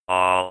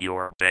All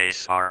your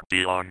base are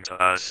belong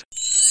to us.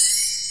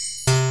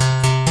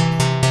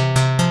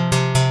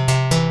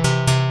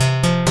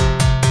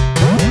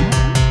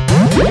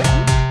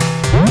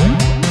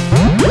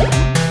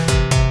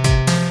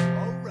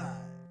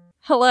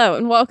 Hello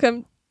and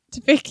welcome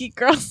to Fake Geek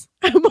Girls.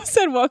 I almost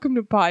said welcome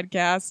to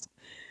podcast.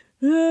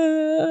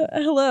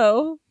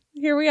 Hello.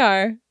 Here we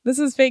are. This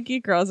is Fake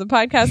Geek Girls, a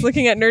podcast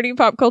looking at nerdy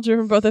pop culture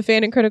from both a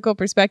fan and critical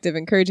perspective,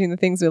 encouraging the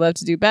things we love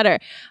to do better.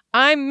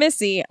 I'm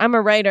Missy. I'm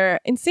a writer,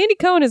 and Sandy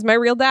Cohen is my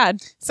real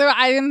dad. So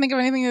I didn't think of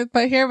anything to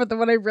put here, but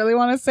what I really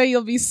want to say,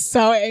 you'll be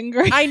so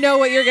angry. I know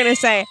what you're going to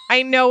say.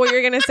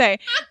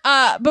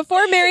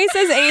 Before Mary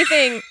says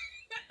anything,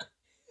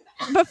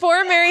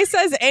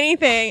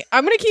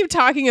 I'm going to keep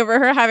talking over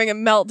her having a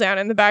meltdown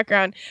in the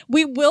background.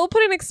 We will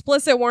put an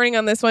explicit warning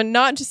on this one,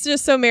 not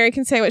just so Mary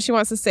can say what she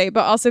wants to say,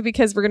 but also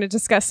because we're going to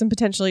discuss some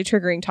potentially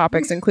triggering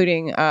topics,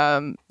 including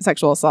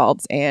sexual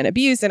assaults and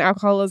abuse and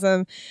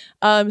alcoholism.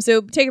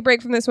 So take a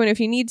break from this one if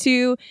you need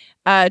to.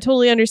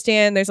 Totally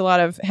understand. There's a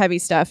lot of heavy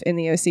stuff in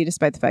the OC,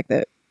 despite the fact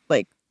that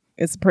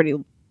it's a pretty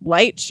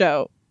light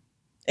show.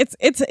 It's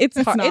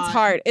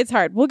hard. It's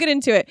hard. We'll get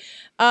into it.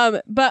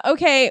 But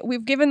okay,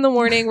 we've given the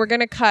warning. We're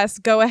gonna cuss.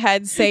 Go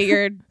ahead, say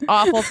your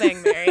awful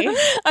thing, Mary.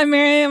 I'm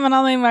Mary. I'm an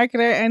online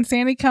marketer, and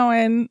Sandy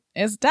Cohen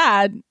is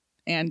dad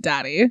and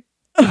daddy.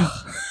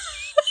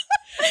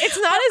 It's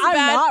not as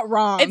bad. I'm not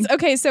wrong. It's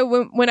okay.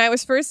 So when I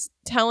was first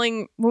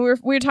when we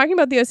were talking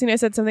about the OC, and I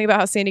said something about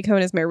how Sandy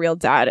Cohen is my real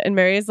dad, and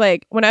Mary is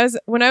like, when I was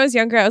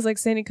younger, I was like,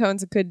 Sandy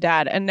Cohen's a good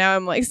dad, and now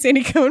I'm like,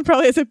 Sandy Cohen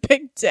probably has a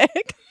big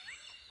dick.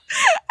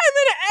 And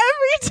then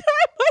every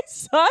time I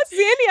saw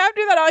Sandy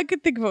after that, all I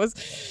could think of was,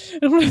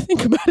 I want to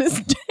think about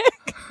his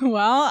dick.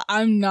 Well,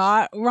 I'm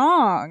not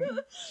wrong.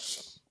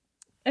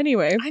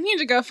 Anyway. I need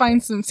to go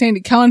find some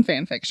Sandy Cohen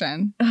fan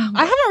fiction.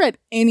 I haven't read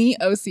any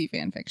OC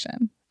fan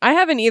fiction. I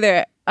haven't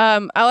either.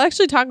 I'll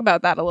actually talk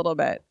about that a little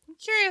bit. I'm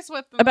curious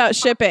what about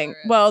shipping.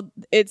 Well,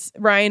 it's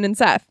Ryan and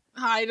Seth.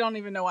 I don't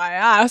even know why I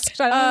asked.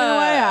 But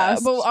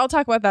I'll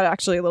talk about that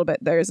actually a little bit.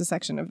 There is a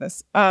section of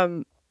this.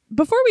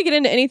 Before we get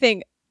into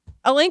anything,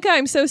 Alenka,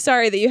 I'm so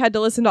sorry that you had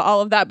to listen to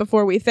all of that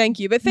before we thank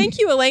you. But thank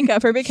you,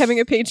 Alenka, for becoming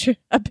a patron.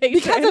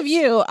 Because of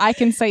you, I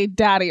can say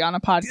daddy on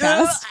a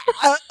podcast.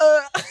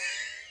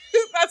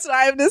 That's what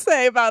I have to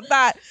say about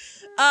that.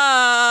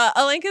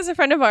 Alenka is a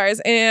friend of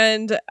ours,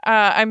 and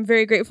I'm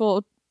very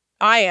grateful.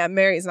 I am.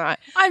 Mary's not.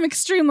 I'm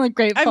extremely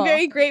grateful. I'm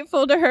very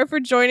grateful to her for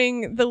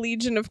joining the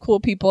legion of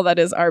cool people that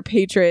is our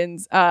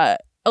patrons.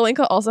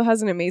 Alenka also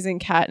has an amazing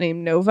cat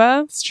named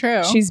Nova. It's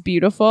true. She's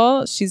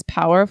beautiful. She's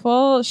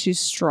powerful. She's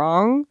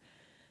strong.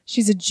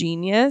 She's a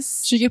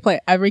genius. She can play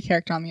every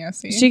character on the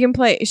OC. She can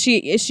play. She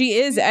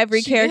is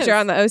every character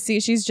on the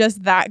OC. She's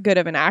just that good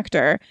of an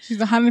actor. She's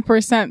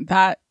 100%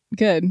 that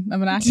good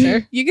of an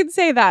actor. You can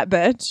say that,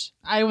 bitch.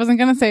 I wasn't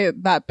going to say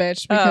that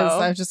bitch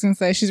because I was just going to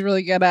say she's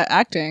really good at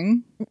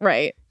acting.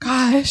 Right.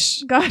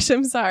 Gosh,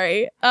 I'm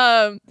sorry.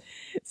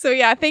 So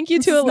yeah, thank you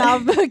to now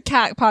the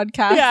cat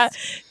podcast. Yeah,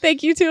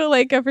 thank you to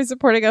Alenka for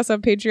supporting us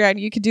on Patreon.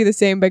 You could do the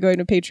same by going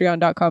to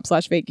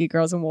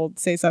patreon.com/fakegeekgirls, and we'll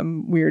say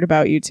something weird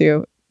about you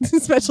too.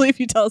 Especially if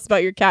you tell us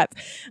about your cats.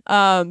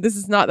 This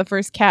is not the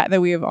first cat that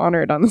we have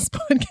honored on this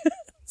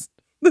podcast.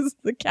 This is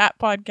the cat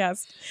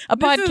podcast. A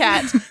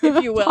podcat,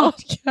 if you will.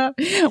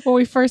 Well,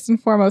 we first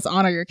and foremost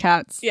honor your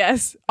cats.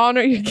 Yes,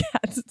 honor your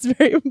cats. It's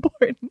very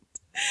important.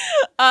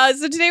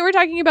 So today we're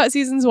talking about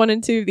seasons 1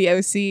 and 2 of the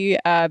OC.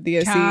 The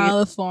OC.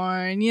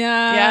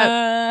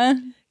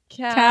 California. Yep.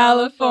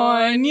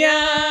 California.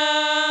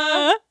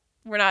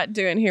 We're not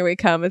doing Here We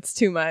Come. It's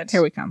too much.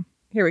 Here we come.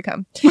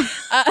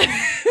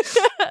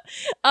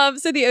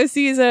 So the OC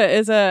is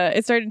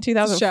it started in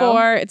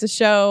 2004. It's a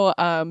show.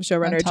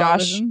 Showrunner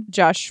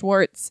Josh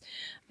Schwartz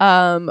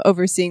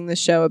overseeing the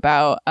show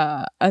about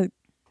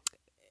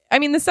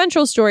the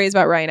central story is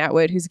about Ryan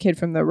Atwood, who's a kid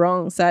from the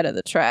wrong side of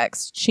the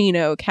tracks,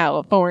 Chino,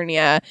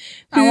 California.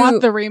 I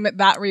want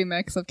that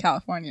remix of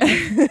California.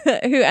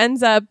 Who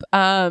ends up,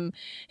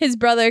 his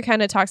brother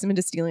kind of talks him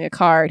into stealing a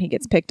car, and he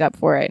gets picked up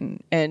for it.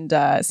 And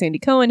Sandy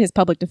Cohen, his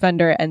public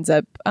defender, ends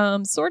up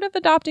sort of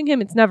adopting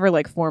him. It's never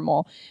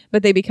formal,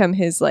 but they become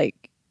his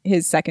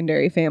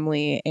secondary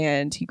family,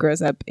 and he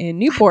grows up in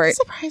Newport. I'm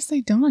surprised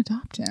they don't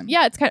adopt him.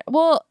 Yeah, it's kind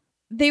of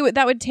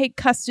that would take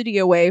custody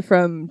away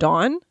from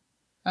Dawn.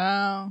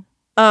 Oh.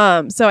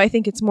 So I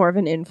think it's more of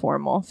an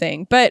informal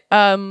thing. But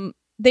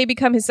they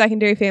become his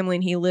secondary family,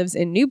 and he lives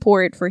in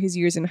Newport for his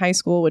years in high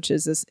school, which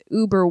is this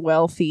uber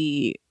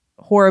wealthy,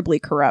 horribly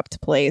corrupt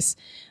place.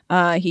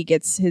 He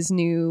gets his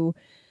new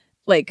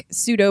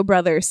pseudo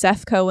brother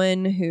Seth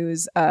Cohen,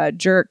 who's a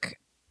jerk,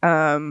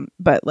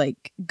 but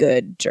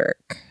good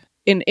jerk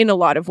in a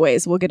lot of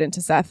ways. We'll get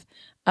into Seth.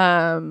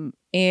 And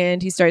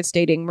he starts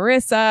dating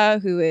Marissa,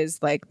 who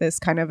is this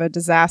kind of a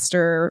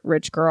disaster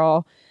rich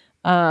girl.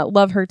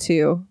 Love her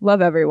too.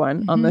 Love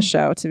everyone on the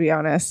show, to be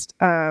honest.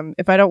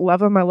 If I don't love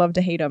them, I love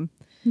to hate them.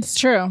 It's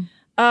true.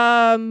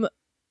 And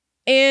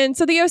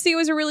so the OC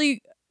was a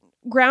really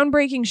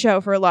groundbreaking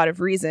show for a lot of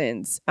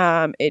reasons.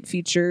 It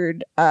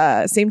featured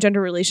same-gender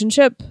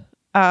relationship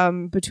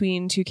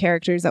between two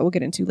characters that we'll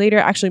get into later.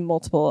 Actually,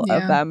 multiple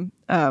of them.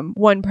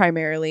 One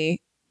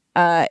primarily.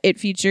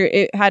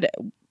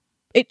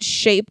 It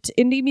shaped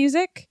indie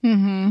music,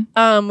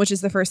 which is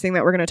the first thing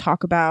that we're going to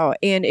talk about.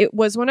 And it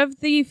was one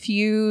of the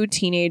few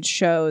teenage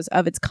shows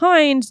of its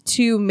kind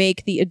to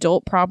make the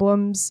adult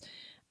problems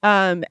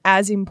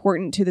as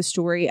important to the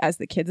story as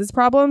the kids'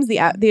 problems. The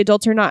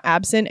adults are not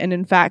absent, and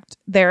in fact,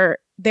 their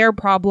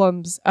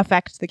problems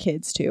affect the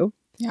kids too.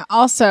 Yeah.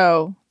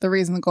 Also, the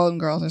reason the Golden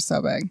Girls are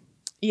so big.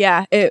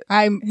 Yeah,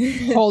 I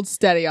hold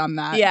steady on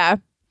that. Yeah.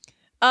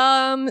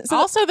 So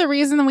also, the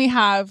reason we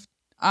have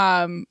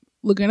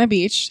Laguna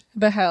Beach,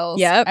 The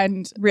Hills,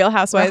 and Real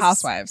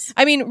Housewives.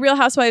 I mean, Real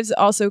Housewives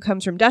also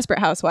comes from Desperate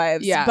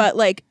Housewives. Yeah, but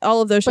like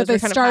all of those shows were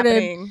kind of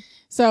happening.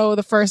 So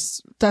the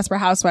first Desperate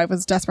Housewife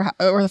was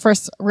or the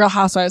first Real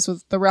Housewives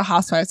was the Real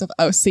Housewives of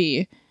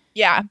OC.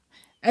 Yeah.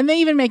 And they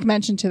even make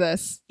mention to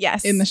this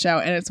in the show,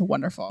 and it's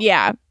wonderful.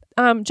 Yeah.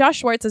 Josh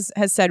Schwartz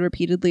has said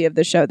repeatedly of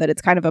the show that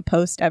it's kind of a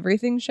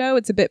post-everything show.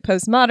 It's a bit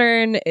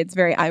postmodern. It's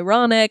very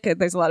ironic.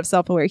 There's a lot of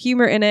self-aware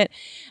humor in it.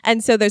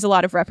 And so there's a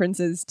lot of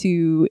references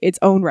to its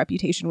own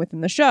reputation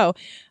within the show.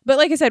 But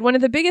like I said, one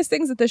of the biggest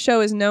things that the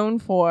show is known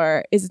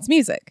for is its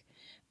music.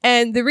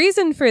 And the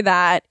reason for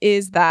that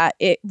is that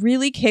it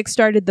really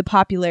kickstarted the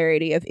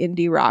popularity of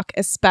indie rock,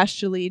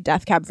 especially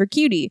Death Cab for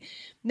Cutie.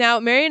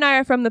 Now, Mary and I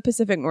are from the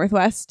Pacific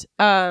Northwest,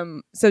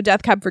 so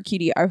Death Cab for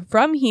Cutie are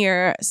from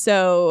here.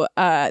 So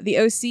the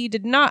OC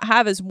did not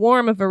have as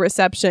warm of a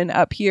reception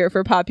up here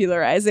for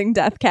popularizing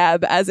Death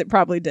Cab as it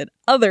probably did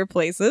other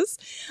places,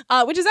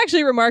 which is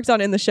actually remarked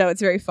on in the show.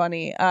 It's very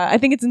funny. I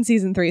think it's in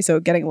season 3, so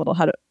getting a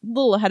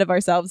little ahead of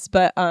ourselves.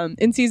 But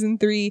in season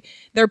 3,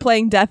 they're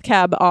playing Death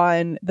Cab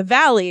on The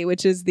Valley,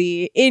 which is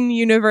the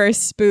in-universe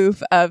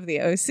spoof of the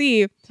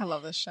OC. I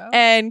love this show.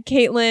 And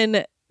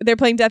Caitlin... They're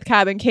playing Death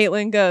Cab, and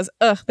Caitlin goes,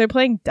 "Ugh, they're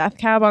playing Death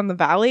Cab on The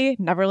Valley.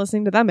 Never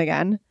listening to them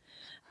again."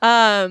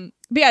 But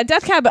yeah,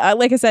 Death Cab,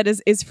 like I said,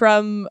 is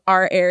from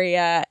our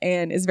area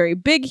and is very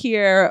big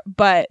here.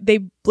 But they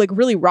like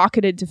really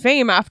rocketed to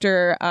fame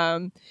after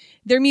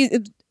their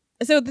music.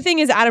 So the thing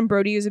is, Adam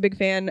Brody is a big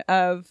fan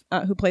of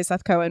who plays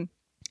Seth Cohen.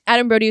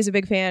 Adam Brody is a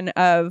big fan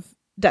of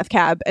Death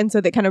Cab, and so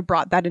they kind of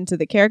brought that into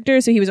the character.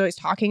 So he was always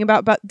talking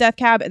about Death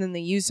Cab, and then they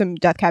used some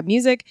Death Cab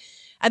music.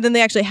 And then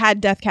they actually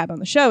had Death Cab on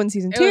the show in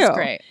season 2. It was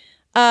great.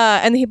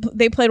 And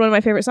they played one of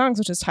my favorite songs,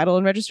 which is Title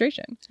and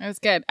Registration. It was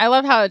good. I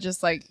love how it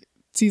just like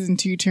season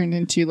 2 turned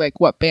into like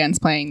what band's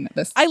playing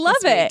this. I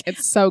love it.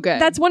 It's so good.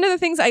 That's one of the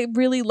things I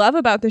really love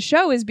about the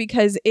show is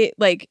because it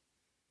like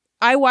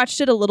I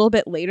watched it a little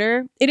bit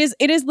later. It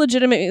is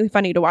legitimately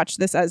funny to watch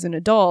this as an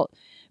adult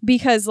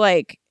because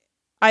like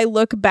I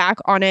look back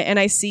on it and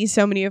I see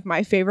so many of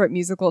my favorite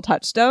musical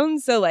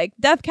touchstones. So like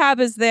Death Cab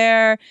is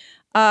there.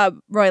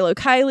 Royal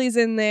O'Kiley's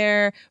in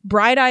there,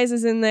 Bright Eyes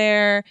is in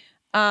there,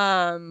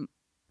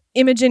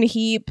 Imogen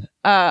Heap,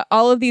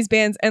 all of these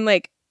bands, and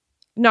like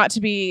not to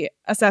be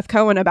a Seth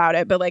Cohen about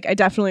it, but like I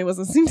definitely was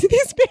listening to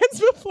these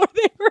bands before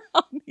they were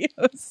on the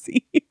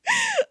OC.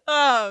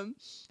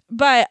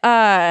 But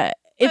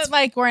it's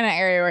like we're in an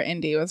area where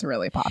indie was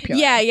really popular.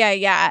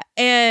 Yeah.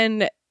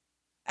 And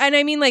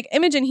I mean, like,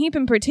 Imogen Heap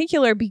in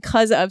particular,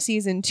 because of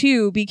season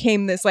 2,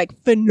 became this, like,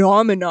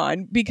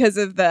 phenomenon because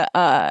of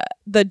the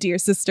Dear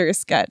Sister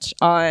sketch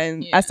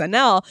on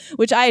SNL,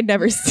 which I had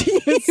never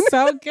seen. It's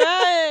so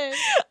good.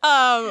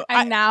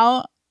 And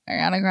now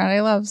Ariana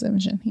Grande loves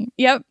Imogen Heap.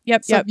 Yep. You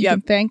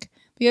can thank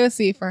the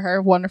OC for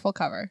her wonderful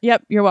cover.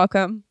 Yep, you're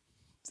welcome.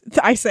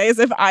 I say as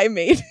if I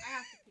made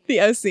the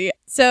OC.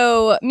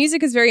 So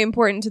music is very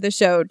important to the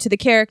show, to the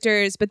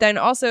characters, but then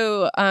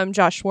also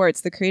Josh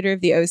Schwartz, the creator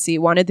of the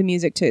OC, wanted the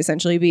music to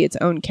essentially be its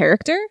own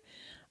character.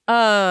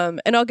 And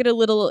I'll get a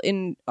little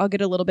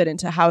bit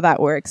into how that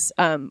works.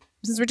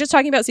 Since we're just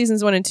talking about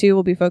seasons 1 and 2,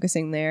 we'll be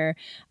focusing there.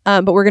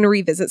 But we're going to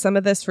revisit some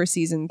of this for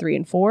season 3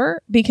 and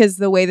 4 because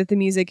the way that the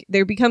music,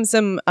 there becomes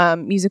some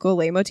musical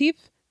leitmotifs.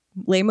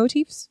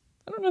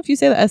 I don't know if you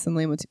say the S in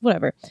leitmotif.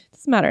 Whatever,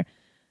 doesn't matter.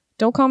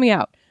 Don't call me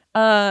out.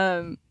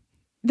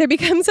 There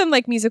become some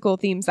like musical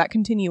themes that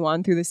continue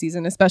on through the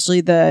season, especially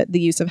the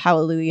use of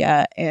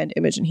Hallelujah and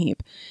Imogen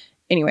Heap.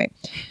 Anyway,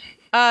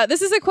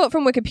 this is a quote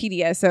from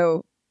Wikipedia,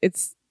 so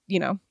it's, you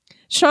know.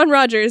 Sean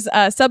Rogers,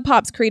 Sub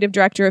Pop's creative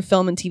director of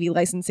film and TV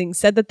licensing,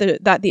 said that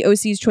the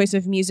OC's choice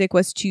of music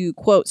was to,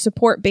 quote,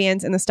 support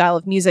bands in the style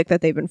of music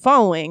that they've been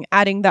following,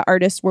 adding that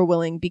artists were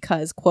willing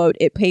because, quote,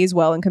 it pays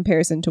well in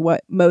comparison to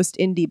what most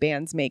indie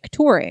bands make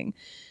touring.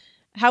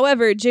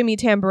 However, Jimmy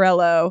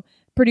Tamborello,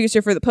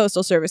 producer for the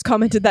Postal Service,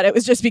 commented that it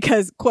was just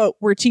because, quote,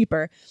 we're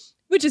cheaper,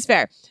 which is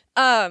fair.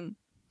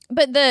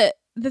 But the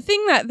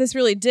thing that this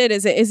really did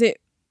is it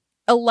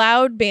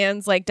allowed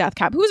bands like Death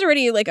Cab, who was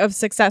already like a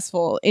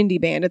successful indie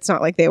band. It's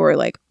not like they were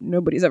like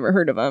nobody's ever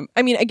heard of them.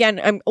 I mean, again,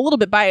 I'm a little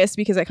bit biased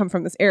because I come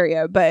from this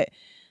area, but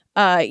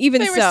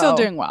even they were still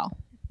doing well.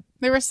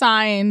 They were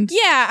signed.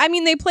 Yeah, I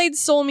mean, they played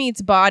Soul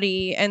Meets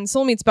Body, and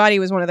Soul Meets Body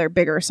was one of their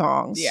bigger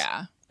songs.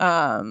 Yeah.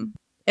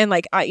 And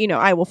like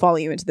I Will Follow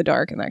You Into the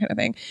Dark and that kind of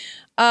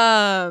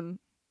thing.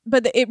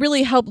 it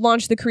really helped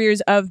launch the careers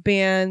of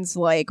bands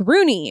like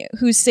Rooney,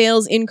 whose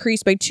sales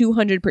increased by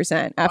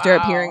 200% after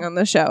appearing on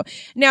the show.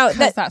 Now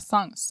that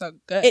song is so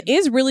good. It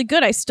is really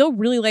good. I still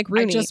really like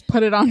Rooney. I just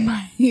put it on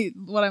my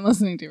what I'm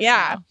listening to.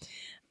 Right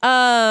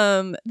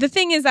now. The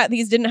thing is that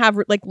these didn't have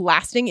like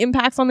lasting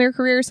impacts on their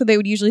career, so they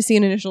would usually see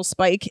an initial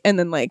spike and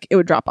then like it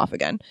would drop off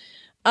again.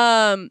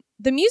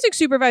 The music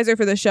supervisor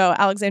for the show,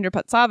 Alexandra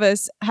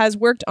Patsavas, has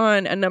worked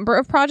on a number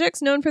of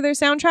projects known for their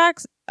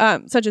soundtracks,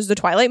 such as the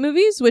Twilight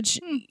movies, which,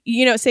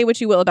 say what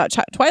you will about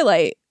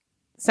Twilight,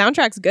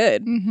 soundtrack's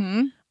good.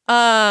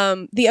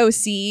 Mm-hmm. The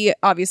OC,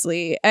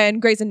 obviously,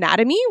 and Grey's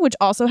Anatomy, which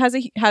also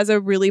has a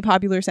really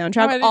popular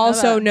soundtrack,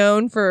 also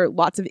known for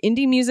lots of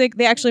indie music.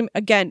 They actually,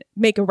 again,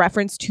 make a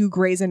reference to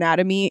Grey's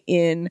Anatomy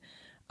in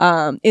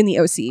the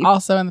OC.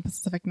 Also in the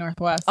Pacific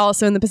Northwest.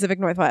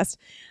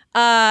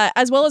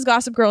 As well as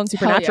Gossip Girl and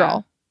Supernatural.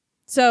 Yeah.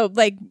 So,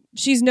 like,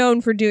 she's known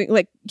for doing,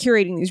 like,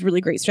 curating these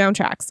really great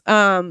soundtracks.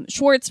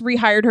 Schwartz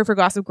rehired her for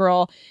Gossip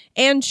Girl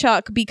and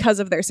Chuck because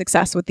of their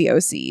success with the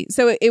OC.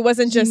 So it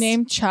wasn't just...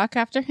 named Chuck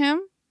after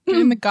him?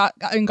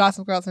 in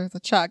Gossip Girl, there's a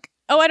Chuck.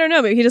 Oh, I don't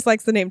know, but he just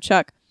likes the name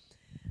Chuck.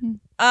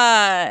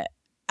 Patsavas,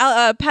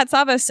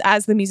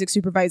 as the music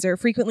supervisor,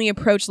 frequently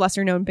approached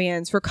lesser-known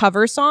bands for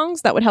cover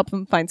songs that would help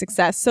them find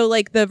success. So,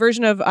 like, the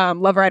version of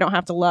Lover I Don't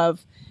Have to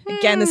Love,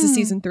 again, this is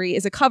season 3,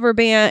 is a cover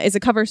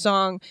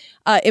song.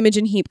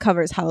 Imogen Heap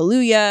covers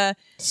Hallelujah.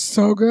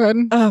 So good.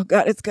 Oh,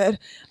 God, it's good.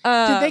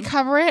 Did they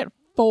cover it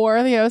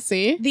for the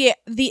OC?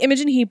 The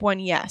Imogen Heap one,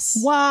 yes.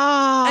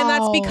 Wow. And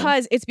that's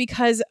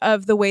because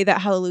of the way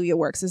that Hallelujah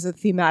works as a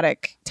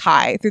thematic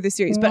tie through the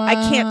series. But I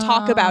can't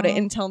talk about it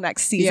until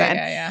next season,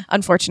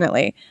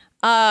 unfortunately.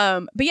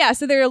 But yeah,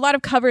 so there are a lot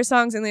of cover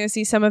songs in the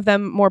OC, some of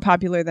them more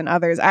popular than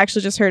others. I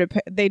actually just heard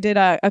they did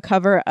a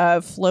cover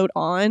of Float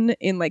On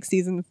in like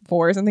season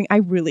 4 or something. I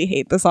really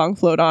hate the song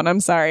Float On. I'm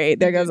sorry.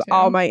 There goes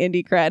all my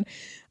indie cred.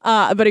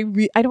 But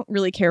I don't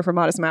really care for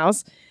Modest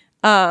Mouse.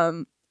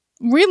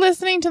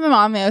 Re-listening to them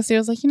on the OC, I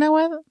was like, you know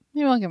what?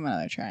 Maybe I'll give them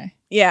another try.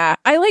 Yeah,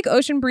 I like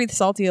Ocean Breathe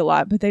Salty a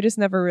lot, but they just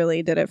never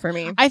really did it for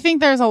me. I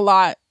think there's a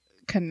lot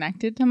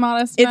connected to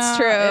Modest Mouse. It's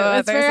true.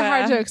 It's very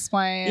hard to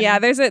explain. Yeah,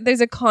 there's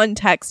a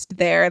context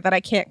there that I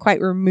can't quite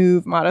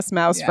remove Modest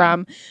Mouse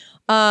from.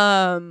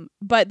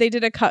 But they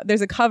did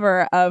there's a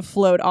cover of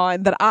Float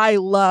On that I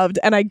loved,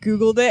 and I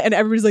googled it, and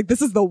everybody's like,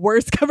 this is the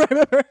worst cover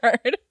I've ever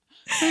heard.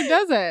 Who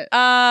does it?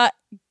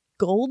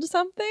 Gold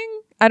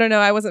something? I don't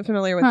know. I wasn't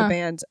familiar with the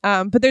band.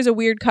 But there's a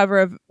weird cover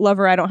of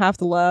Lover I Don't Have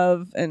to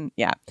Love, and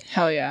yeah.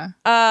 Hell yeah.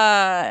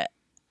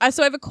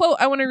 So I have a quote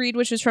I want to read,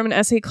 which is from an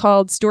essay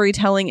called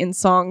Storytelling in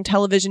Song,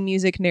 Television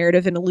Music,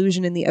 Narrative, and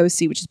Illusion in the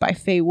OC, which is by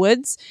Faye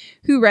Woods,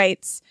 who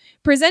writes,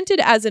 presented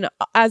as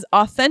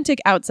authentic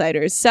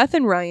outsiders, Seth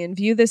and Ryan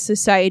view this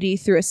society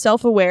through a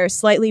self-aware,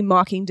 slightly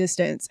mocking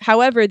distance.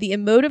 However, the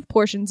emotive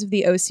portions of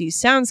the OC's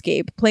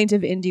soundscape,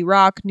 plaintive indie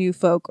rock, new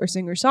folk, or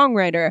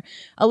singer-songwriter,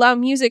 allow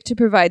music to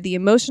provide the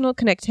emotional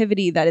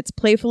connectivity that its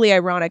playfully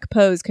ironic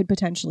pose could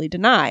potentially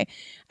deny.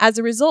 As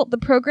a result, the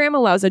program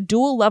allows a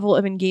dual level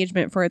of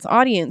engagement for its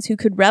audience who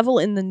could revel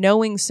in the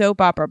knowing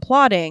soap opera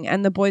plotting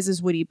and the boys'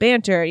 witty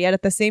banter, yet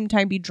at the same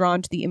time be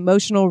drawn to the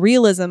emotional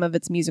realism of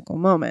its musical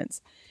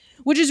moments.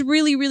 Which is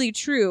really, really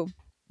true.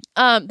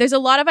 There's a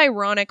lot of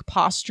ironic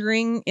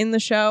posturing in the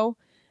show,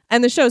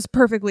 and the show's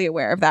perfectly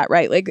aware of that,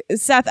 right? Like,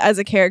 Seth as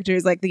a character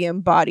is like the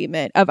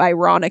embodiment of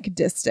ironic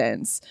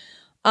distance.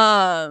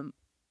 But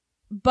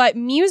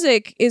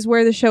music is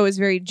where the show is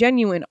very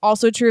genuine.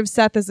 Also true of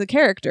Seth as a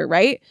character,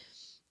 right?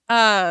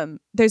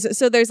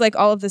 There's like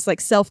all of this like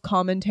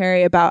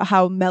self-commentary about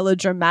how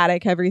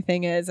melodramatic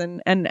everything is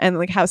and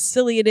like how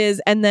silly it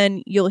is, and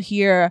then you'll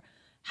hear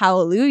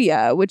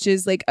Hallelujah, which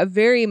is like a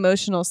very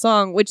emotional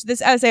song, which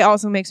this essay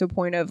also makes a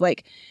point of,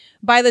 like,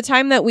 by the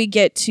time that we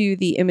get to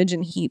the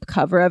Imogen Heap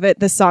cover of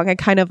it, the song had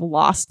kind of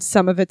lost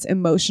some of its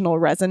emotional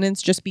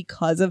resonance just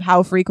because of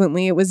how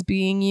frequently it was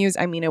being used.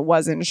 I mean, it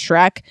was in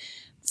Shrek.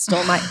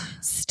 Still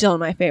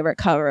my favorite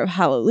cover of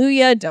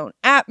Hallelujah. Don't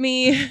at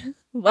me.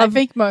 I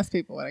think most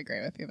people would agree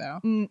with you,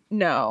 though.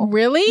 No.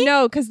 Really?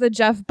 No, because the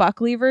Jeff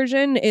Buckley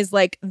version is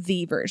like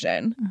the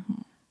version.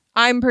 Uh-huh.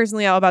 I'm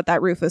personally all about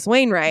that Rufus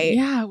Wainwright.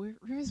 Yeah,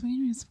 Rufus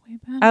Wainwright is way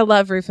better. I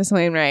love Rufus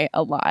Wainwright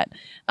a lot.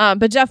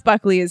 But Jeff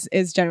Buckley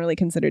is generally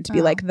considered to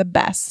be like the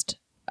best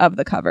of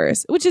the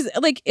covers, which is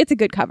like, it's a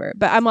good cover,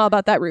 but I'm all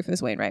about that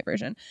Rufus Wainwright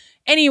version.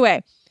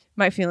 Anyway,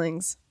 my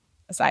feelings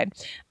aside.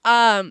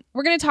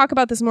 We're going to talk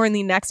about this more in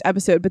the next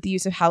episode, but the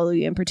use of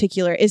Hallelujah in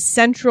particular is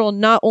central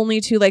not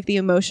only to like the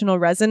emotional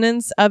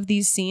resonance of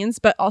these scenes,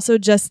 but also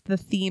just the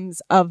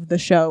themes of the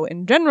show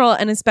in general,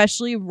 and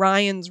especially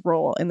Ryan's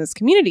role in this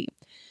community.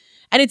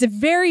 And it's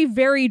very,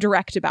 very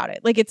direct about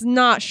it. Like, it's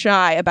not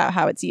shy about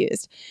how it's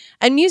used.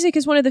 And music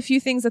is one of the few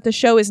things that the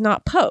show is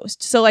not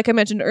post. So like I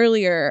mentioned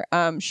earlier,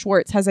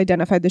 Schwartz has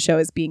identified the show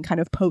as being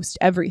kind of post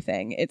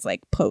everything. It's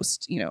like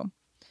post,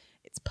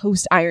 it's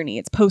post irony,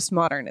 it's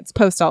postmodern, it's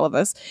post all of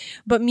this.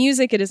 But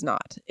music, it is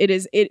not.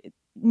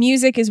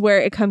 Music is where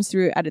it comes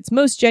through at its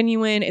most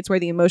genuine. It's where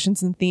the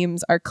emotions and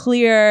themes are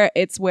clear.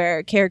 It's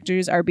where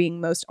characters are being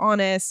most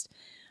honest.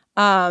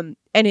 And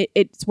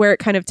it's where it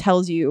kind of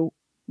tells you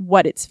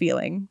what it's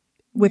feeling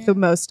with the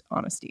most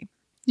honesty.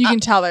 You can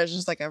tell there's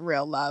just like a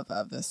real love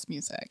of this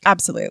music.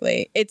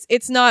 Absolutely.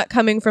 It's not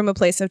coming from a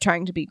place of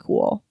trying to be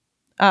cool,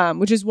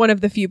 which is one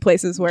of the few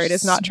places where it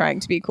is not trying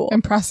to be cool.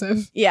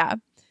 Impressive. Yeah.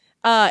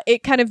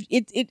 It kind of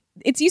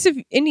its use of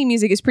indie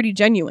music is pretty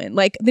genuine.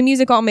 Like the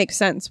music all makes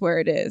sense where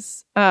it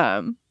is,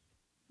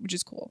 which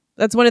is cool.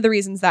 That's one of the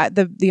reasons that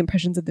the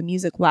impressions of the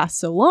music last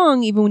so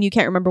long, even when you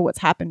can't remember what's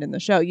happened in the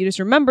show. You just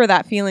remember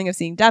that feeling of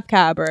seeing Death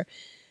Cab, or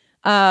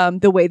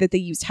the way that they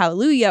used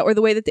Hallelujah, or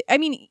the way that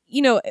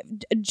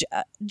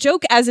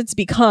joke as it's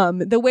become,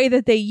 the way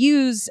that they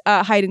use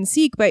Hide and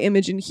Seek by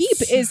Imogen Heap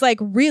is like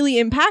really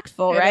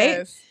impactful, right?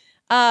 Is.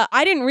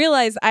 I didn't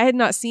realize I had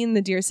not seen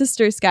the Dear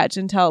Sister sketch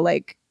until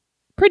like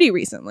pretty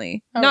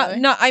recently.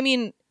 Really? I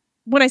mean,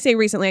 when I say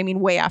recently, I mean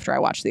way after I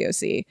watched the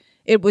OC.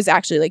 It was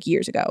actually like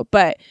years ago,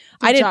 but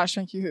I didn't. Josh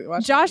make you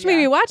watch Josh it? made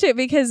me watch it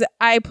because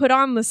I put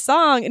on the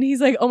song and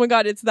he's like, "Oh my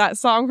God, it's that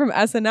song from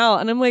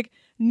SNL," and I'm like,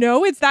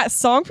 "No, it's that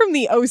song from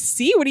the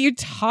OC. What are you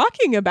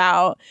talking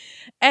about?"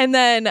 And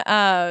then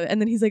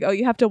he's like, "Oh,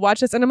 you have to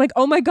watch this," and I'm like,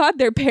 "Oh my God,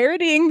 they're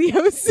parodying the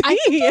OC." I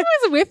think I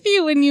was with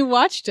you when you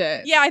watched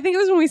it. Yeah, I think it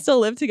was when we still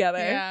lived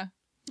together.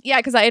 Yeah,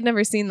 because I had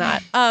never seen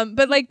that.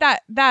 But like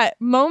that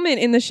moment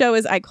in the show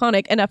is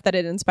iconic enough that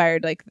it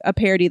inspired like a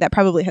parody that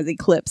probably has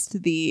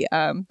eclipsed the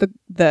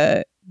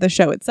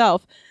show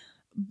itself.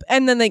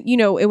 And then like,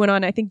 it went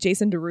on. I think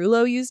Jason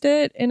Derulo used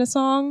it in a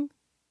song.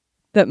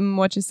 That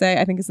What You Say,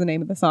 I think is the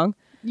name of the song.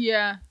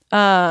 Yeah.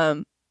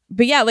 But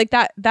yeah, like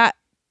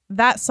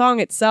that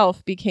song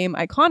itself became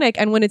iconic,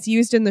 and when it's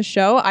used in the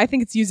show, I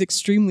think it's used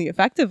extremely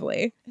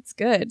effectively. It's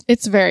good.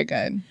 It's very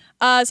good.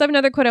 So I have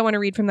another quote I want to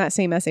read from that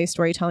same essay,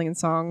 Storytelling and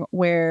Song,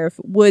 where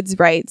Woods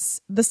writes,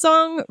 "The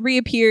song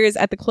reappears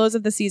at the close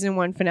of the season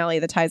 1 finale,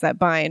 The Ties That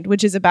Bind,"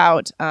 which is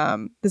about,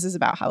 this is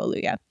about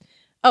Hallelujah.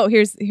 Oh,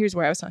 here's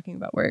where I was talking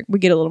about, where we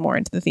get a little more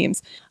into the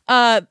themes.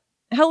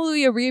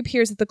 Hallelujah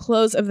reappears at the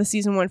close of the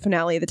season 1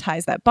 finale, The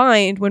Ties That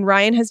Bind, when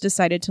Ryan has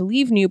decided to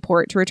leave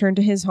Newport to return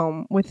to his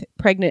home with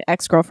pregnant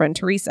ex-girlfriend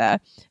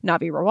Teresa,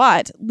 Navi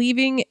Rawat,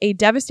 leaving a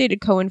devastated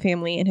Cohen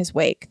family in his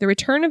wake. The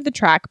return of the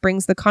track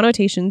brings the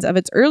connotations of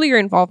its earlier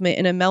involvement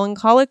in a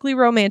melancholically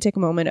romantic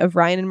moment of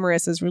Ryan and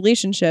Marissa's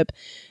relationship,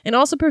 and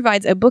also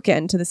provides a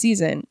bookend to the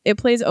season. It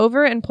plays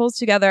over and pulls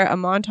together a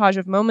montage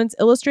of moments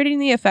illustrating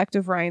the effect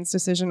of Ryan's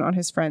decision on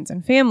his friends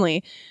and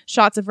family.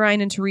 Shots of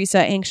Ryan and Teresa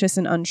anxious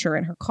and unsure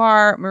in her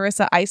car,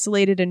 Marissa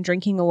isolated and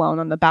drinking alone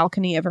on the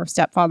balcony of her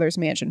stepfather's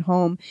mansion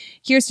home,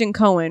 Kirsten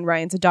Cohen,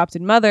 Ryan's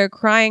adopted mother,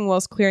 crying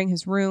whilst clearing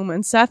his room,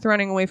 and Seth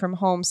running away from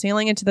home,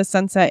 sailing into the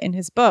sunset in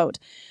his boat.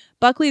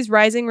 Buckley's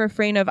rising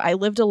refrain of "I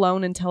lived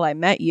alone until I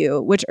met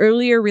you," which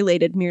earlier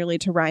related merely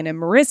to Ryan and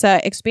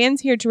Marissa,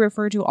 expands here to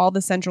refer to all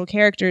the central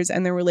characters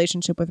and their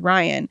relationship with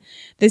Ryan.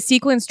 This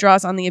sequence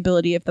draws on the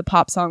ability of the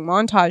pop song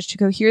montage to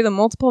cohere the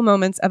multiple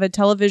moments of a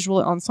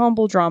televisual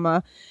ensemble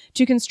drama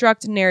to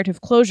construct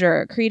narrative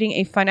closure, creating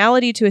a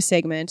finality to a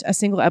segment, a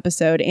single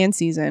episode and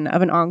season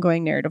of an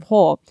ongoing narrative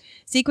whole.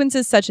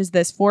 Sequences such as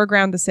this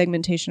foreground the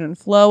segmentation and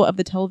flow of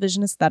the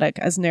television aesthetic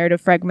as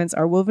narrative fragments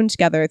are woven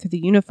together through the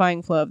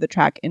unifying flow of the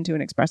track into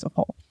an expressive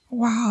whole.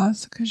 Wow,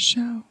 that's a good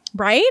show.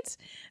 Right?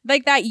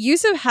 Like that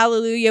use of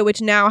Hallelujah,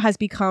 which now has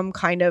become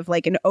kind of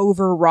like an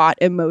overwrought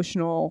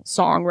emotional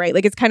song, right?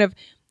 Like it's kind of,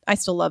 I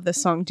still love this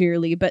song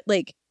dearly, but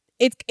like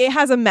it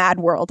has a Mad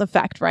World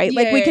effect, right?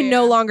 Like we can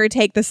no longer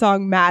take the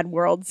song Mad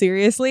World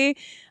seriously,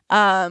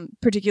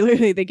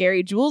 particularly the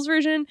Gary Jules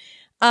version.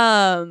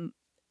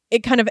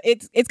 It's kind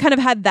of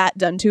had that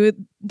done to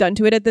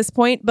it at this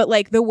point, but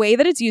like the way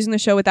that it's used in the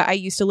show with that "I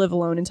used to live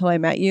alone until I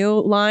met you"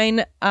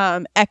 line,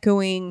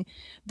 echoing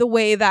the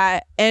way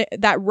that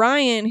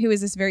Ryan, who is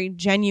this very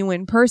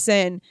genuine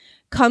person,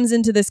 comes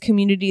into this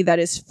community that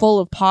is full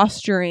of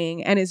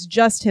posturing and is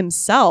just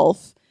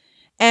himself,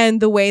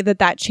 and the way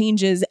that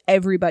changes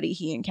everybody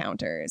he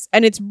encounters.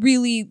 And it's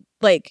really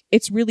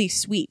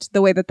sweet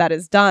the way that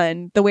is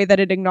done, the way that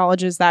it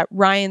acknowledges that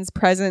Ryan's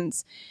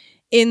presence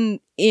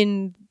in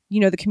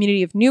the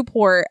community of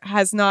Newport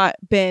has not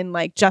been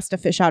like just a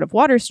fish out of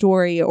water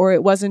story, or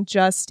it wasn't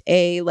just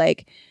a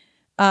like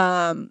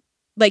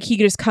he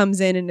just comes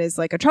in and is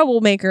like a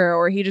troublemaker,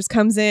 or he just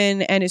comes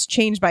in and is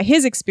changed by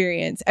his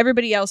experience.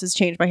 Everybody else is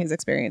changed by his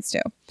experience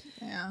too.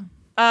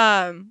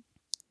 Yeah.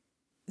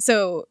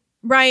 So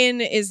Ryan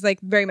is like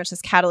very much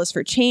this catalyst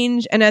for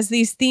change, and as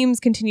these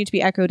themes continue to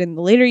be echoed in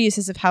the later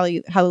uses of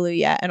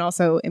Hallelujah and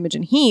also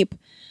Imogen Heap,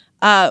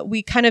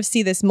 we kind of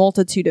see this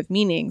multitude of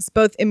meanings.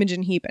 Both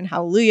Imogen Heap and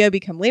Hallelujah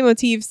become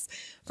leitmotifs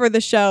for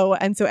the show,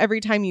 and so every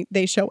time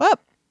they show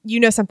up,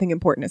 something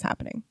important is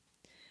happening.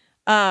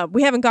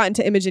 We haven't gotten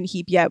to Imogen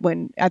Heap yet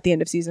when at the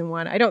end of season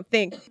 1. I don't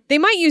think. They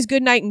might use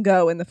Good Night and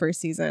Go in the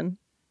first season,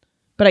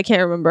 but I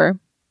can't remember.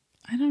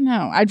 I don't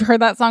know. I've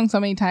heard that song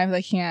so many times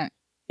I can't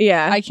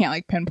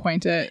like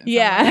pinpoint it.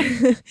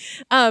 Yeah.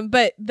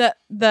 But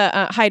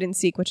the Hide and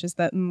Seek, which is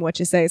the What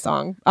You Say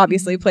song,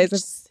 obviously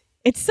plays.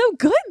 It's so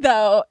good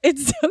though.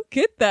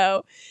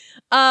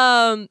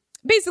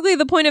 basically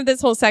the point of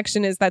this whole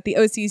section is that the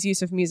OC's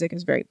use of music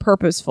is very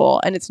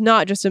purposeful, and it's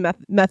not just a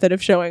method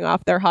of showing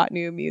off their hot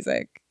new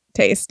music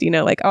taste. You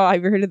know, like, oh,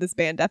 have you heard of this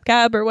band Death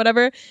Cab or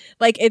whatever?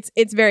 Like,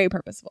 it's very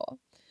purposeful.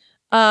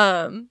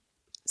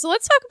 So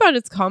let's talk about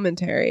its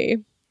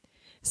commentary.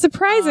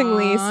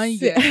 Surprisingly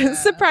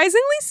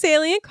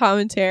salient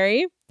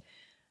commentary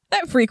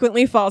that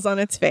frequently falls on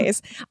its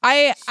face.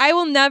 I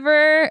will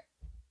never,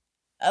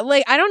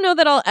 like, I don't know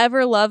that I'll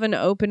ever love an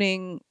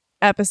opening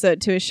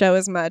episode to a show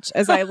as much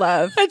as I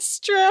love That's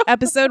true.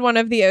 episode 1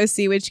 of The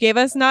OC, which gave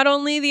us not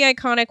only the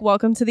iconic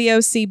 "Welcome to the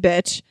OC,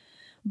 bitch,"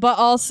 but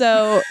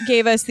also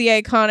gave us the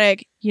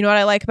iconic, you know what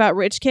I like about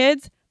rich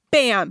kids?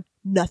 Bam!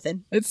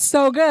 Nothing. It's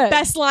so good.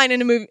 Best line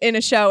in a movie, in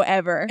a show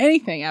ever.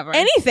 Anything ever.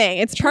 Anything.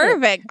 It's True.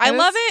 perfect. I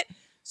love it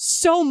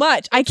so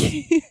much. I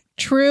can't.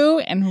 True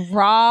and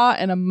raw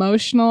and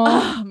emotional.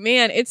 Oh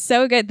man, it's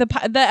so good.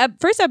 The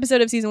first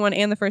episode of season 1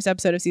 and the first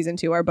episode of season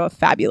 2 are both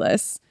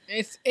fabulous.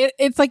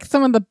 It's like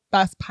some of the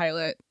best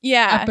pilot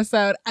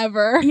episode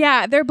ever.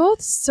 Yeah, they're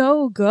both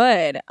so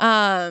good.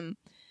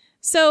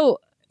 So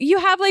you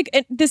have like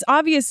this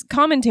obvious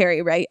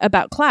commentary, right,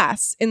 about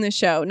class in the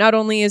show. Not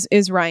only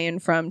is Ryan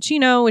from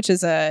Chino, which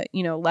is a,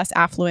 you know, less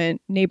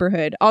affluent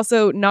neighborhood,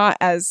 also not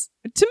as,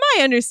 to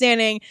my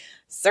understanding,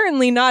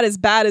 certainly not as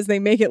bad as they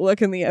make it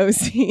look in the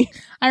OC.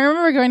 I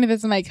remember going to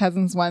visit my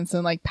cousins once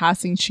and like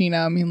passing Chino.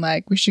 I mean,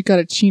 like, we should go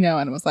to Chino,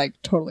 and it was like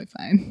totally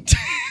fine.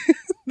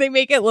 They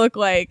make it look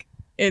like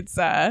it's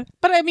But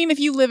I mean, if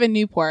you live in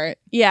Newport,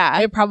 yeah,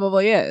 it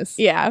probably is.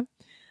 Yeah.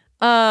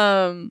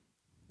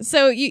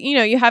 So you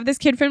know, you have this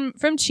kid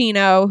from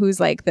Chino who's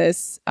like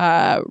this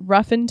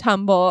rough and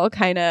tumble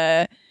kind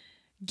of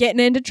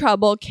getting into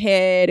trouble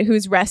kid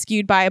who's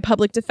rescued by a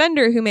public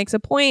defender who makes a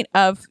point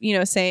of, you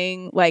know,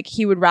 saying like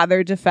he would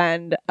rather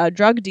defend a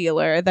drug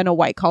dealer than a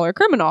white collar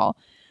criminal.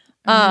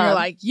 And you're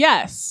like,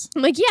 yes.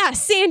 I'm like, yeah,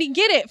 Sandy,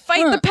 get it.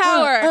 Fight the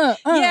power.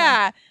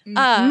 Yeah.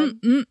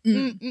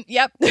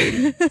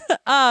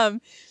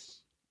 Yep.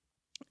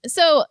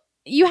 So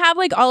you have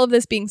like all of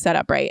this being set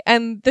up, right?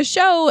 And the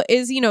show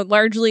is, you know,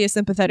 largely a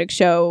sympathetic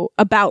show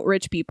about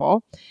rich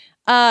people.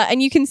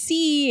 And you can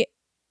see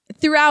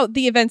throughout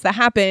the events that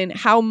happen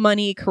how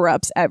money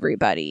corrupts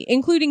everybody,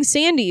 including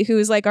Sandy, who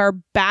is like our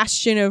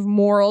bastion of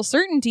moral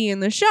certainty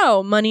in the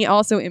show. Money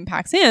also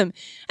impacts him.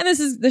 And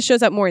this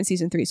shows up more in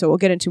season 3, so we'll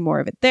get into more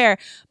of it there.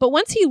 But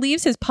once he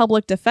leaves his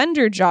public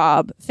defender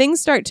job,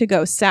 things start to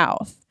go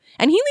south.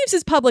 And he leaves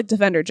his public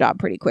defender job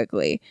pretty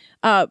quickly.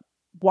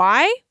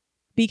 Why?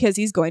 Because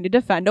he's going to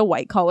defend a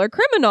white collar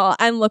criminal.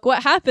 And look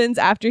what happens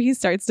after he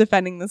starts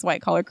defending this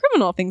white collar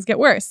criminal. Things get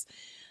worse.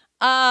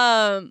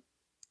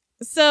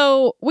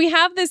 So we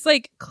have this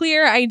like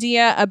clear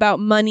idea about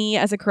money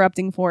as a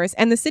corrupting force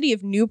and the city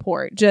of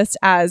Newport just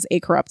as a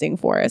corrupting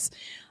force.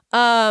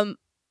 But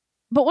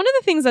one of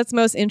the things that's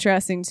most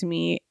interesting to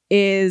me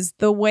is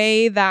the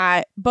way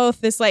that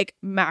both this like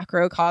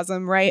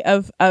macrocosm, right,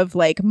 of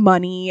like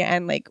money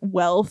and like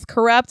wealth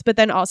corrupt, but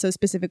then also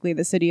specifically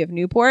the city of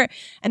Newport.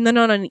 And then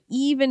on an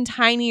even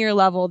tinier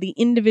level, the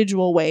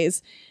individual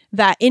ways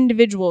that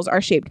individuals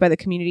are shaped by the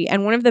community.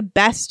 And one of the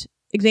best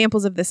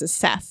examples of this is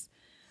Seth.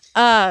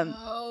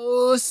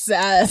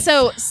 Seth.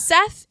 So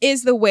Seth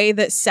is the way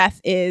that Seth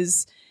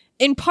is,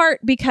 in part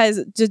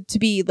because to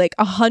be like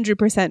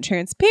 100%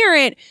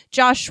 transparent,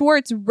 Josh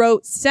Schwartz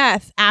wrote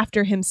Seth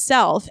after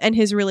himself and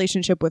his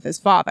relationship with his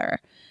father.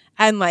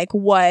 And like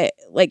what,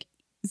 like,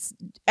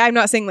 I'm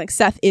not saying like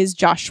Seth is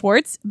Josh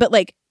Schwartz, but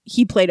like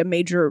he played a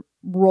major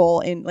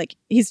role in, like,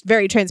 he's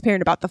very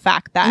transparent about the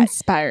fact that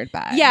inspired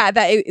by. Yeah,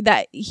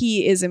 that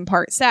he is in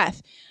part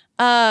Seth.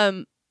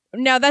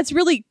 Now that's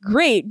really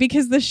great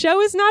because the show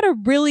is not a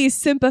really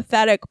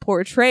sympathetic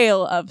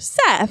portrayal of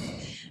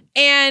Seth.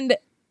 And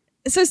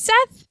so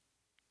Seth,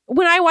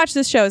 when I watched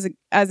this show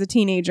as a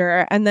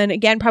teenager, and then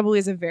again probably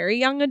as a very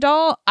young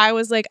adult, I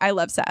was like, I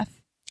love Seth.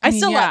 I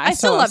still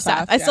love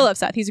Seth. I still love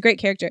Seth. He's a great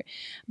character.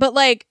 But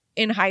like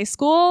in high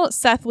school,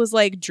 Seth was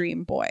like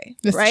dream boy,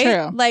 it's right?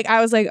 True. Like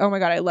I was like, oh my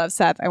God, I love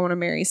Seth. I want to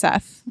marry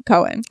Seth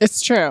Cohen.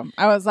 It's true.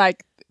 I was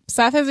like,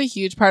 Seth is a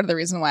huge part of the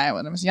reson why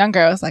when I was younger,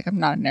 I was like, I'm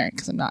not a nerd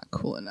because I'm not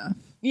cool enough.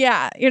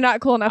 Yeah, you're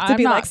not cool enough to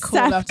be like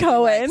Seth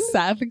Cohen.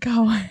 Seth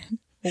Cohen.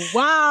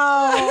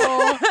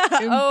 Wow.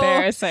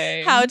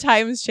 Embarrassing. Oh, how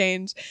times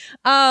change.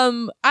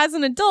 As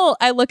an adult,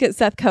 I look at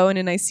Seth Cohen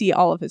and I see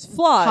all of his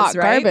flaws. Hot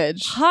right?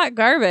 garbage. Hot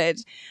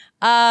garbage.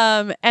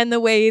 And the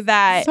way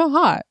that so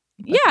hot.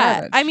 Yeah.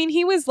 Garbage. I mean,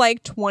 he was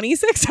like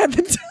 26 at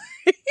the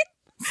time.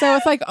 So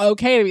it's like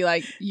okay to be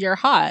like, you're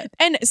hot.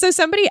 And so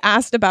somebody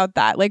asked about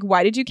that. Like,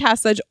 why did you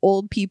cast such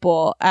old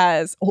people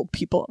as old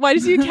people? Why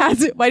did you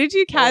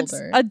cast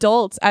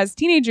adults as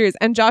teenagers?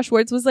 And Josh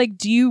Schwartz was like,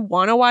 do you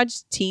want to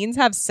watch teens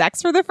have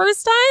sex for the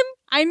first time?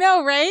 I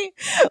know, right?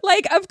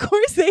 Like, of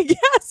course they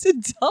cast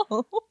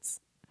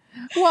adults.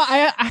 Well,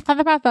 I thought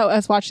about that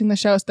as watching the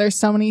shows. There's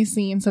so many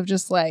scenes of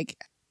just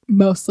like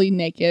mostly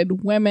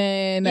naked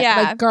women,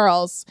 like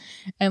girls,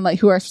 and like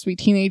who are supposed to be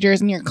teenagers,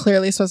 and you're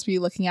clearly supposed to be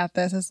looking at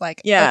this as like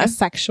a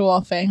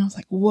sexual thing. I was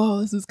like,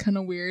 whoa, this is kind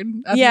of weird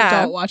as an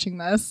adult watching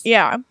this.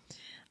 Yeah.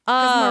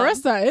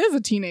 Marissa is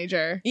a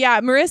teenager. Yeah,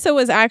 Marissa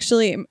was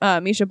actually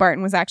Misha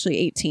Barton was actually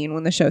 18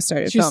 when the show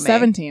started filming. She was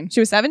 17. She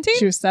was 17?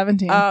 She was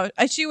 17. Oh,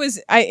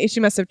 she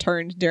must have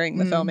turned during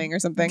the filming or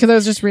something. Because I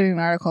was just reading an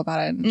article about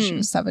it, and she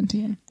was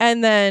 17.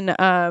 And then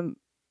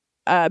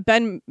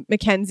Ben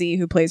McKenzie,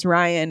 who plays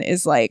Ryan,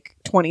 is like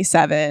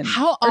 27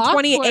 or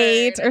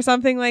 28 or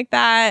something like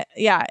that.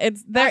 Yeah,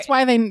 that's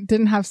why they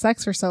didn't have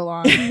sex for so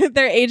long.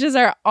 Their ages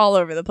are all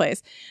over the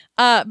place.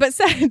 But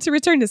Seth, to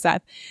return to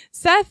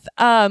Seth,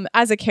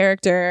 as a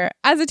character,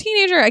 as a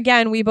teenager,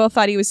 again, we both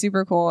thought he was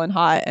super cool and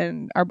hot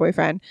and our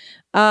boyfriend.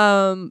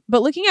 But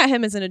looking at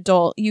him as an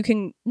adult, you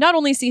can not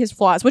only see his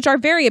flaws, which are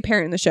very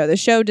apparent in the show. The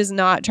show does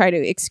not try to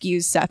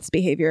excuse Seth's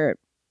behavior,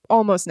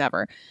 almost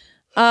never.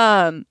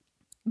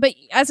 But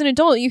as an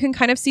adult, you can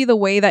kind of see the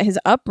way that his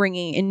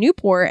upbringing in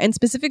Newport, and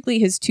specifically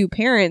his two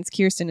parents,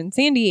 Kirsten and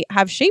Sandy,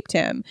 have shaped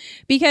him,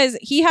 because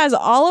he has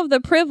all of the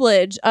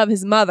privilege of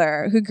his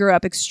mother, who grew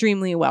up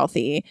extremely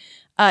wealthy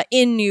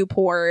in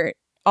Newport,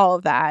 all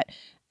of that,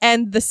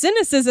 and the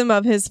cynicism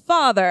of his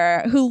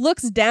father, who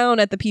looks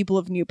down at the people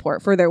of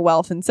Newport for their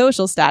wealth and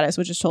social status,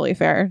 which is totally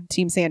fair.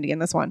 Team Sandy in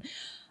this one.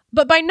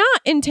 But by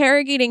not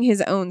interrogating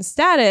his own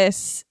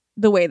status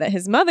the way that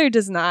his mother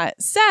does not,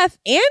 Seth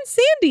and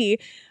Sandy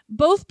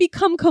both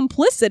become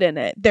complicit in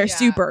it. They're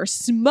super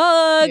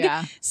smug.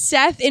 Yeah.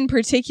 Seth in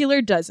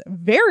particular does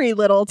very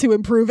little to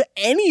improve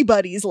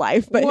anybody's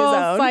life but his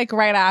own. It's like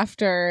right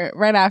after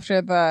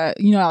the,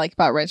 I like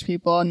about rich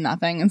people,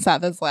 nothing. And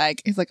Seth is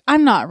like, he's like,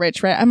 I'm not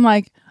rich, right? I'm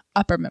like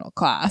upper middle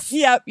class.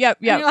 Yep. And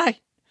you're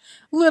like,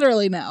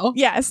 literally no.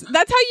 Yes.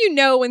 That's how you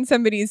know when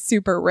somebody's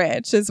super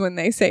rich, is when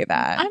they say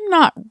that. I'm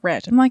not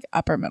rich. I'm like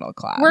upper middle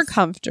class. We're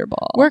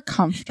comfortable.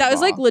 That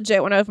was like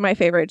legit one of my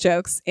favorite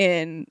jokes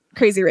in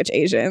Crazy Rich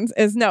Asians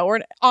is, no, we're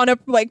on a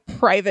like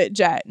private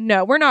jet.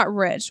 No, we're not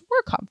rich.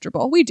 We're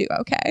comfortable. We do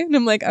okay. And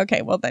I'm like,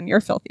 okay, well then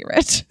you're filthy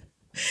rich.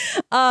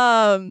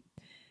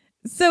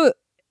 So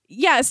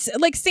yes,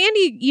 like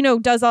Sandy,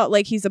 does all,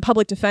 like, he's a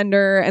public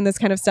defender and this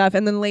kind of stuff.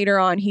 And then later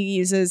on, he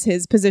uses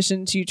his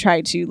position to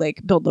try to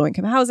like build low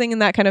income housing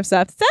and that kind of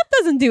stuff. Seth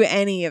doesn't do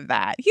any of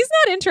that. He's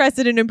not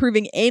interested in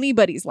improving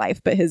anybody's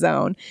life but his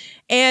own.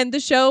 And the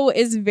show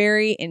is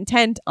very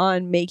intent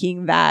on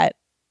making that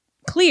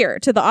clear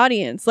to the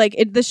audience. Like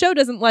the show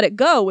doesn't let it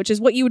go, which is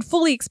what you would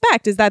fully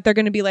expect, is that they're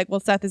going to be like, well,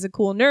 Seth is a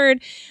cool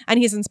nerd and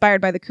he's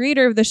inspired by the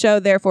creator of the show,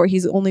 therefore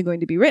he's only going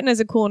to be written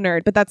as a cool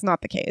nerd. But that's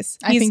not the case.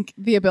 I think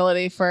the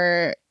ability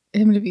for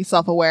him to be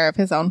self-aware of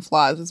his own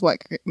flaws is what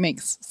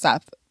makes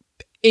Seth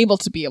able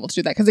to do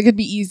that, because it could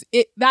be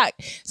easy that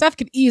Seth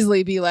could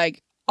easily be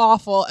like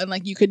awful and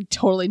like you could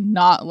totally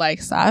not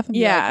like Seth and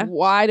be like,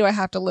 why do I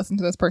have to listen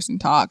to this person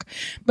talk?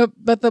 But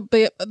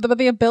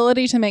the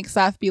ability to make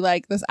Seth be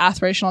like this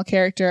aspirational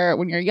character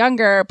when you're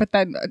younger, but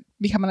then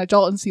become an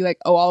adult and see like,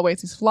 oh, all the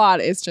ways he's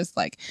flawed, is just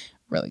like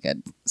really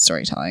good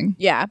storytelling.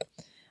 Yeah.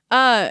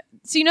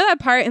 So that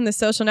part in The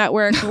Social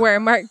Network where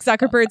Mark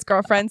Zuckerberg's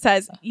girlfriend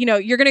says,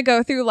 you're going to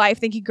go through life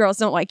thinking girls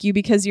don't like you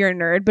because you're a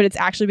nerd, but it's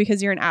actually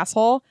because you're an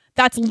asshole.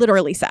 That's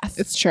literally Seth.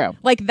 It's true.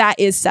 Like, that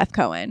is Seth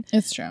Cohen.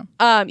 It's true.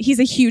 He's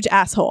a huge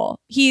asshole.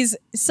 He's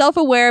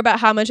self-aware about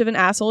how much of an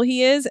asshole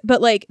he is,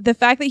 but like the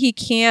fact that he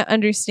can't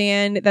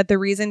understand that the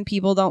reason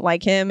people don't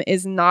like him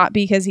is not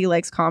because he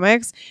likes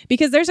comics,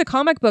 because there's a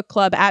comic book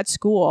club at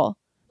school.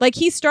 Like,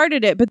 he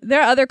started it, but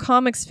there are other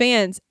comics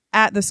fans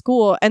at the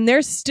school and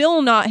they're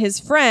still not his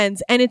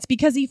friends, and it's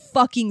because he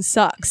fucking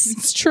sucks.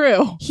 It's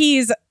true.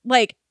 He's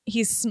like,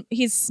 he's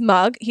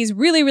smug. He's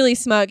really, really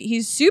smug.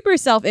 He's super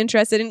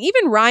self-interested. And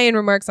even Ryan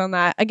remarks on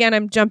that. Again,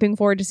 I'm jumping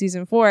forward to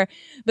season 4,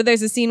 but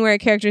there's a scene where a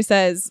character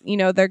says,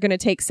 they're going to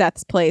take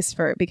Seth's place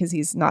because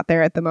he's not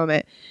there at the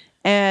moment.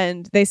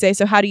 And they say,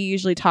 so how do you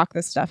usually talk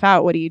this stuff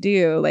out? What do you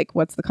do? Like,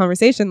 what's the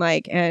conversation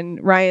like?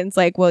 And Ryan's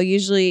like, well,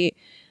 usually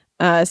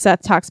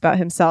Seth talks about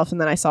himself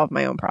and then I solve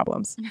my own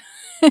problems.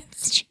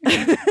 It's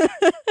true.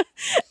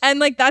 And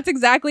like, that's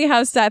exactly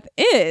how Seth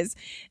is.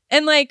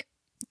 And like,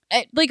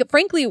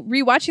 frankly,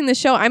 rewatching the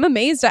show, I'm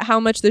amazed at how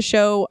much the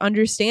show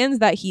understands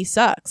that he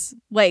sucks.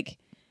 Like,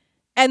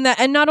 and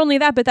not only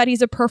that, but that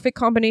he's a perfect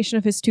combination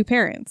of his two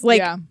parents.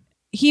 Like,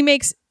 he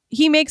makes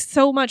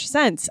so much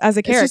sense as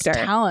a character. It's just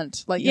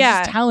talent. Like, it's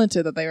just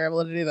talented that they were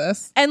able to do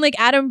this. And like,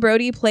 Adam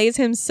Brody plays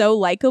him so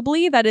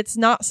likably that it's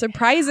not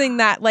surprising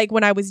that like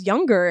when I was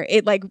younger,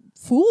 it like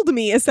fooled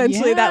me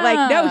essentially that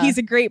like, no, he's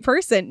a great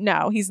person.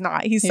 No, he's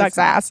not. He sucks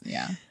ass.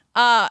 Yeah.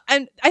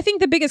 And I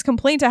think the biggest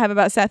complaint I have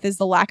about Seth is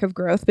the lack of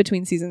growth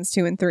between seasons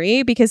 2 and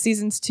 3, because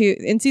in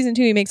season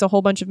 2 he makes a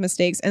whole bunch of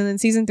mistakes, and then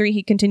season 3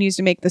 he continues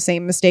to make the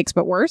same mistakes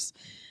but worse.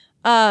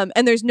 And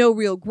there's no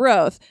real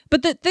growth.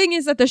 But the thing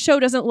is that the show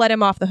doesn't let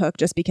him off the hook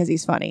just because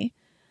he's funny.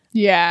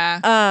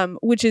 Yeah.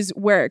 Which is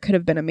where it could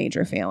have been a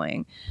major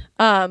failing.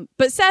 But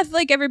Seth,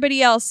 like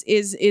everybody else,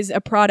 is a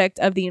product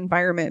of the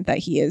environment that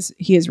he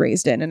is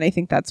raised in, and I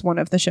think that's one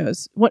of the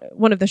show's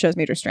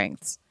major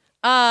strengths.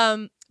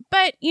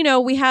 But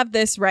we have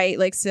this, right?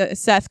 Like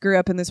Seth grew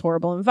up in this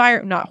horrible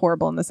environment, not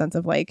horrible in the sense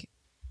of like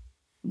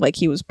like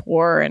he was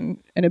poor and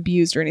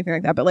abused or anything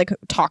like that, but like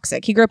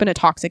toxic. He grew up in a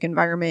toxic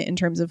environment in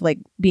terms of like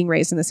being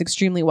raised in this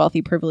extremely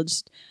wealthy,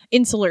 privileged,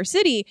 insular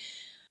city.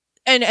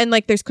 And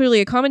like there's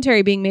clearly a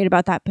commentary being made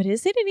about that, but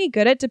is it any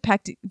good at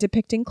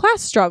depicting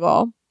class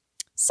struggle?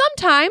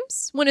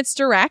 Sometimes when it's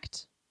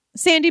direct.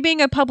 Sandy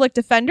being a public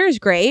defender is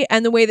great,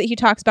 and the way that he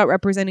talks about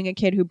representing a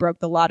kid who broke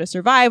the law to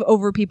survive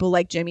over people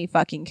like Jimmy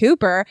fucking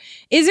Cooper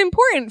is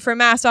important for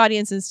mass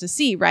audiences to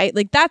see, right?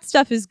 Like that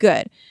stuff is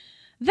good.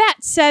 That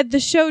said, the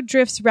show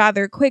drifts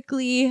rather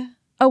quickly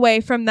away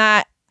from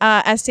that,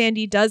 as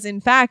Sandy does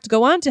in fact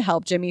go on to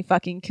help Jimmy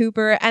fucking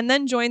Cooper and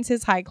then joins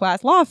his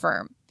high-class law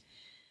firm.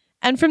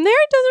 And from there,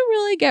 it doesn't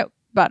really get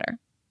better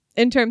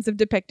in terms of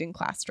depicting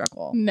class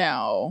struggle.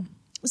 No.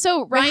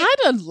 So Ryan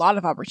had a lot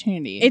of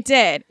opportunity. It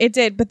did.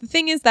 But the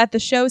thing is that the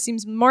show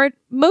seems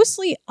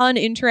mostly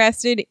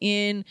uninterested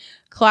in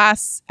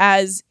class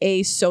as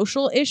a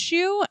social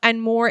issue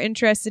and more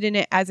interested in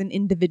it as an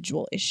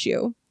individual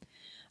issue.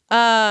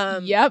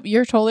 Yep,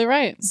 you're totally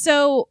right.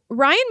 So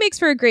Ryan makes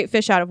for a great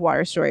fish out of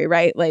water story,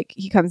 right? Like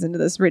he comes into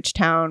this rich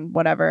town,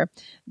 whatever.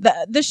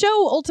 The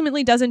show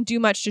ultimately doesn't do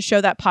much to show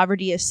that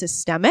poverty is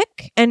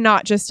systemic and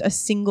not just a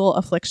single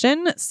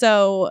affliction.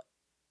 So,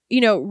 you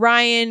know,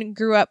 Ryan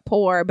grew up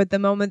poor, but the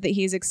moment that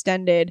he's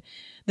extended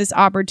this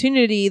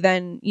opportunity,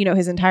 then, you know,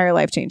 his entire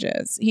life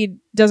changes. He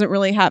doesn't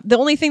really have, the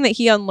only thing that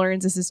he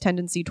unlearns is his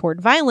tendency toward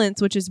violence,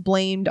 which is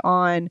blamed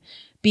on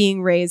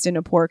being raised in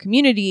a poor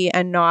community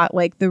and not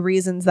like the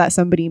reasons that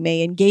somebody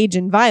may engage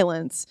in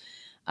violence.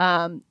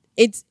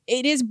 It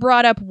is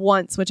brought up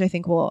once, which I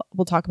think we'll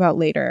talk about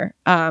later.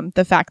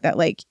 The fact that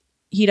like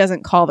he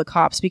doesn't call the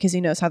cops because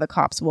he knows how the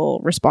cops will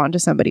respond to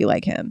somebody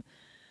like him.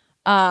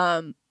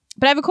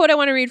 But I have a quote I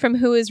want to read from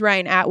Who is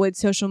Ryan Atwood,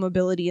 Social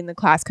Mobility in the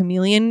Class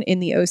Chameleon in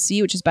the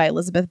OC, which is by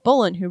Elizabeth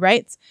Bullen, who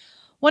writes,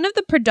 "One of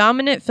the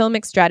predominant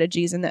filmic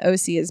strategies in the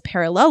OC is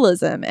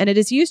parallelism, and it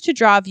is used to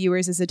draw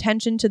viewers'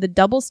 attention to the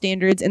double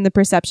standards in the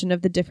perception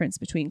of the difference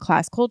between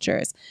class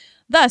cultures.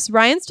 Thus,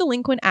 Ryan's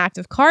delinquent act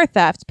of car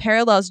theft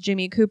parallels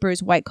Jimmy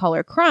Cooper's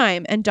white-collar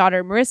crime and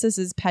daughter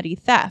Marissa's petty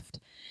theft.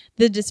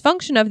 The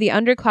dysfunction of the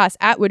underclass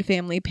Atwood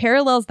family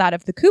parallels that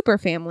of the Cooper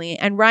family,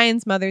 and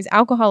Ryan's mother's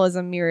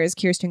alcoholism mirrors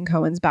Kirsten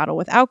Cohen's battle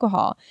with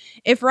alcohol.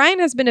 If Ryan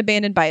has been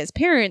abandoned by his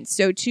parents,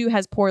 so too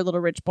has poor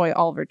little rich boy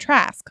Oliver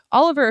Trask.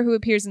 Oliver, who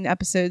appears in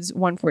episodes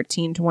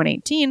 114 to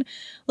 118,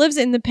 lives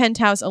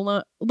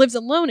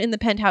alone in the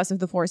penthouse of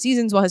the Four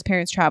Seasons while his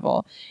parents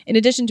travel. In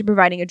addition to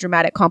providing a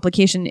dramatic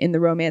complication in the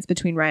romance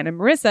between Ryan and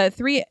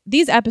Marissa,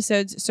 these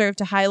episodes serve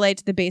to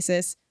highlight the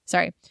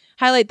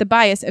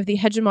bias of the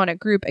hegemonic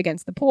group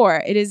against the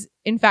poor. It is,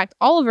 in fact,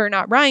 Oliver,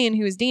 not Ryan,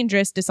 who is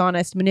dangerous,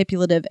 dishonest,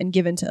 manipulative, and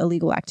given to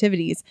illegal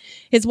activities.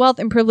 His wealth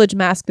and privilege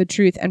mask the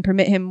truth and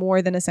permit him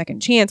more than a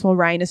second chance, while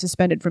Ryan is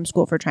suspended from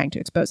school for trying to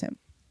expose him."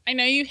 I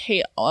know you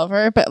hate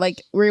Oliver, but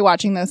like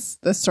rewatching this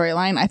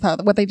storyline, I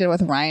thought what they did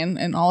with Ryan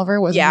and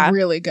Oliver was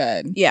really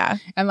good. Yeah.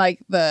 And like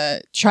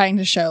the trying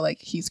to show like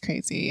he's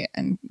crazy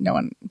and no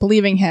one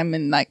believing him,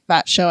 and like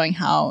that showing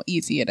how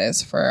easy it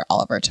is for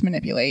Oliver to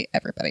manipulate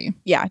everybody.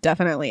 Yeah,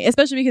 definitely.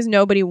 Especially because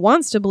nobody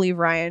wants to believe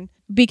Ryan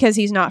because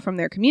he's not from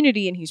their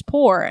community and he's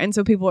poor. And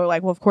so people are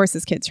like, well, of course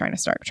this kid's trying to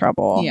start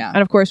trouble. Yeah.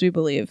 And of course we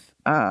believe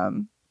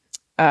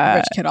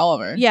Rich kid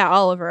Oliver. Yeah,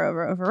 Oliver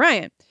over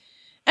Ryan.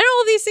 And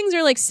all of these things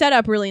are like set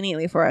up really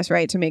neatly for us,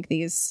 right? To make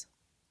these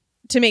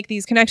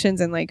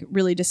connections and like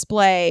really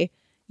display,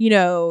 you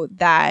know,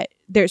 that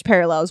there's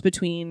parallels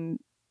between,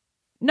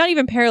 not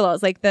even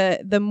parallels, like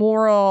the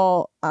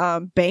moral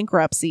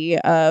bankruptcy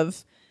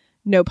of,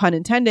 no pun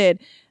intended,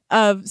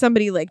 of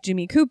somebody like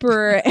Jimmy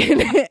Cooper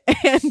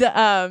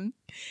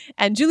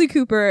and Julie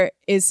Cooper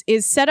is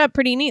set up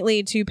pretty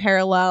neatly to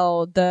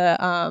parallel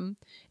the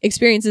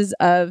experiences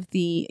of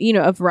the, you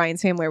know, of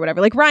Ryan's family or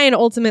whatever. Like Ryan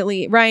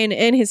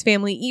and his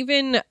family,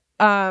 even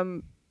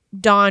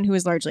Dawn, who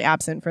is largely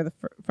absent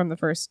from the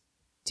first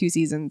two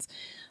seasons,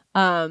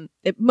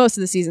 most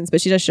of the seasons, but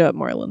she does show up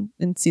more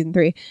in season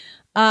 3.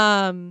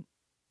 And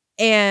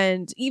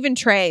even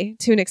Trey,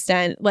 to an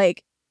extent,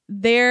 like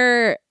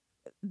there's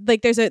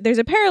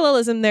a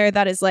parallelism there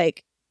that is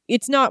like,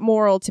 it's not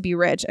moral to be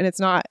rich and it's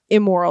not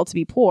immoral to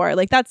be poor.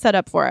 Like that's set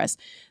up for us.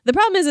 The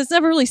problem is it's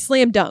never really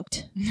slam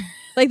dunked.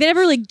 Like they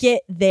never really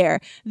get there.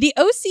 The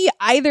OC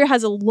either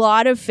has a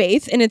lot of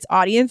faith in its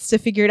audience to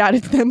figure it out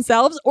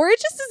themselves, or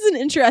it just isn't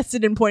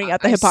interested in pointing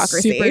out the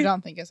hypocrisy. I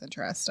don't think it's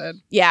interested.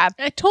 Yeah.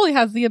 It totally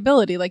has the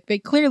ability. Like they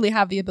clearly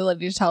have the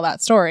ability to tell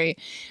that story.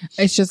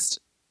 It's just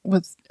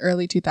was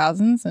early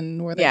 2000s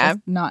and were they just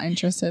not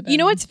interested in... You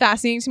know what's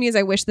fascinating to me is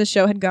I wish this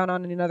show had gone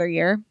on in another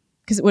year,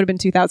 because it would have been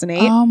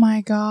 2008. Oh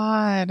my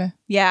God.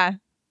 Yeah.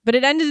 But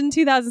it ended in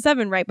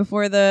 2007, right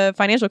before the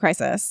financial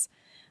crisis.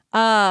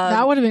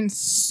 That would have been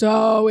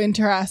so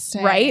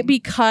interesting. Right?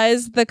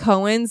 Because the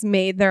Coens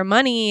made their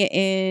money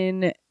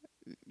in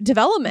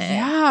development.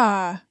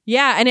 Yeah.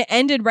 Yeah. And it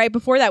ended right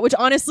before that, which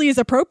honestly is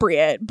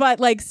appropriate. But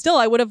like still,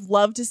 I would have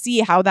loved to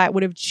see how that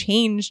would have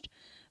changed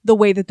the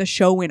way that the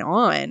show went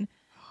on.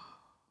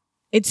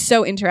 It's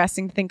so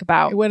interesting to think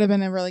about. It would have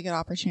been a really good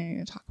opportunity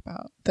to talk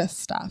about this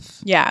stuff.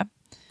 Yeah.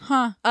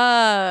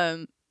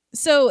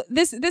 So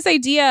this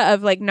idea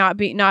of like not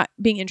being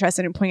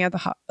interested in pointing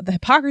out the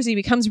hypocrisy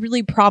becomes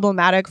really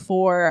problematic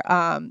for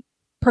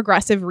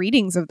progressive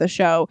readings of the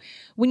show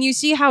when you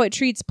see how it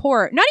treats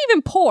poorer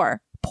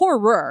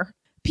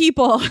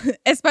people,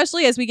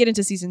 especially as we get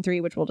into season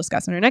 3, which we'll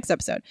discuss in our next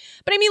episode.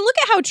 But I mean, look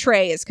at how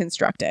Trey is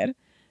constructed,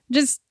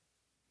 just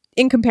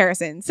in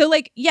comparison. So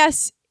like,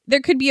 yes, there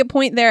could be a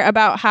point there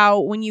about how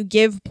when you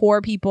give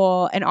poor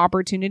people an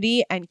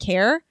opportunity and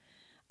care,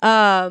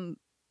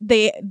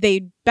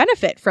 they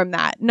benefit from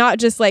that, not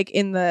just like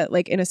in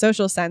a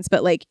social sense,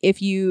 but like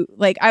if you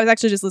like, I was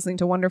actually just listening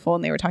to Wonderful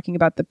and they were talking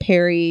about the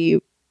Perry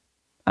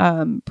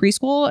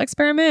preschool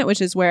experiment,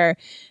 which is where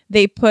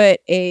they put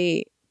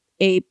a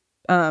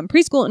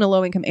preschool in a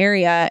low-income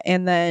area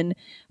and then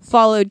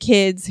followed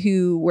kids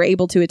who were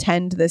able to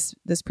attend this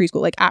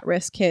preschool, like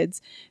at-risk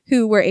kids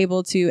who were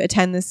able to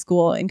attend this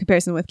school in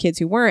comparison with kids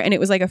who weren't. And it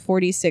was like a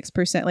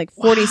 46%, like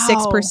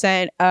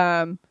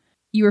 46%,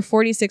 you were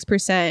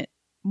 46%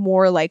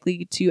 more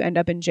likely to end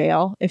up in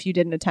jail if you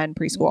didn't attend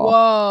preschool.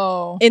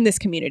 Whoa. In this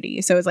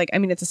community. So it's like, I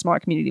mean, it's a smaller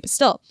community, but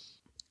still.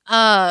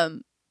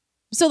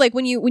 So like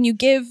when you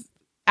give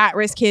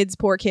at-risk kids,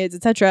 poor kids,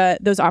 etc.,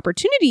 those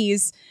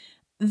opportunities,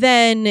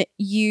 then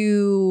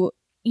you're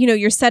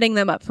setting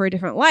them up for a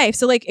different life.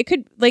 So like it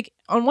could, like,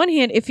 on one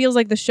hand, it feels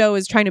like the show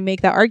is trying to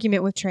make that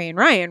argument with Trey and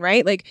Ryan,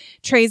 right? Like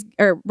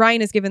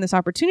Ryan is given this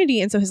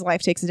opportunity and so his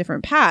life takes a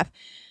different path.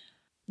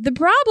 The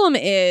problem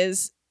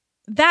is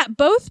that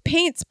both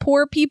paints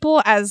poor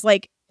people as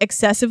like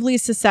excessively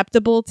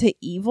susceptible to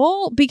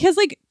evil, because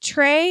like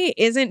Trey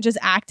isn't just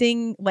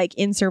acting like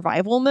in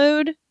survival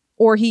mode,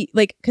 or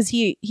because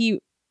he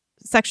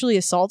sexually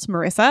assaults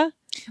Marissa.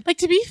 Like,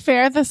 to be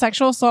fair, the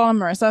sexual assault on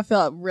Marissa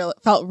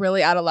felt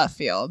really out of left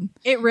field.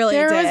 It really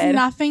did. There was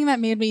nothing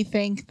that made me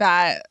think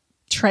that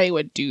Trey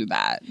would do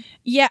that.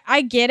 Yeah,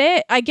 I get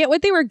it. I get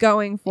what they were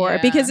going for,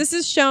 because this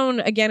is shown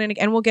again and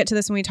again. We'll get to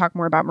this when we talk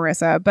more about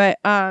Marissa. But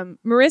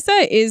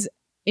Marissa is,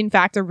 in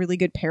fact, a really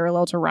good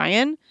parallel to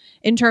Ryan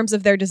in terms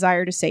of their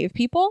desire to save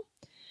people.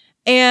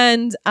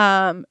 And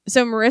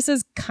so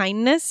Marissa's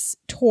kindness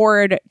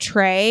toward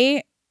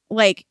Trey,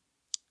 like,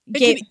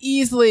 it could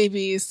easily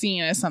be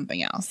seen as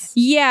something else.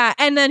 Yeah,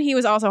 and then he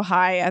was also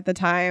high at the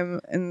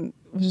time and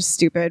was just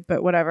stupid,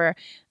 but whatever.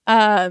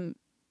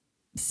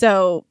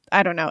 So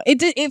I don't know.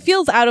 It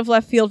feels out of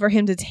left field for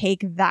him to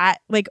take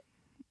that. Like,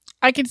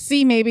 I could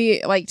see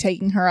maybe like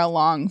taking her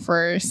along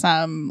for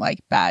some like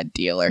bad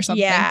deal or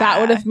something. Yeah. That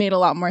would have made a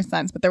lot more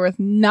sense. But there was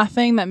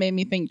nothing that made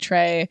me think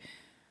Trey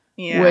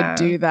would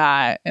do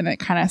that, and it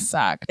kind of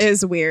sucked. It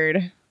is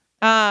weird.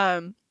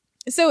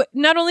 So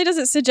not only does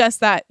it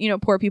suggest that,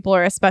 poor people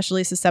are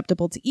especially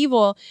susceptible to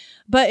evil,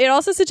 but it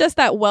also suggests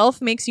that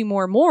wealth makes you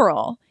more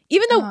moral.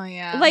 Even though,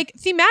 like,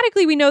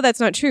 thematically, we know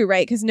that's not true,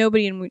 right? Because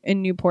nobody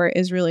in Newport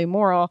is really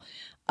moral.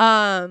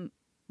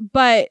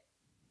 But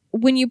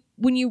when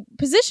you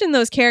position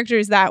those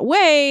characters that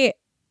way,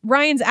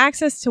 Ryan's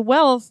access to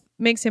wealth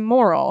makes him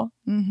moral.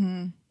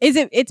 Mm-hmm.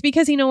 It's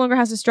because he no longer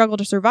has to struggle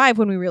to survive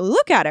when we really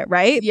look at it,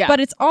 right? Yeah. But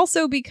it's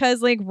also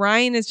because like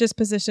Ryan is just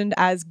positioned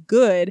as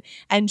good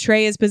and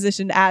Trey is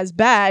positioned as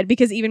bad,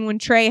 because even when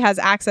Trey has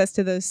access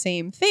to those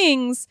same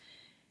things,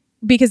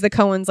 because the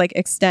Coens like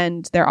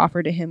extend their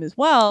offer to him as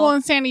well. Well,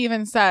 and Sandy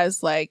even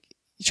says like,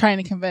 trying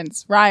to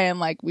convince Ryan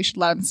like we should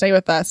let him stay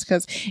with us,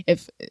 because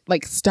if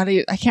like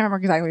I can't remember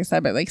exactly what he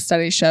said, but like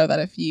studies show that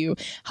if you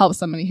help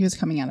somebody who's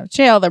coming out of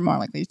jail, they're more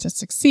likely to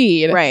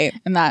succeed, right?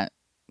 And that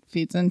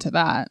feeds into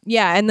that.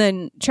 Yeah, and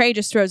then Trey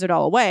just throws it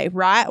all away,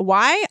 right?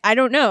 Why? I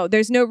don't know.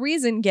 There's no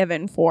reason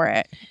given for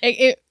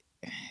it.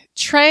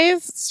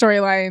 Trey's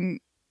storyline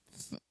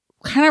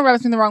kind of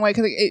rubs me the wrong way,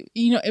 because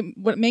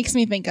what it makes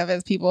me think of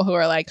is people who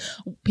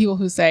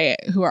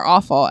are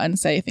awful and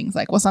say things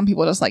like, well, some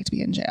people just like to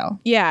be in jail.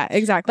 Yeah,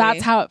 exactly.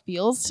 That's how it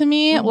feels to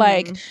me. Mm-hmm.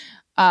 Like,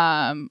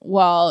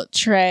 well,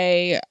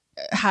 Trey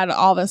had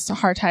all this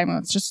hard time and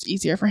it's just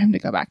easier for him to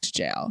go back to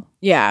jail.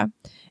 Yeah.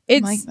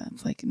 It's like,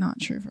 that's like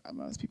not true for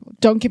most people.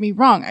 Don't get me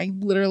wrong. I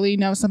literally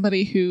know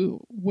somebody who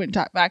went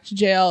back to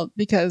jail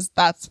because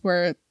that's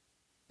where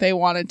they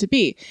wanted to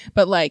be.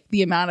 But like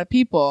the amount of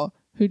people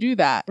who do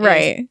that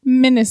is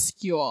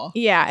minuscule.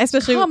 Yeah,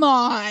 especially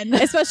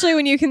especially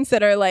when you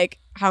consider like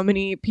how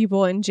many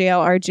people in jail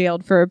are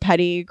jailed for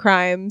petty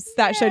crimes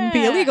that shouldn't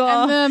be illegal,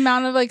 and the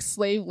amount of like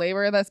slave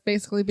labor that's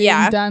basically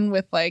being done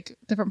with like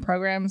different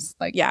programs.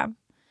 Like,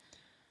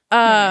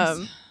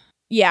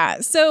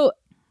 so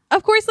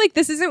of course, like,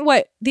 this isn't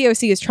what the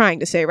OC is trying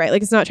to say, right?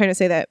 Like, it's not trying to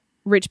say that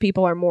rich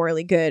people are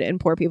morally good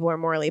and poor people are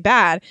morally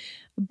bad.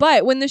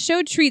 But when the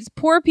show treats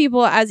poor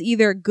people as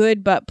either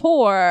good but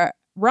poor,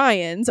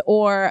 Ryan's,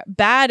 or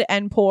bad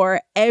and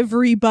poor,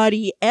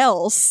 everybody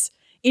else,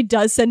 it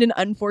does send an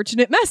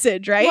unfortunate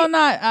message, right? Well,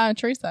 not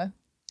Teresa.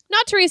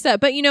 Not Teresa,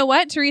 but you know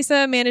what?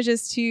 Teresa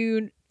manages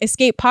to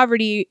escape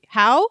poverty.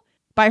 How?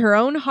 By her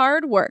own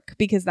hard work,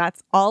 because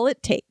that's all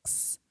it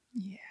takes.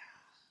 Yeah.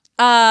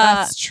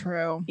 That's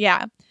true.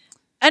 Yeah.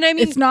 And I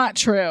mean, it's not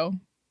true.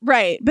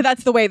 Right. But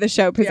that's the way the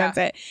show presents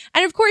it.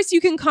 And of course,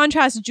 you can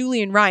contrast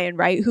Julie and Ryan,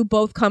 right? Who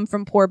both come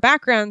from poor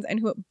backgrounds and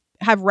who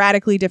have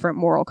radically different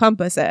moral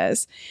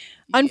compasses.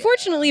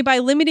 Unfortunately, by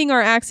limiting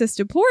our access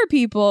to poor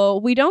people,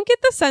 we don't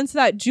get the sense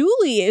that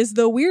Julie is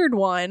the weird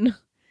one.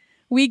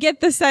 We get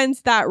the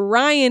sense that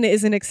Ryan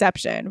is an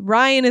exception.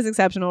 Ryan is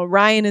exceptional.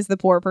 Ryan is the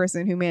poor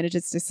person who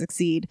manages to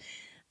succeed.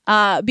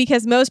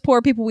 Because most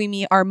poor people we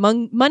meet are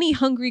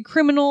money-hungry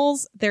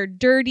criminals. They're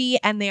dirty,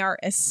 and they are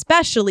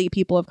especially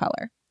people of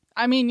color.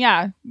 I mean,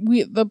 yeah,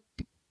 the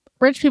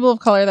rich people of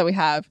color that we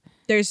have.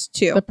 There's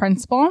 2. The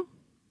principal.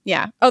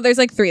 Yeah. Oh, there's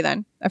like 3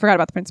 then. I forgot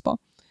about the principal.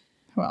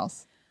 Who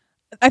else?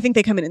 I think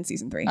they come in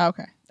season 3. Oh,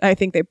 okay. I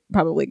think they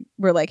probably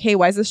were like, hey,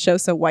 why is this show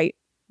so white?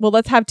 Well,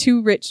 let's have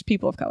 2 rich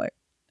people of color.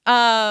 So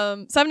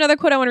I have another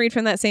quote I want to read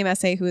from that same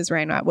essay, Who is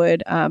Ryan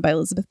Atwood, by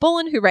Elizabeth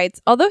Boland, who writes,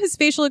 although his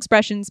facial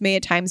expressions may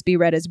at times be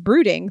read as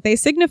brooding, they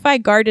signify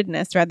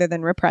guardedness rather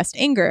than repressed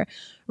anger.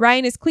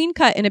 Ryan is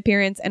clean-cut in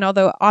appearance, and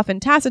although often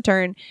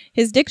taciturn,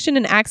 his diction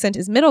and accent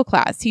is middle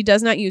class. He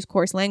does not use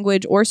coarse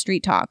language or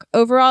street talk.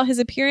 Overall, his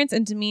appearance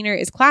and demeanor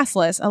is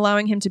classless,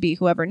 allowing him to be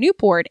whoever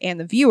Newport and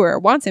the viewer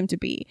wants him to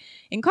be.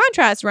 In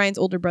contrast, Ryan's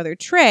older brother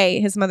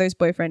Trey, his mother's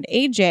boyfriend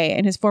AJ,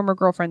 and his former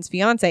girlfriend's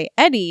fiance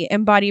Eddie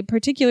embody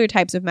particular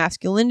types of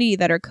masculinity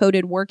that are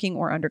coded working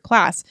or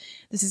underclass.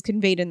 This is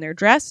conveyed in their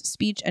dress,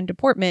 speech, and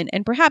deportment,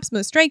 and perhaps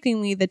most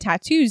strikingly, the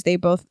tattoos they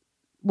both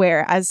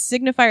wear as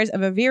signifiers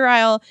of a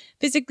virile,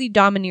 physically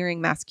domineering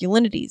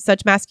masculinity.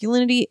 Such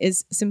masculinity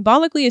is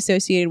symbolically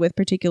associated with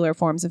particular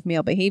forms of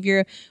male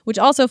behavior, which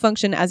also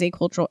function as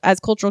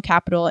cultural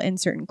capital in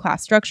certain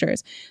class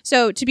structures.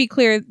 So to be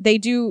clear, they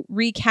do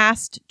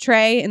recast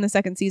Trey in the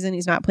 2nd season.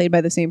 He's not played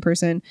by the same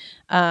person.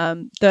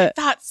 I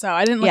thought so.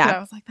 I didn't look at it. I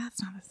was like,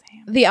 that's not the same.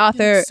 The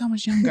author, so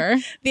much younger.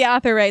 The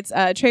author writes,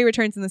 Trey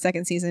returns in the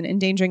 2nd season,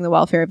 endangering the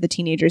welfare of the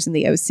teenagers in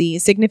the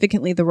OC.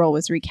 Significantly, the role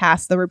was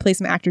recast, the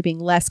replacement actor being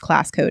less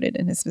class-coded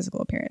in his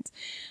physical appearance.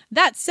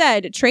 That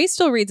said, Trey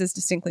still reads as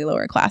distinctly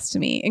lower class to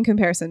me in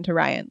comparison to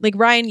Ryan. Like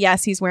Ryan,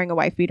 yes, he's wearing a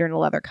wife beater and a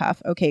leather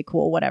cuff. Okay,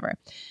 cool, whatever.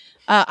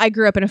 I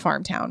grew up in a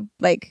farm town.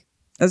 Like,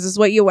 this is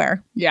what you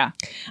wear. Yeah.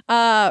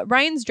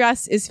 Ryan's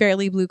dress is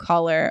fairly blue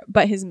collar,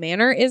 but his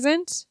manner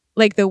isn't.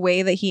 Like the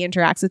way that he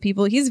interacts with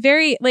people, he's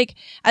very like,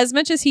 as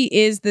much as he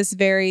is this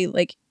very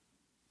like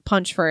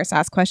punch first,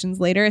 ask questions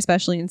later,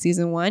 especially in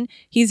season 1,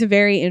 he's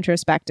very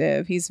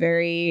introspective. He's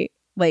very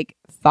like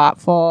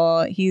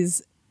thoughtful. He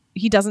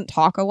doesn't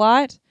talk a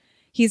lot.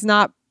 He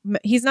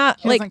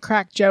doesn't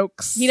crack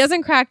jokes. He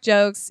doesn't crack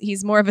jokes.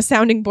 He's more of a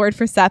sounding board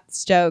for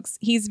Seth's jokes.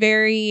 He's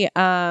very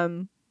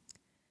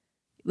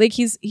like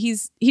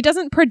he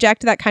doesn't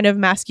project that kind of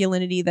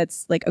masculinity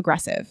that's like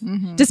aggressive.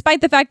 Mm-hmm.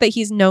 Despite the fact that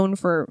he's known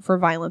for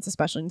violence,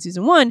 especially in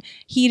season 1,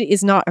 he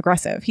is not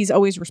aggressive. He's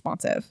always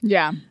responsive.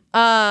 Yeah.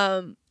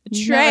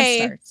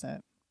 Trey starts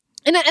it.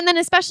 And then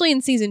especially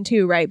in season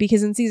 2, right?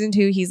 Because in season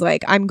 2 he's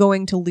like, I'm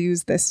going to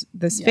lose this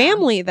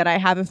family that I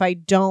have if I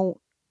don't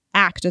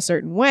act a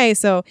certain way.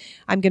 So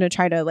I'm going to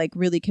try to like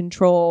really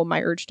control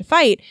my urge to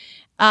fight.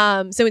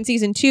 So in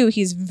season 2,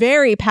 he's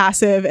very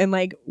passive and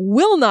like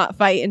will not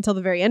fight until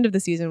the very end of the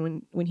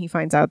season when he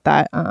finds out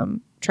that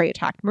Trey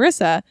attacked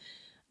Marissa.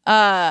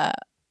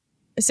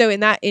 So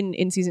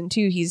in season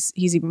 2, he's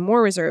even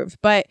more reserved.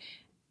 But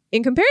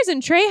in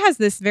comparison, Trey has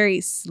this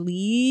very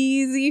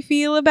sleazy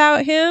feel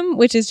about him,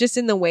 which is just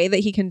in the way that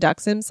he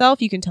conducts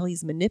himself. You can tell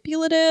he's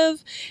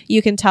manipulative.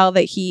 You can tell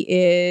that he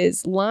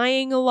is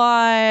lying a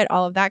lot,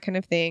 all of that kind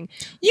of thing.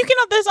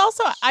 There's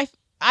also,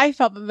 I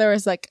felt that there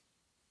was like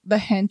the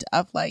hint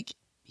of like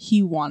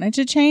he wanted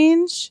to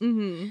change.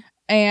 Mm-hmm.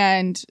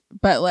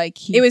 But like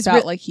he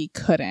felt like he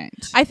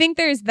couldn't. I think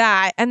there's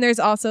that, and there's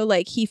also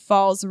like he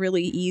falls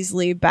really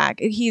easily back.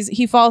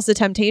 He falls to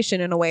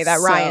temptation in a way that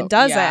Ryan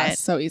doesn't. Yeah,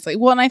 so easily.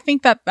 Well, and I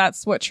think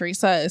that's what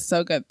Teresa is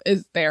so good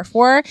is there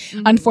for.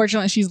 Mm-hmm.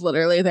 Unfortunately, she's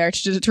literally there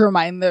to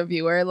remind the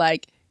viewer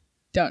like,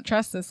 don't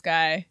trust this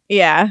guy.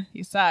 Yeah,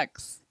 he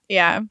sucks.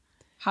 Yeah.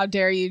 How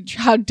dare you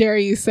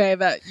say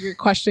that you're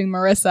questioning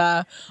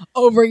Marissa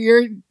over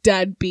your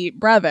deadbeat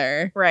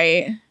brother?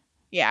 Right.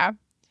 Yeah.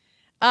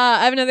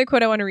 I have another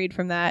quote I want to read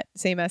from that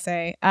same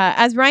essay.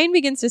 As Ryan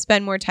begins to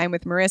spend more time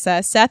with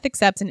Marissa, Seth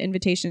accepts an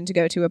invitation to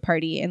go to a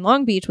party in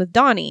Long Beach with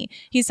Donnie.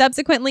 He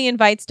subsequently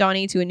invites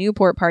Donnie to a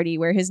Newport party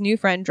where his new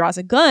friend draws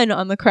a gun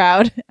on the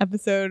crowd,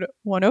 episode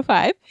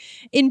 105.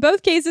 In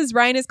both cases,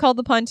 Ryan is called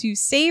upon to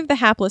save the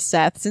hapless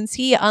Seth, since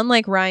he,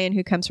 unlike Ryan,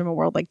 who comes from a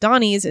world like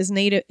Donnie's, is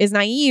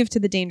naive to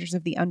the dangers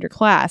of the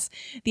underclass.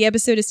 The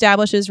episode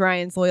establishes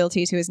Ryan's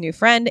loyalty to his new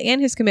friend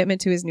and his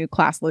commitment to his new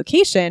class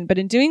location, but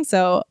in doing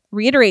so,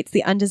 reiterates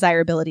the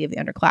undesirability of the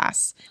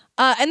underclass.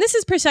 And this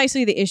is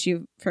precisely the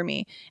issue for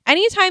me.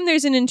 Anytime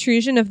there's an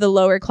intrusion of the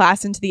lower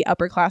class into the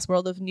upper class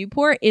world of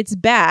Newport, it's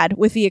bad,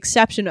 with the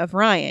exception of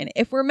Ryan.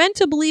 If we're meant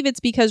to believe it's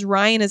because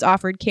Ryan is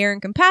offered care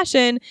and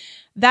compassion,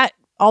 that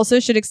also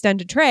should extend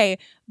to Trey.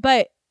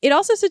 But it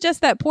also suggests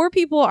that poor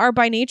people are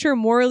by nature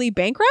morally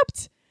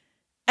bankrupt.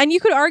 And you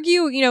could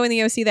argue, in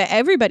the OC that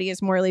everybody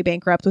is morally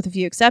bankrupt with a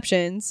few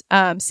exceptions.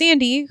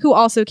 Sandy, who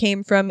also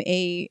came from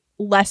a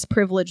less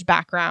privileged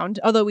background,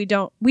 although we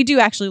do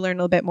actually learn a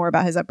little bit more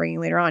about his upbringing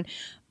later on.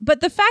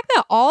 But the fact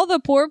that all the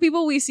poor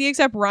people we see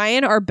except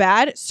Ryan are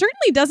bad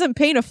certainly doesn't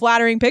paint a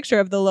flattering picture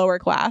of the lower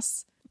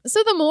class.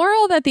 So the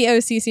moral that the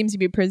OC seems to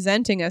be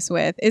presenting us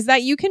with is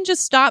that you can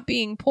just stop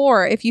being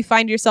poor if you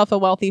find yourself a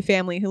wealthy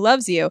family who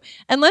loves you,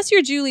 unless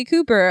you're Julie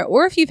Cooper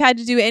or if you've had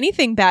to do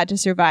anything bad to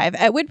survive,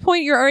 at which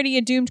point you're already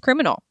a doomed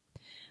criminal.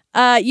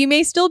 You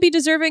may still be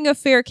deserving of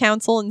fair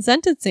counsel and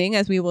sentencing,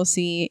 as we will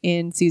see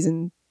in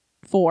season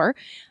 4,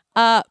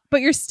 but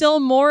you're still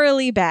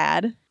morally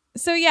bad.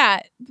 So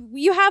yeah,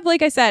 you have,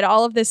 like I said,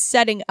 all of this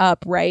setting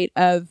up, right,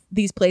 of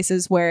these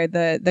places where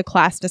the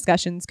class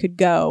discussions could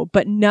go,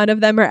 but none of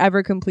them are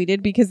ever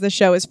completed because the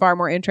show is far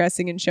more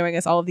interesting in showing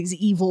us all of these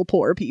evil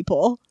poor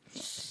people.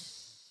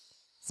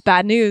 It's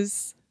bad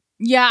news.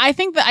 Yeah, I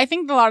think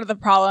a lot of the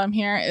problem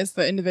here is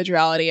the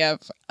individuality of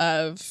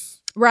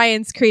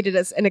Ryan's created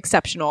as an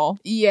exceptional.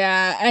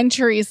 Yeah, and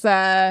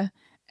Teresa,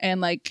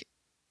 and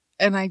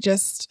I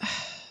just,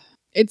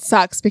 it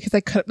sucks because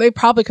they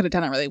probably could have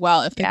done it really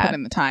well if they put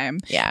in the time.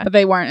 Yeah. But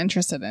they weren't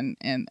interested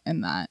in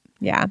that.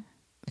 Yeah.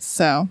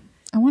 So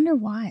I wonder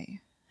why.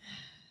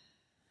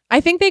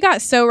 I think they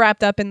got so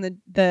wrapped up in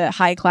the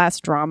high class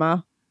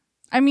drama.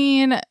 I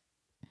mean,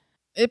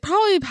 it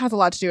probably has a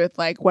lot to do with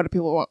like what do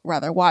people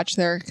rather watch.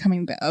 They're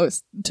coming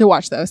to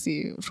watch the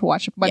OC, to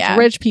watch a bunch of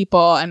rich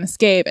people and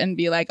escape and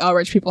be like, oh,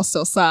 rich people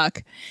still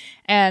suck.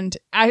 And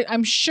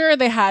I'm sure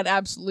they had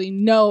absolutely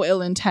no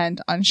ill intent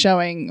on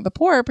showing the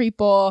poor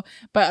people,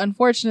 but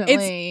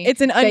unfortunately,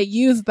 they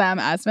use them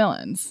as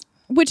villains,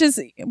 which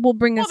will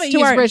bring us to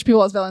use rich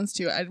people as villains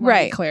too. I want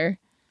to be clear.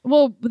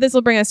 Well, this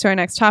will bring us to our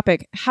next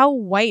topic: how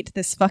white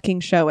this fucking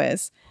show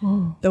is.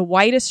 The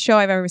whitest show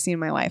I've ever seen in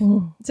my life.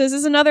 So this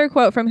is another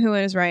quote from Who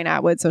is Ryan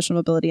Atwood, Social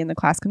Mobility and the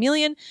Class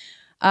Chameleon.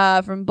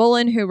 From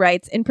Bullen, who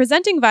writes, in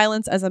presenting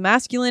violence as a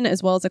masculine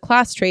as well as a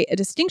class trait, a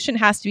distinction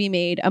has to be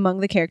made among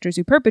the characters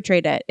who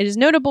perpetrate it. It is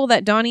notable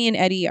that Donnie and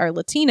Eddie are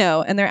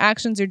Latino and their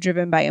actions are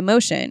driven by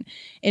emotion.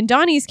 In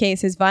Donnie's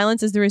case, his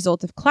violence is the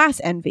result of class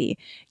envy.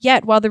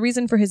 Yet, while the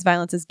reason for his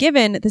violence is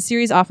given, the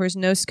series offers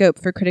no scope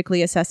for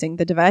critically assessing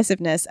the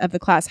divisiveness of the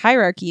class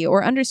hierarchy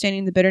or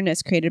understanding the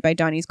bitterness created by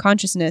Donnie's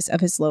consciousness of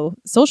his low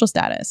social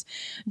status.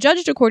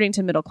 Judged according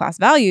to middle class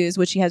values,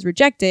 which he has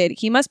rejected,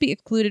 he must be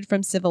excluded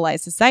from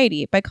civilized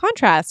society. By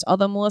contrast,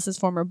 although Melissa's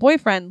former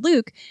boyfriend,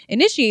 Luke,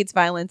 initiates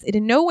violence, it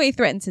in no way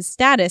threatens his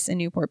status in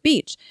Newport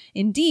Beach.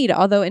 Indeed,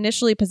 although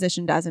initially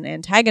positioned as an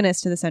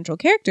antagonist to the central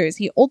characters,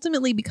 he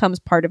ultimately becomes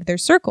part of their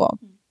circle.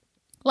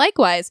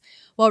 Likewise,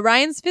 while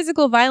Ryan's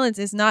physical violence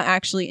is not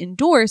actually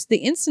endorsed, the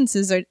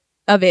instances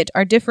of it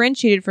are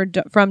differentiated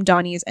from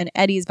Donnie's and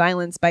Eddie's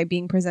violence by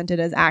being presented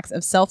as acts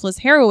of selfless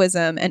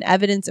heroism and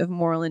evidence of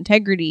moral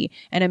integrity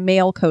and a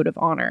male code of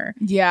honor.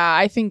 Yeah,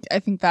 I think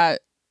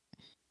that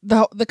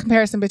the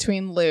comparison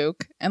between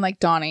Luke and like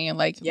Donnie,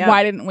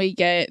 why didn't we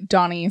get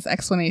Donnie's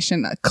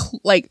explanation,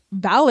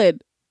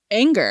 valid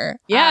anger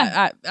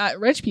at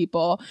rich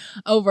people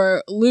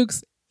over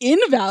Luke's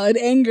invalid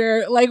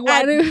anger? Like,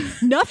 why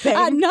nothing?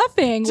 At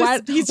nothing.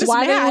 Why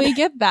didn't we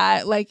get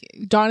that? Like,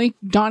 Donnie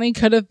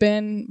could have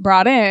been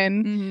brought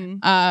in,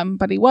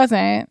 but he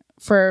wasn't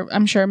for,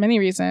 I'm sure, many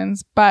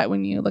reasons. But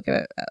when you look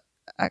at it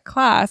at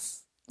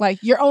class, like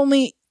you're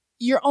only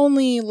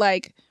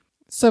like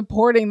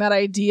supporting that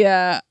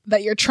idea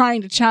that you're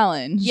trying to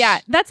challenge. Yeah,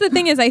 that's the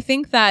thing is I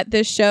think that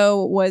this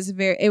show was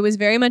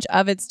very much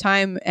of its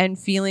time and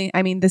feeling.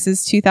 I mean, this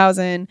is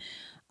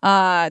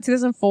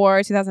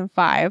 2004,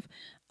 2005.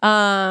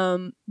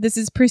 This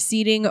is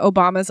preceding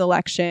Obama's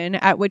election,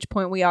 at which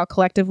point we all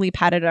collectively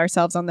patted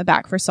ourselves on the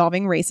back for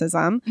solving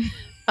racism.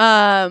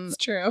 It's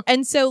true.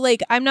 And so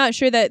like I'm not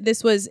sure that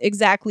this was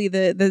exactly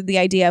the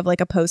idea of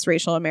like a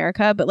post-racial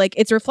America, but like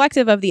it's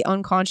reflective of the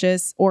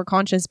unconscious or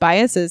conscious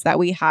biases that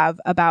we have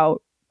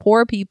about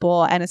poor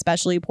people and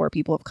especially poor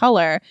people of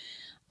color.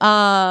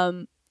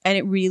 And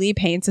it really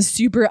paints a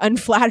super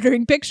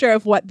unflattering picture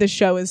of what the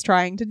show is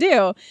trying to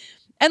do.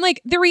 And like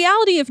the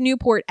reality of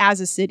Newport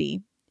as a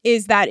city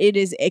is that it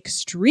is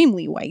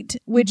extremely white,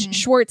 which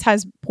Schwartz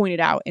has pointed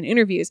out in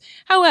interviews.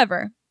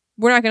 However,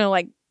 we're not going to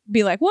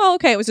be like, well,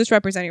 okay, it was just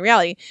representing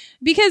reality,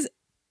 because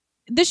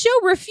the show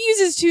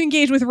refuses to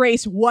engage with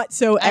race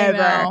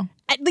whatsoever.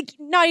 Like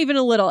not even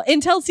a little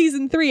until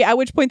season 3, at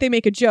which point they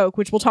make a joke,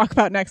 which we'll talk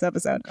about next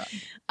episode.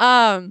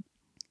 And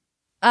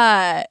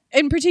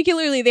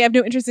particularly they have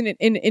no interest in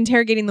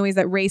interrogating the ways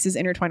that race is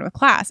intertwined with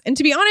class. And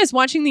to be honest,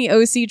 watching the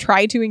OC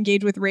try to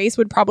engage with race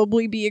would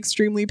probably be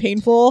extremely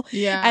painful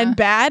and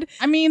bad.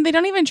 I mean, they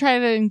don't even try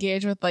to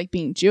engage with like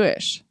being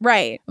Jewish.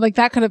 Right. Like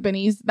that could have been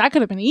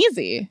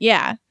easy.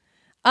 Yeah.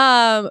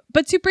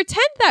 But to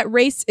pretend that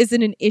race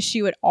isn't an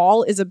issue at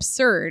all is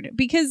absurd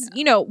because,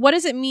 what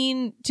does it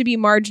mean to be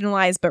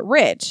marginalized but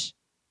rich?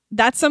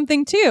 That's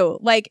something too.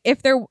 Like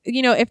if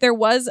there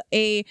was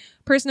a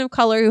person of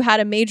color who had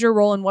a major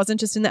role and wasn't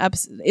just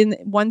in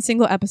one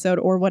single episode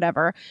or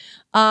whatever,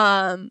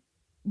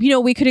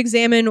 we could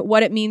examine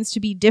what it means to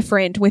be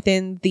different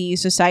within the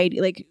society.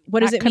 Like,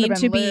 what does it mean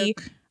to be?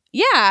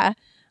 Yeah.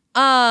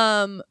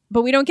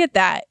 But we don't get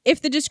that.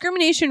 If the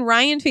discrimination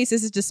Ryan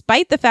faces is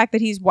despite the fact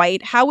that he's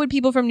white, how would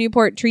people from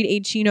Newport treat a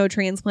Chino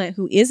transplant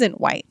who isn't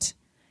white?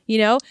 You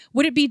know,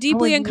 would it be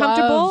deeply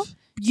uncomfortable?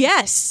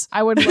 Yes.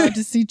 I would love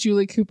to see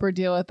Julie Cooper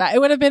deal with that. It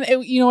would have been,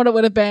 you know what it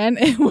would have been?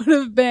 It would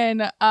have been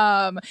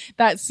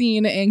that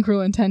scene in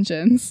Cruel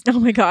Intentions. Oh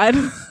my God.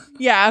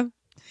 Yeah.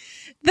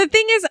 The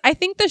thing is, I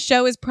think the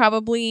show is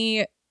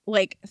probably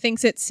like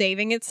thinks it's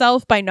saving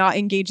itself by not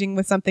engaging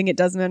with something it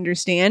doesn't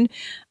understand,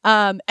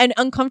 and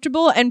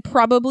uncomfortable and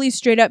probably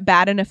straight up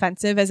bad and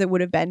offensive as it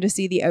would have been to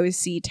see the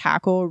OC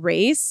tackle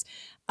race.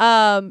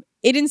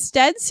 It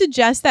instead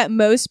suggests that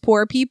most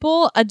poor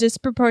people, a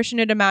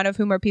disproportionate amount of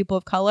whom are people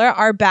of color,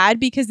 are bad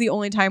because the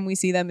only time we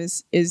see them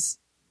is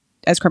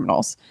as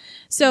criminals.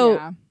 So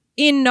Yeah.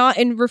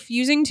 in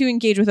refusing to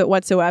engage with it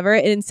whatsoever,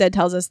 it instead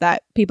tells us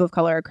that people of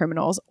color are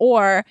criminals,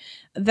 or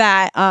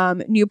that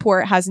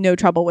Newport has no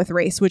trouble with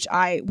race, which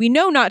we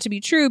know not to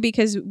be true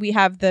because we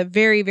have the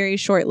very, very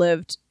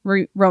short-lived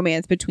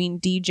romance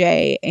between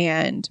DJ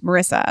and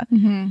Marissa.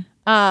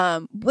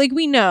 Like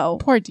we know.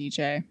 Poor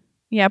DJ.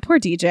 Yeah, poor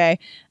DJ.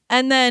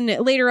 And then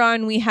later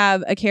on, we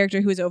have a character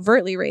who is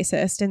overtly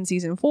racist in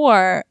season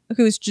 4,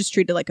 who's just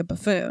treated like a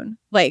buffoon.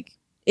 Like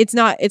it's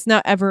not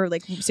ever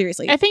like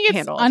seriously. I think it's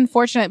handled.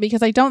 unfortunate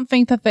because I don't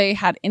think that they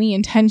had any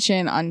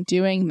intention on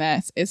doing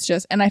this. It's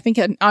just, and I think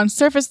on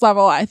surface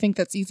level, I think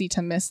that's easy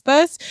to miss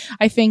this.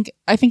 I think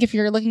if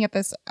you're looking at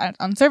this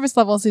on surface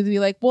level, it's easy to be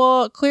like,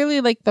 well,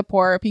 clearly like the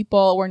poor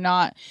people were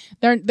not,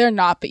 they're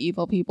not the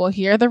evil people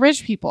here. The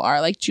rich people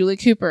are, like Julie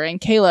Cooper and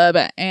Caleb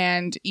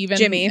and even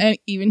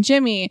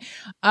Jimmy.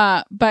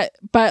 But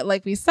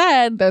like we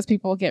said, those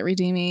people get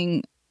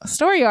redeeming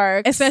story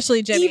arcs,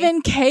 especially Jimmy.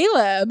 Even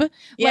Caleb,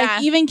 yeah.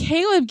 like even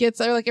Caleb gets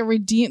like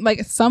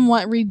a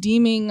somewhat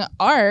redeeming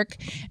arc,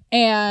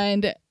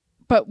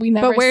 but we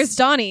never. But where's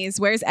Donnie's?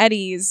 Where's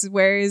Eddie's?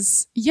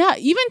 Where's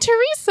even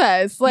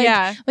Teresa's?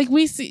 Like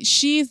we see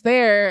she's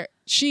there.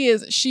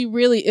 She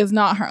really is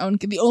not her own.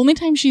 The only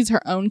time she's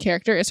her own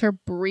character is her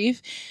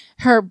brief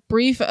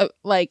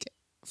like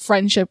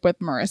friendship with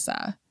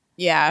Marissa.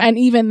 Yeah, and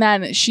even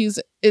then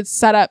it's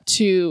set up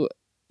to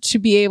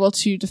be able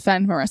to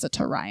defend Marissa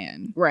to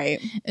Ryan.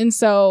 Right. And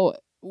so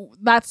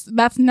that's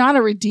not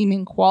a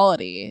redeeming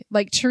quality.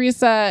 Like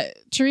Teresa's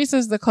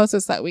the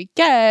closest that we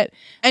get.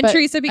 And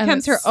Teresa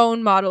becomes her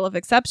own model of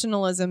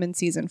exceptionalism in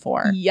season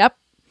 4. Yep.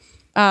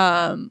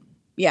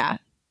 Yeah.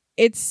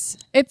 It's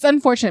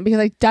unfortunate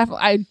because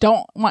I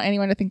don't want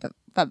anyone to think that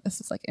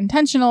this is like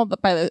intentional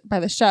by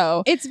the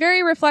show. It's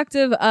very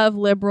reflective of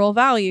liberal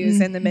values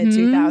in the mid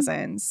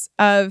 2000s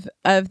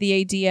of the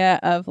idea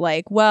of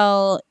like,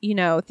 well, you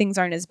know, things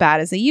aren't as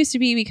bad as they used to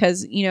be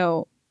because, you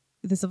know,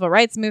 the civil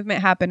rights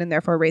movement happened and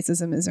therefore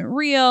racism isn't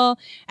real.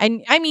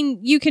 And I mean,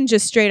 you can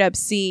just straight up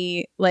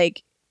see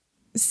like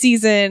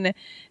season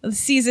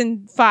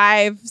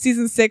 5,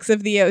 season 6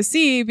 of the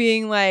OC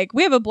being like,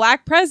 we have a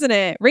black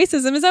president,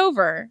 racism is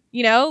over,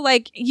 you know,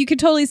 like you could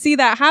totally see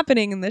that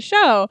happening in the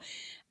show.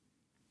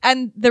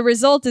 And the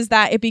result is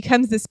that it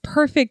becomes this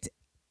perfect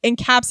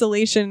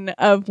encapsulation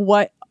of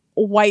what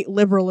white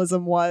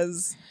liberalism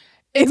was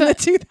in the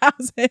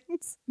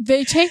 2000s.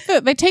 They take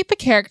the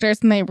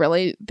characters and they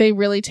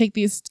really take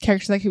these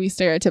characters that could be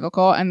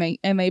stereotypical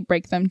and they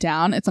break them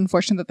down. It's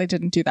unfortunate that they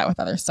didn't do that with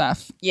other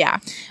stuff. Yeah.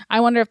 I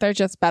wonder if they're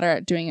just better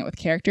at doing it with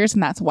characters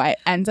and that's why it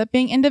ends up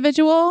being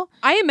individual.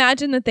 I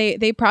imagine that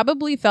they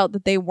probably felt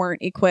that they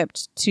weren't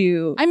equipped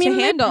to handle.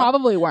 They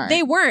probably weren't.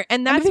 They weren't.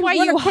 And that's why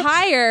you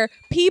hire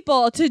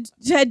people to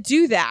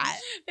do that.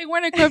 They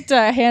weren't equipped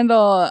to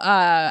handle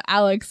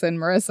Alex and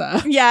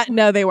Marissa. Yeah,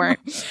 no, they weren't.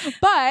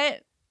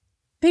 But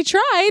They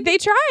tried.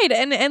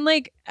 And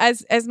like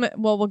as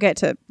well, we'll get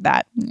to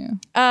that. Yeah.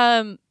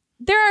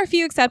 There are a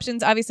few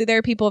exceptions. Obviously, there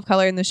are people of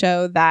color in the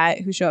show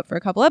who show up for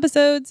a couple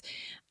episodes.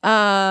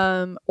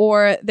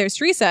 Or there's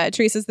Teresa.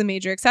 Teresa's the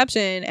major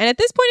exception. And at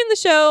this point in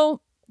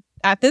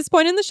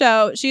the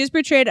show, she is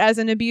portrayed as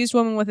an abused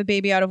woman with a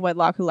baby out of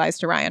wedlock who lies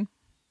to Ryan.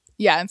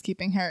 Yeah, and it's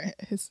keeping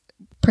his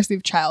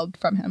perceived child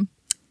from him.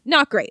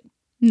 Not great.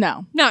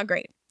 No. Not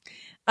great.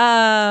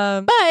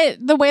 But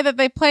the way that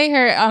they play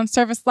her on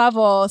surface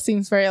level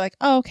seems very like,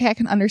 oh, okay, I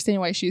can understand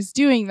why she's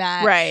doing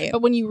that. Right.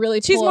 But when you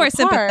really she's more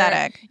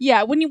sympathetic.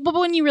 Yeah. When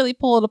you really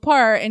pull it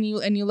apart and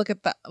you look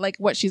at the like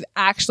what she's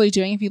actually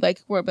doing, if you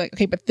we're like,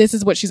 okay, but this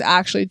is what she's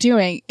actually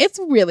doing, it's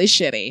really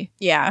shitty.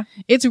 Yeah.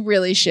 It's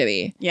really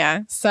shitty.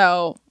 Yeah.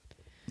 So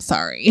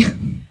sorry.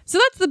 So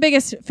that's the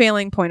biggest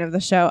failing point of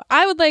the show.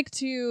 I would like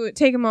to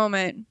take a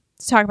moment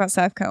to talk about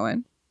Seth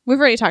Cohen. We've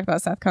already talked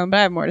about Seth Cohen, but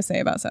I have more to say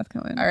about Seth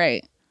Cohen. All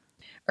right.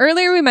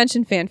 Earlier, we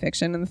mentioned fan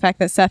fiction and the fact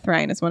that Seth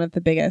Ryan is one of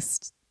the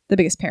biggest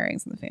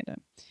pairings in the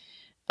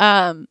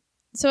fandom.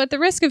 So at the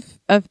risk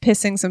of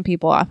pissing some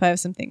people off, I have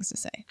some things to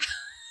say.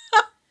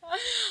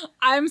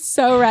 I'm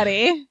so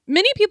ready.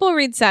 Many people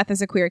read Seth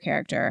as a queer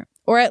character,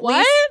 or at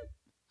least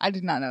I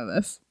did not know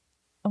this.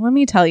 Let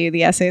me tell you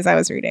the essays I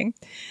was reading.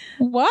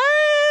 What?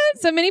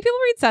 So many people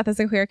read Seth as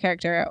a queer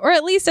character, or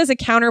at least as a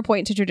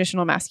counterpoint to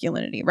traditional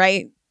masculinity,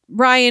 right?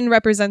 Ryan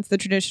represents the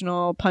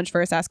traditional punch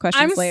first, ask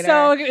questions later.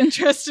 I'm so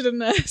interested in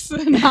this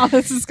and how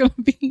this is going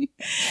to be.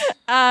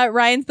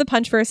 Ryan's the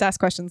punch first, ask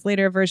questions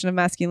later version of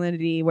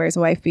masculinity, wears a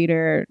wife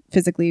beater,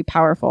 physically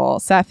powerful.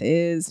 Seth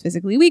is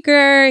physically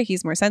weaker.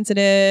 He's more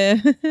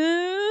sensitive.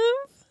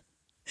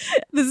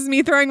 This is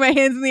me throwing my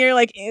hands in the air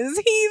like, is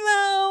he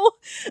though?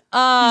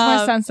 He's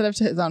more sensitive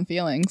to his own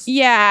feelings.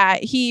 Yeah,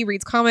 he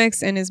reads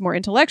comics and is more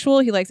intellectual.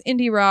 He likes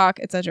indie rock,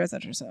 etc.,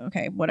 etc. So,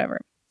 okay,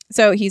 whatever.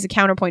 So he's a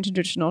counterpoint to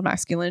traditional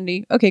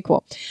masculinity. Okay,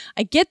 cool.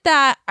 I get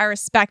that. I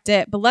respect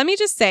it. But let me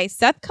just say,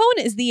 Seth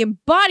Cohen is the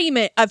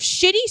embodiment of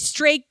shitty,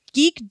 straight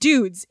geek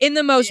dudes in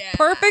the most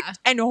perfect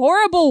and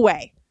horrible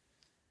way.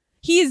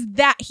 He is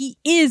that. He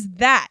is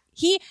that.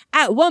 He,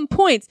 at one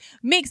point,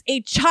 makes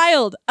a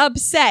child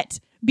upset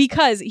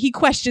because he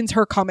questions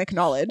her comic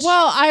knowledge.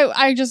 Well,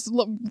 I just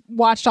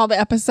watched all the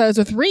episodes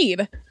with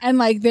Reed, and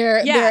like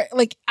they're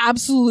like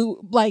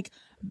absolute like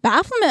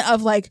bafflement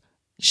of like,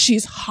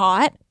 she's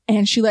hot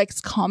and she likes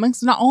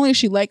comics. Not only does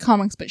she like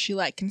comics, but she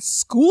like can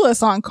school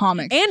us on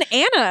comics. And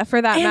Anna,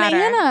 for that matter.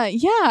 Anna,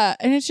 yeah.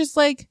 And it's just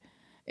like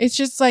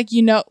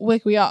you know,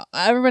 like we all,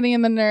 everybody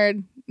in the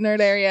nerd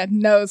area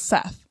knows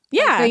Seth.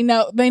 Yeah,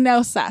 like they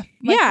know Seth.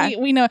 Like, yeah,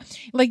 we know.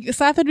 Like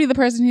Seth would be the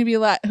person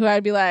who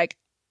I'd be like,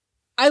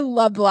 I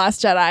love The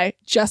Last Jedi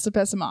just to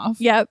piss him off.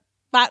 Yep.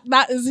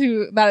 That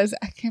is.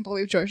 I can't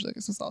believe George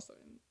Lucas was also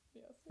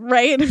in.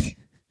 Right.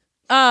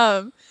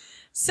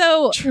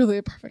 So truly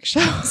a perfect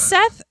show.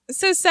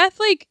 Seth,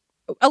 like,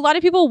 a lot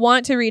of people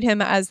want to read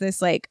him as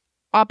this like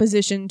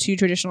opposition to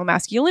traditional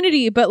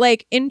masculinity, but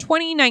like in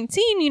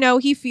 2019, you know,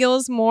 he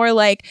feels more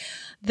like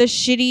the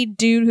shitty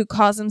dude who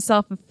calls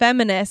himself a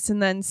feminist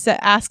and then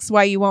asks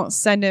why you won't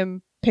send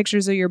him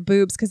pictures of your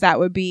boobs because that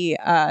would be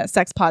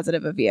sex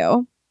positive of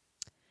you.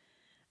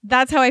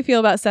 That's how I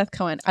feel about Seth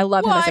Cohen. I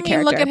love him as a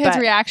character. Look at his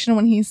reaction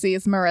when he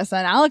sees Marissa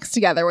and Alex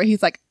together, where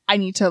he's like, I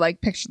need to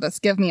like picture this.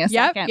 Give me a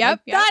second. Yep.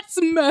 That's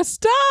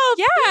messed up.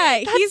 Yeah.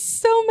 He's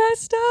so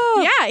messed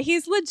up. Yeah.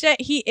 He's legit.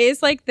 He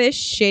is like this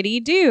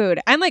shitty dude.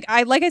 And like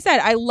I said,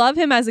 I love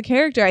him as a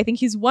character. I think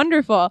he's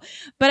wonderful.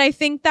 But I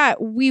think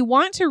that we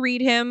want to read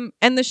him,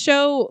 and the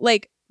show,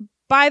 like,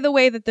 by the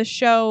way that the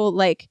show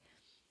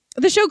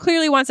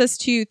clearly wants us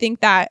to think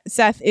that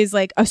Seth is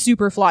like a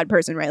super flawed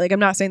person, right? Like, I'm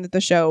not saying that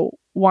the show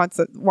wants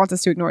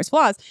us to ignore his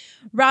flaws.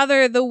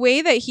 Rather, the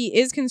way that he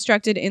is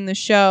constructed in the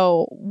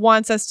show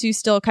wants us to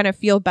still kind of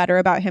feel better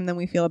about him than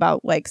we feel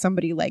about like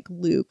somebody like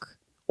Luke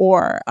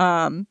or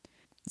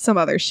some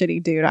other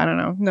shitty dude. I don't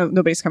know. No,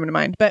 nobody's coming to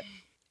mind. But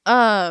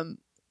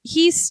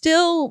he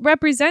still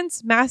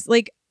represents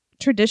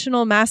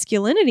traditional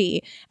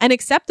masculinity and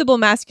acceptable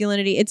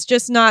masculinity. It's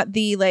just not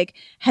the like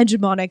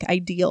hegemonic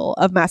ideal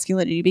of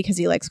masculinity because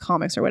he likes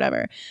comics or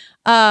whatever.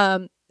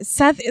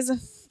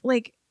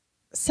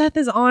 Seth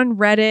is on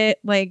Reddit,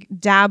 like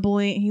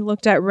dabbling. He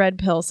looked at red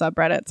pill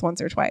subreddits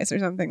once or twice or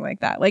something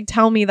like that. Like,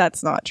 tell me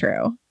that's not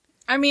true.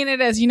 I mean,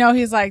 it is. You know,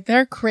 he's like,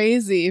 they're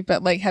crazy,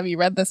 but like, have you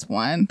read this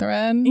one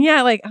thread?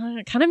 Yeah, like,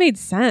 it kind of made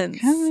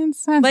sense.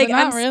 Like,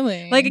 not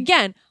really. Like,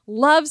 again,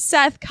 love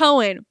Seth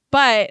Cohen,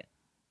 but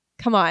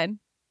come on.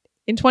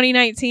 In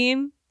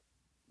 2019,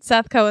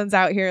 Seth Cohen's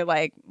out here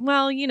like,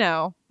 well, you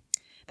know,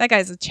 that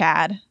guy's a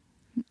Chad.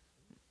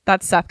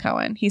 That's Seth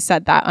Cohen. He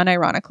said that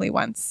unironically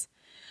once.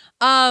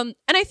 And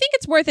I think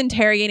it's worth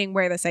interrogating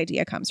where this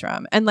idea comes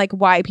from and like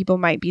why people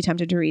might be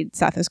tempted to read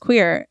Seth as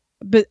queer.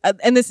 But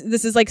and this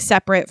is like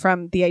separate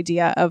from the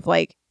idea of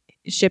like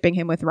shipping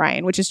him with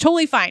Ryan, which is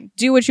totally fine.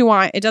 Do what you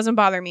want. It doesn't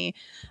bother me.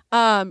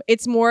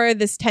 It's more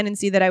this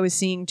tendency that I was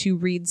seeing to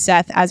read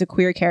Seth as a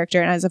queer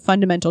character and as a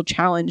fundamental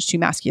challenge to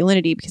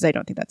masculinity, because I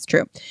don't think that's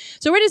true.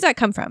 So where does that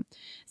come from?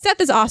 Seth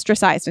is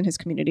ostracized in his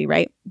community,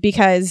 right?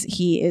 Because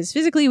he is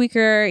physically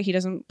weaker. He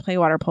doesn't play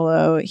water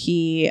polo.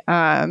 He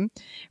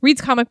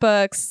reads comic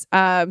books.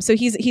 So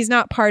he's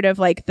not part of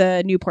like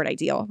the Newport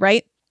ideal,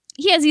 right?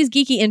 He has these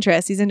geeky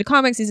interests. He's into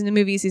comics. He's into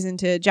movies. He's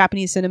into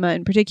Japanese cinema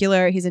in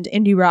particular. He's into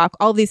indie rock.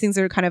 All of these things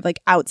that are kind of like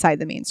outside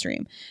the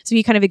mainstream. So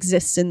he kind of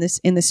exists in this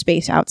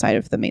space outside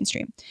of the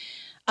mainstream.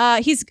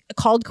 He's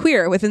called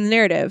queer within the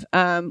narrative.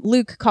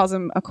 Luke calls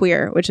him a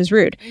queer, which is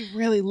rude. I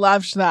really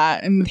loved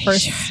that in the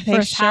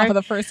first half of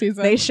the first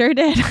season. They sure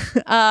did.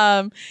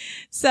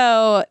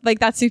 So like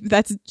that's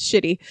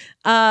shitty.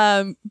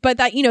 But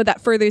that, you know, that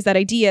furthers that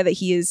idea that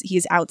he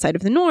is outside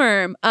of the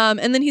norm.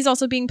 And then he's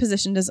also being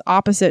positioned as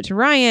opposite to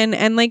Ryan.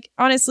 And like,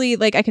 honestly,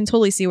 like I can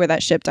totally see where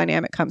that ship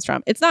dynamic comes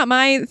from. It's not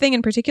my thing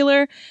in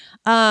particular.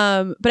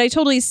 But I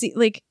totally see,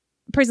 like,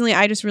 personally,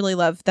 I just really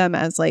love them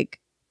as like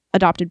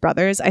adopted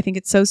brothers. I think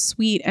it's so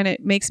sweet and it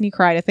makes me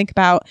cry to think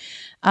about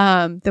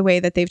the way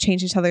that they've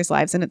changed each other's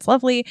lives, and it's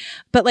lovely.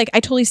 But like,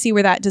 I totally see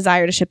where that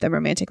desire to ship them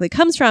romantically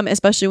comes from,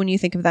 especially when you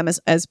think of them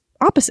as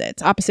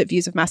opposite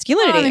views of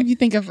masculinity. Well, and if you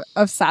think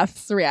of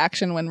Seth's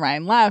reaction when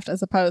Ryan left,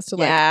 as opposed to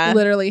like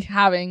literally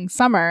having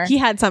Summer. He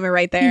had Summer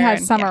right there. He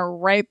had Summer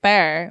right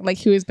there, like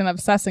who he's been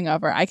obsessing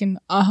over. I can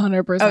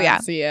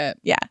 100% see it.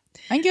 Yeah.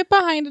 I get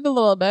behind it a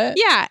little bit.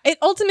 Yeah. It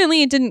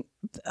didn't,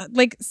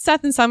 like,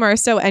 Seth and Summer are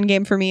so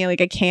endgame for me.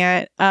 Like, I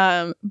can't.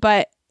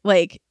 But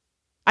like,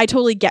 I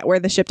totally get where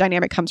the ship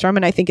dynamic comes from,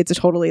 and I think it's a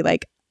totally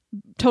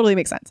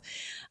makes sense.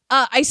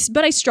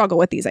 But I struggle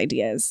with these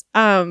ideas.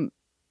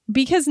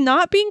 Because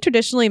not being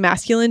traditionally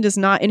masculine does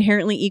not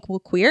inherently equal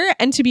queer.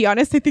 And to be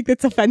honest, I think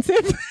that's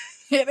offensive.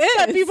 It is.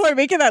 That people are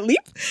making that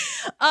leap.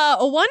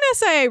 One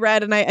essay I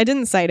read, and I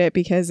didn't cite it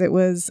because it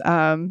was,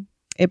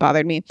 it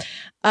bothered me.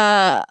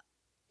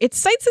 It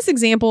cites this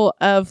example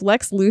of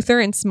Lex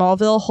Luthor in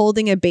Smallville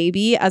holding a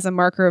baby as a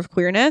marker of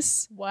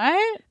queerness.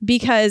 What?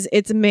 Because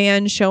it's a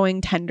man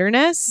showing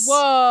tenderness.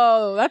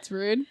 Whoa, that's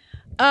rude.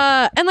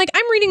 And like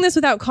I'm reading this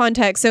without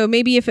context, so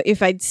maybe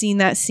if I'd seen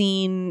that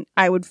scene,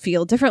 I would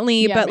feel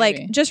differently. Yeah, but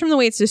maybe. Like just from the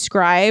way it's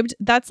described,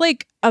 that's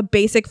like a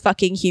basic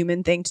fucking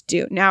human thing to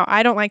do. Now,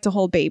 I don't like to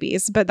hold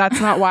babies, but that's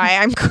not why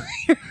I'm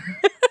queer.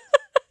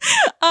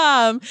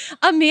 A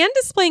man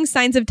displaying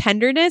signs of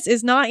tenderness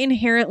is not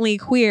inherently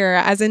queer,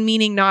 as in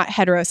meaning not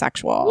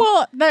heterosexual.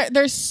 Well,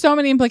 there's so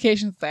many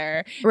implications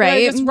there,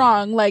 right? It's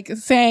wrong. Like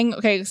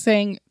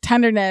saying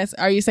tenderness.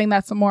 Are you saying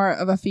that's more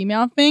of a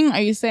female thing?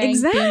 Are you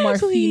saying being more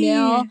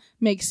female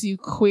makes you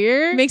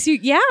queer? Makes you,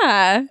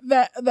 yeah.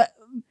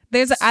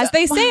 There's, as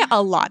they say,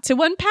 a lot to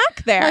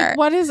unpack there. Like,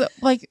 what is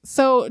like?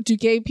 So, do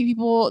gay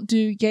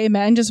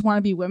men just want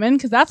to be women?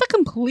 Because that's a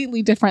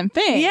completely different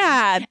thing.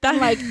 Yeah,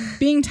 like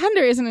being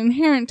tender isn't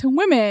inherent to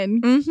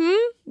women. Mm-hmm.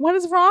 What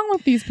is wrong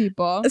with these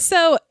people?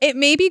 So it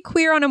may be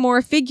queer on a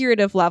more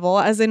figurative level,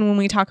 as in when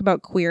we talk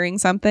about queering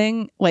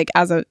something, like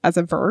as a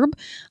verb.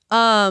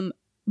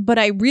 But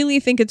I really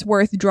think it's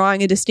worth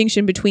drawing a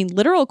distinction between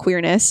literal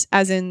queerness,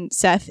 as in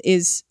Seth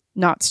is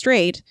not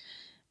straight,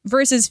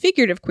 versus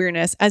figurative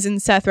queerness, as in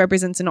Seth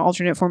represents an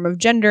alternate form of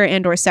gender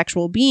and or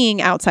sexual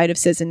being outside of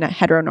cis and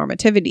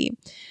heteronormativity.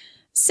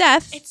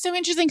 Seth... It's so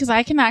interesting because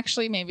I can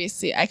actually maybe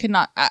see... I could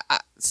not...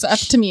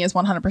 Seth to me is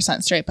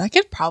 100% straight, but I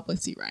could probably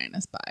see Ryan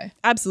as bi.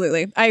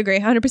 Absolutely. I agree.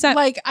 100%.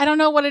 Like, I don't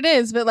know what it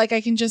is, but like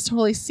I can just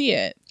totally see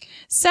it.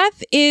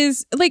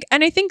 Is like...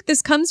 And I think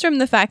this comes from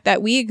the fact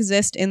that we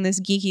exist in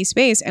this geeky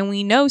space and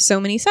we know so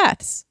many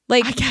Seths.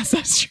 Like, I guess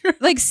that's true.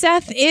 Like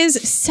Seth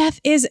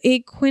is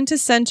a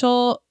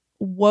quintessential...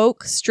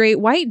 woke straight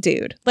white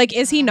dude. Like,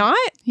 is he not?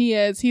 He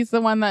is. He's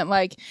the one that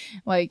like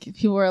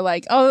people were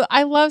like, oh,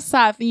 I love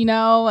Seth, you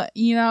know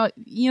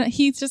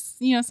he just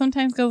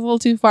sometimes goes a little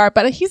too far,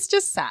 but he's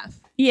just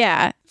Seth.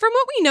 Yeah. From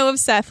what we know of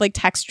Seth, like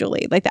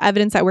textually, like the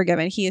evidence that we're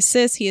given, he is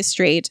cis, he is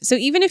straight. So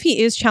even if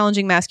he is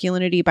challenging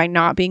masculinity by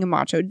not being a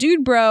macho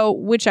dude bro,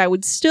 which I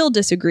would still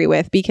disagree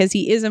with because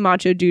he is a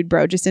macho dude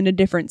bro, just in a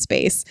different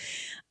space,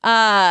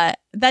 that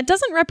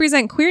doesn't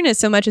represent queerness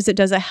so much as it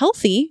does a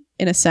healthy,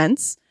 in a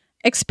sense,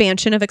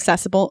 expansion of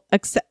acceptable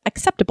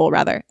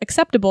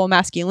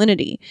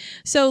masculinity.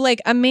 So like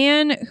a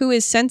man who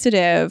is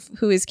sensitive,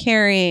 who is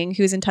caring,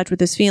 who is in touch with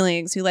his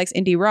feelings, who likes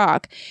indie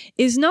rock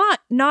is not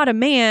a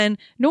man,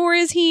 nor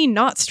is he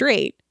not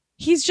straight.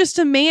 He's just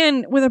a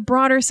man with a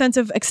broader sense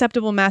of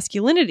acceptable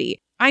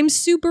masculinity. I'm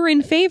super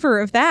in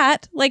favor of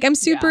that. Like I'm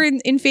super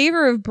in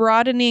favor of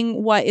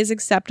broadening what is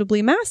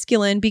acceptably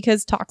masculine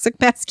because toxic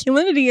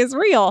masculinity is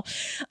real.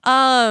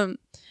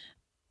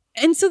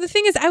 And so the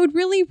thing is, I would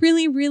really,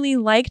 really, really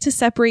like to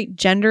separate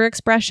gender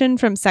expression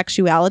from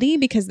sexuality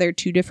because they're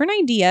two different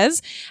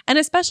ideas, and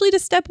especially to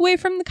step away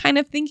from the kind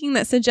of thinking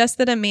that suggests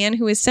that a man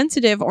who is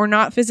sensitive or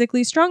not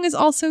physically strong is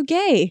also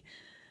gay,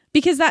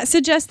 because that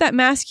suggests that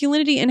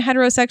masculinity and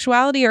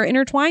heterosexuality are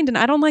intertwined, and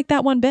I don't like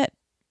that one bit.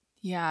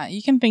 Yeah,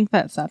 you can think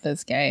that Seth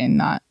is gay and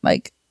not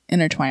like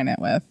intertwine it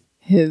with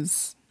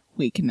his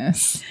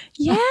weakness.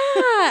 Yeah.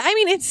 I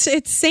mean, it's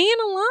saying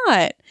a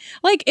lot.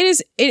 Like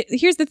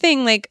here's the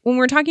thing, like when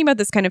we're talking about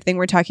this kind of thing,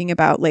 we're talking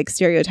about like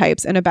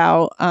stereotypes and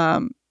about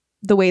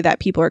the way that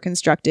people are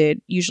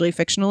constructed, usually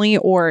fictionally,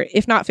 or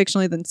if not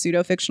fictionally, then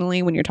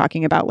pseudo-fictionally when you're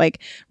talking about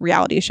like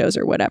reality shows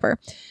or whatever.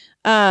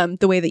 The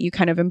way that you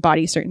kind of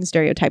embody certain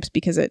stereotypes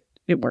because it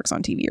works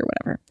on TV or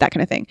whatever, that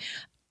kind of thing.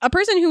 A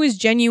person who is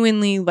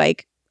genuinely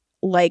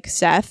like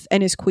Seth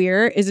and is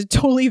queer is a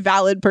totally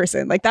valid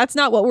person. Like that's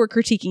not what we're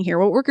critiquing here.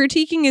 What we're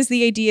critiquing is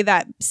the idea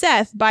that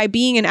Seth, by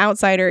being an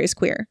outsider, is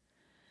queer.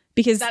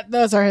 Because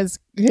those are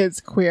his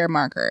queer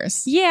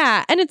markers.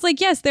 Yeah. And it's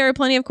like, yes, there are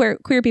plenty of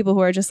queer people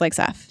who are just like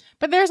Seth.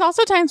 But there's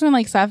also times when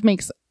like Seth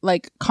makes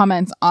like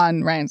comments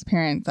on Ryan's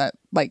appearance that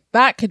like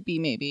that could be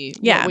maybe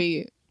what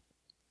we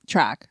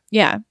track.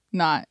 Yeah.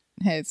 Not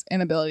his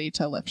inability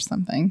to lift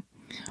something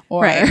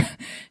or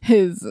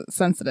his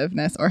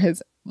sensitiveness or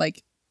his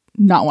like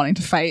not wanting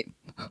to fight.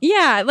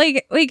 Yeah,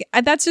 like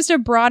that's just a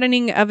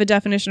broadening of a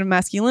definition of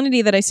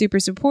masculinity that I super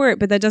support,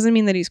 but that doesn't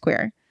mean that he's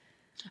queer.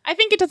 I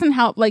think it doesn't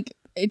help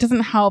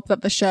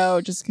that the show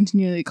just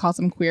continually calls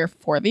him queer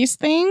for these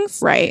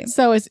things. Right.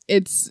 So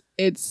it's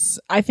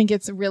I think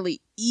it's really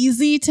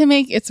lazy to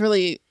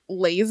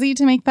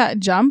make that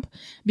jump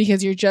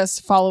because you're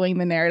just following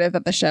the narrative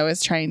that the show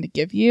is trying to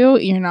give you.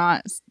 You're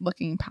not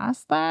looking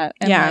past that.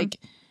 And like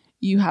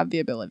you have the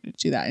ability to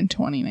do that in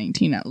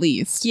 2019 at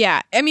least.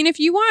 Yeah. I mean,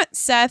 if you want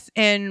Seth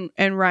and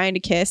Ryan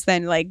to kiss,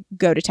 then like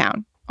go to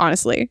town,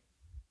 honestly.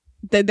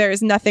 There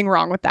is nothing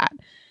wrong with that.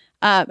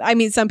 I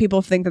mean, some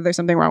people think that there's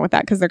something wrong with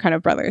that because they're kind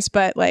of brothers,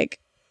 but like,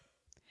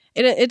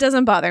 It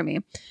doesn't bother me.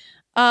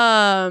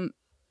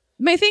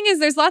 My thing is,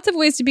 there's lots of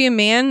ways to be a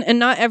man, and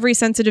not every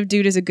sensitive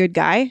dude is a good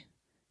guy.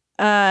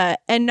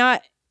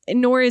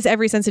 Nor is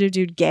every sensitive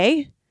dude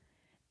gay.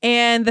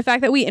 And the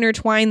fact that we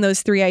intertwine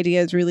those three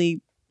ideas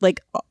really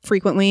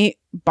frequently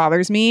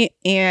bothers me.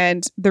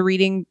 And the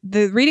readings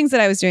that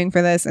I was doing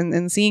for this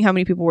and seeing how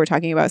many people were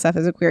talking about Seth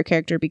as a queer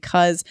character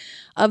because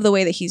of the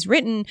way that he's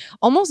written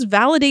almost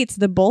validates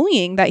the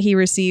bullying that he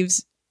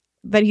receives,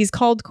 that he's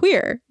called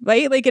queer,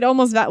 right? It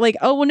almost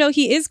oh, well, no,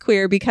 he is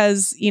queer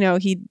because,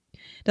 he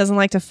doesn't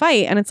like to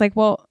fight. And it's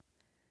well,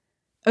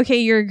 okay,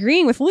 you're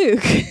agreeing with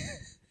Luke,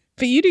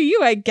 but you do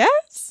you, I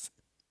guess.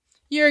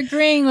 You're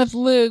agreeing with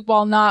Luke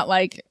while not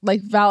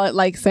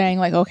valid, saying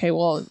okay,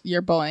 well,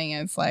 you're bullying.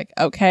 It's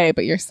okay,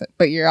 but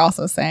you're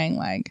also saying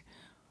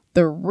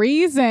the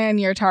reason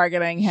you're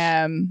targeting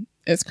him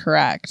is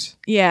correct.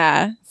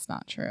 Yeah, it's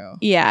not true.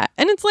 Yeah,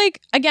 and it's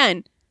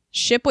again,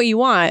 ship what you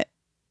want.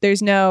 But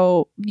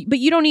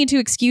you don't need to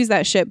excuse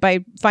that shit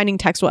by finding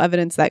textual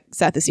evidence that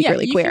Seth is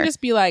secretly queer. You can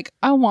just be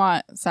I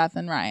want Seth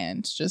and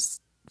Ryan to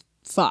just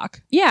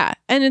fuck. Yeah.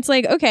 And it's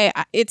okay,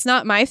 it's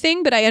not my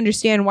thing, but I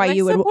understand why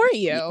you would support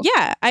you.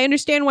 Yeah. I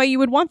understand why you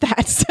would want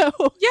that. So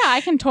yeah, I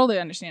can totally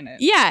understand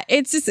it. Yeah.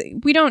 It's just,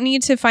 we don't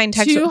need to find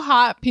textual. Two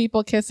hot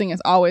people kissing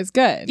is always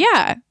good.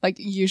 Yeah.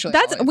 Usually.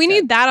 We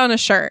need that on a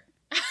shirt.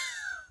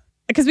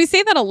 Because we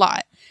say that a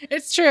lot.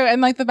 It's true.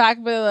 And the back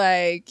of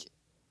it,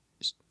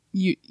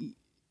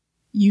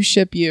 you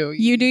ship you.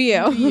 You do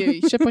you.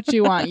 You ship what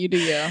you want. You do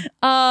you.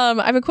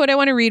 I have a quote I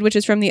want to read, which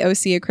is from the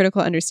OC, A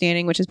Critical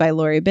Understanding, which is by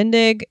Laurie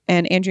Bindig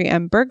and Andrea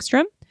M.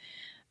 Bergstrom,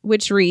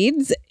 which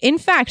reads, "In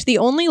fact, the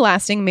only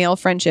lasting male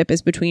friendship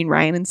is between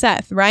Ryan and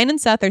Seth. Ryan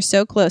and Seth are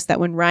so close that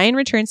when Ryan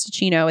returns to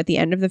Chino at the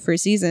end of the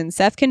first season,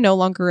 Seth can no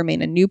longer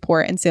remain in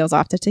Newport and sails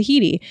off to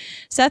Tahiti.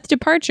 Seth's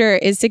departure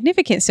is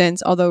significant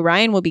since, although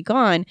Ryan will be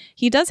gone,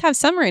 he does have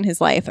Summer in his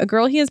life, a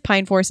girl he has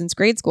pined for since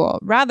grade school.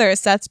 Rather,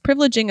 Seth's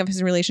privileging of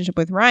his relationship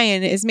with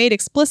Ryan is made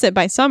explicit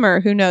by Summer,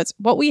 who notes,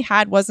 'What we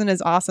had wasn't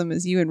as awesome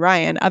as you and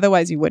Ryan,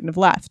 otherwise you wouldn't have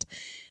left.'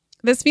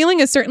 This feeling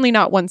is certainly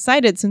not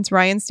one-sided since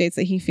Ryan states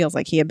that he feels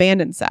like he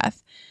abandoned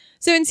Seth.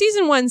 So in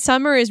season 1,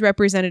 Summer is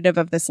representative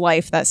of this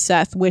life that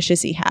Seth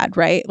wishes he had,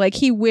 right?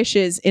 He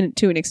wishes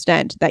to an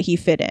extent that he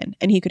fit in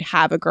and he could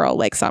have a girl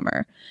like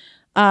Summer.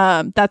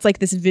 That's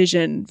this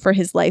vision for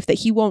his life that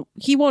he won't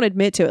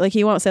admit to it.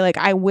 He won't say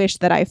I wish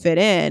that I fit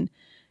in.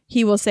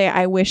 He will say,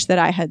 I wish that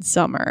I had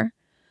Summer.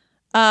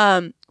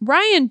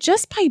 Ryan,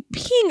 just by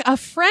being a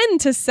friend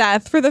to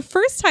Seth for the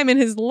first time in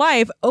his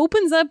life,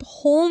 opens up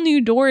whole new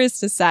doors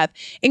to Seth,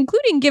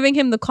 including giving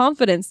him the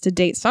confidence to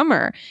date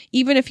Summer,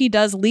 even if he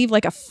does leave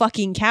like a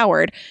fucking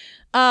coward.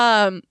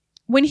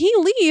 When he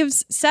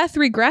leaves, Seth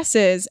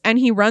regresses and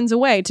he runs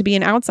away to be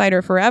an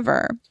outsider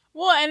forever.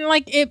 Well, and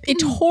it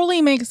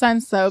totally makes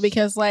sense though,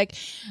 because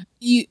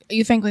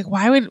you think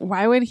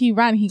why would he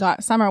run? He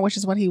got Summer, which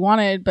is what he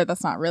wanted, but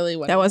that's not really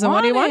what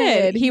what he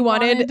wanted. He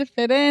wanted to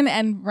fit in,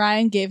 and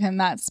Ryan gave him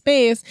that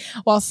space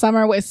while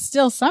Summer was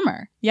still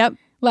Summer. Yep.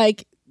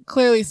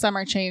 Clearly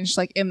Summer changed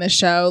in the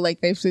show,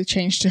 they've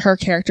changed to her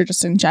character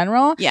just in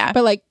general. Yeah.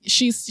 But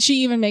she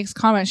even makes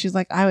comments. She's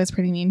I was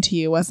pretty mean to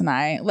you, wasn't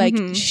I?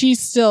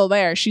 She's still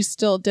there. She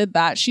still did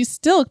that. She's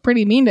still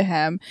pretty mean to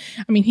him.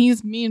 I mean,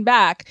 he's mean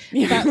back.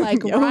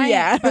 But Ryan,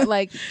 yeah.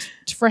 But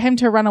for him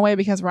to run away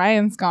because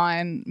Ryan's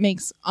gone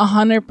makes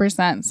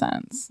 100%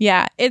 sense.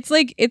 Yeah. It's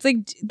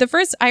the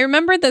first, I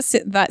remember that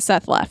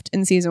Seth left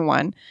in season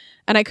 1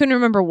 and I couldn't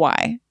remember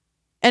why.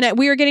 And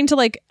we were getting to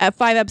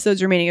 5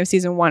 episodes remaining of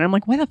season 1. I'm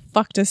why the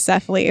fuck does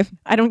Seth leave?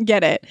 I don't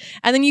get it.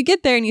 And then you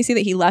get there and you see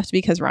that he left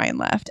because Ryan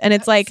left. And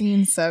it's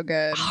scene's so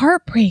good.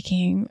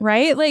 Heartbreaking,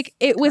 right?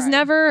 It was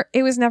never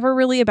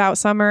really about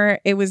Summer.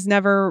 It was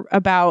never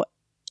about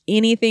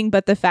anything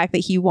but the fact that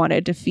he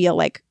wanted to feel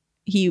like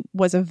he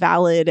was a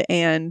valid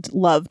and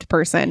loved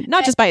person,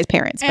 not just by his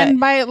parents, and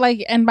but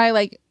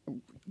by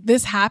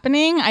this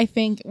happening, I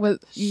think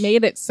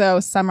made it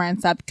so Summer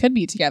and Seth could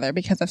be together,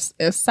 because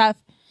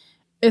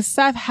if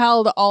Seth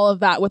held all of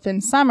that within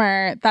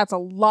Summer, that's a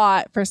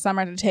lot for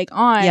Summer to take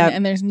on. Yep.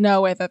 And there's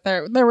no way that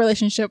their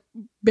relationship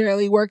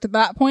barely worked at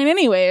that point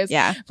anyways.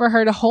 Yeah. For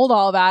her to hold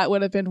all that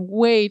would have been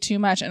way too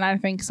much. And I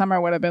think Summer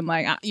would have been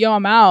yo,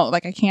 I'm out. I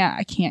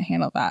can't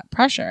handle that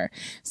pressure.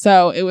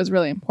 So it was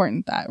really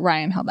important that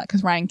Ryan held that,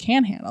 because Ryan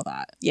can handle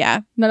that. Yeah.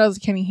 Not only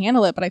can he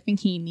handle it, but I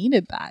think he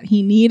needed that.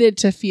 He needed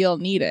to feel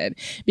needed,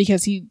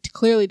 because he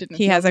clearly didn't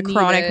He has a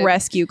chronic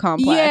rescue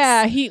complex.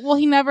 Yeah.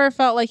 He never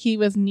felt like he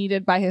was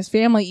needed by his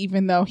family,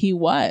 even though he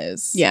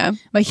was. Yeah.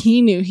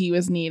 He knew he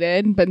was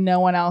needed, but no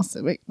one else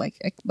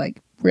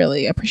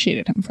really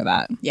appreciated him for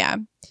that. Yeah.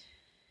 Do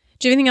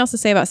you have anything else to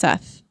say about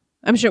Seth?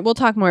 I'm sure we'll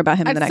talk more about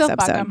him in the next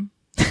episode.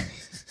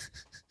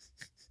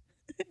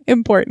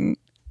 Important.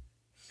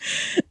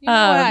 You know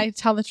what? I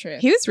tell the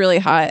truth. He was really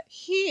hot.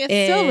 He is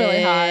still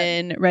really hot.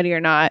 In Ready or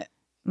Not.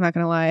 I'm not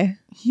gonna lie.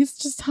 He's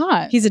just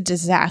hot. He's a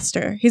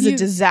disaster. He's a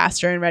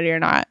disaster in Ready or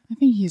Not. I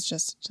think he's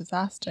just a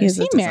disaster. Is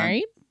he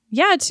married?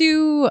 Yeah,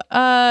 to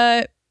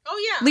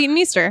Leighton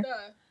Meester.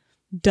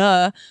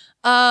 Duh.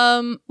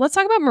 Let's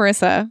talk about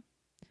Marissa.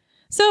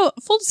 So,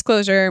 full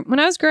disclosure, when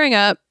I was growing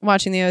up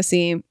watching the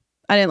OC,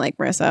 I didn't like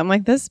Marissa. I'm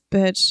like, this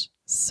bitch,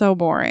 so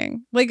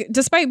boring. Like,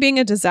 despite being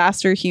a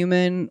disaster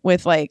human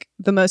with like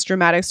the most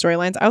dramatic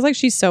storylines, I was like,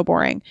 she's so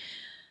boring.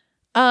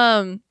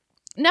 Now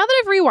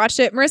that I've rewatched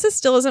it, Marissa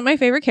still isn't my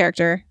favorite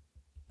character.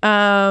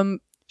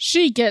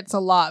 She gets a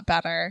lot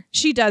better.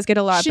 She does get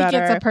a lot better. She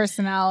gets a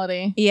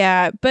personality.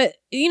 Yeah, but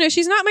you know,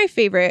 she's not my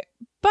favorite.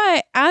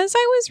 But as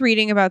I was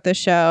reading about this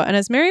show, and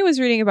as Mary was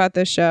reading about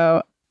this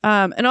show,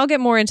 and I'll get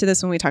more into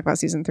this when we talk about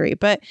season 3,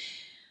 but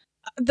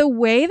the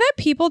way that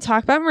people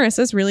talk about Marissa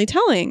is really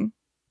telling.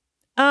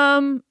 So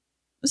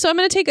I'm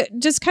going to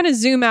just kind of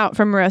zoom out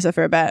from Marissa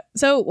for a bit.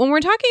 So when we're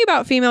talking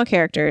about female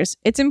characters,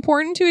 it's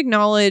important to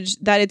acknowledge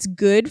that it's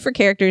good for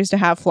characters to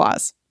have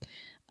flaws.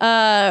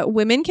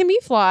 Women can be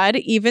flawed,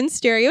 even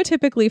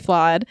stereotypically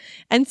flawed,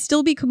 and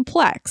still be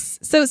complex.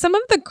 So some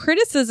of the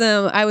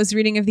criticism I was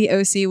reading of the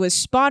OC was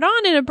spot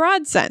on in a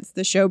broad sense.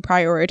 The show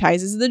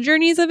prioritizes the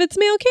journeys of its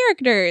male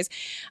characters.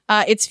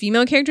 Its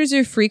female characters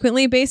are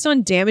frequently based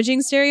on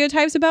damaging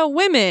stereotypes about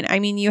women. I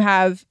mean, you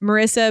have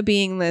Marissa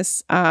being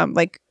this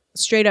like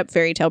straight up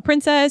fairy tale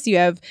princess. You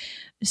have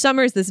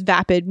Summer's this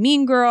vapid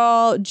mean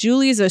girl.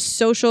 Julie's a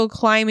social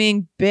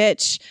climbing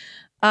bitch.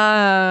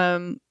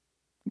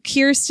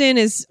 Kirsten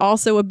is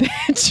also a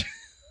bitch.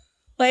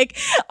 Like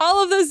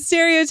all of those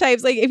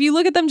stereotypes, like if you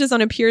look at them just on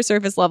a pure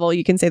surface level,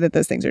 you can say that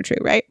those things are true,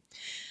 right?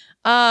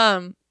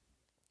 So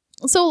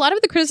a lot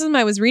of the criticism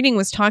I was reading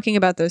was talking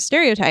about those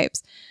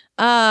stereotypes.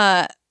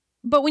 But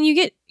when you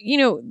get, you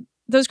know,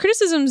 those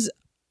criticisms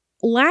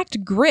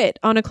lacked grit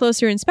on a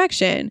closer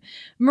inspection.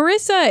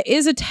 Marissa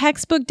is a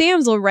textbook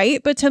damsel, right?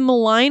 But to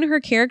malign her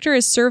character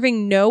as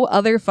serving no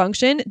other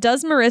function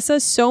does Marissa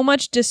so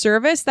much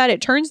disservice that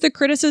it turns the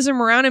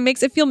criticism around and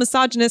makes it feel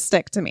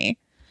misogynistic to me.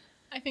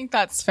 I think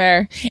that's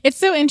fair. It's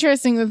so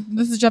interesting.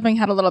 This is jumping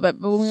ahead a little bit,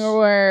 but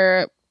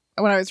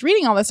when I was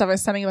reading all this stuff, I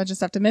was sending a bunch of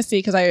stuff to Misty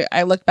because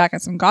I looked back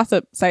at some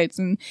gossip sites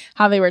and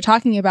how they were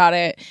talking about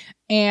it.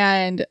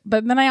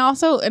 But then I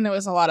also, and it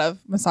was a lot of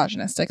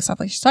misogynistic stuff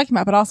like she's talking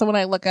about, but also when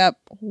I look up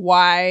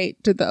why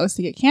did the OC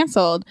get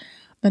canceled,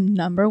 the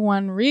number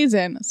one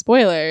reason,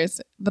 spoilers,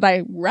 that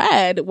I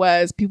read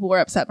was people were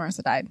upset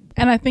Marissa died.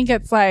 And I think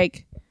it's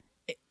like,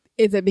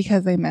 is it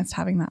because they missed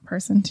having that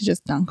person to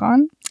just dunk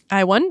on?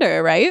 I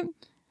wonder, right?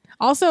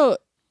 Also,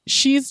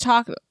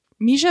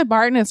 Misha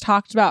Barton has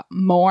talked about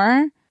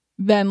more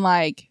than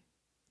like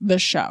the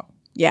show.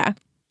 Yeah.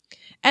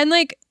 And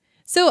like,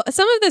 so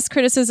some of this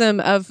criticism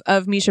of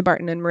Misha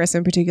Barton and Marissa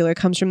in particular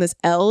comes from this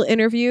Elle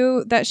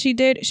interview that she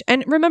did.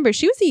 And remember,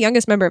 she was the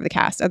youngest member of the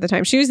cast at the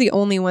time. She was the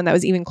only one that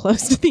was even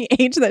close to the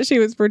age that she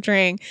was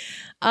portraying,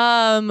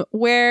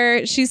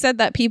 where she said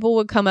that people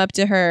would come up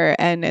to her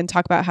and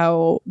talk about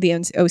how the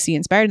OC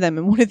inspired them.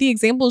 And one of the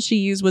examples she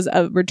used was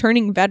a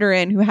returning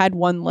veteran who had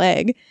one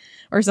leg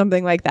or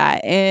something like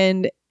that.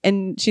 And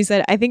she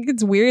said, I think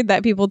it's weird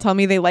that people tell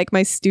me they like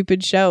my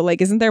stupid show. Like,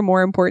 isn't there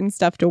more important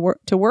stuff to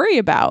worry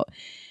about?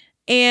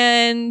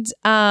 And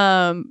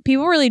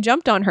people really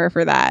jumped on her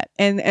for that,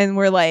 and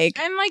were like,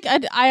 and like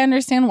I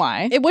understand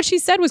why. What she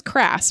said was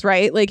crass,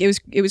 right? Like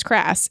it was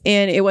crass,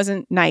 and it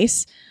wasn't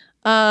nice.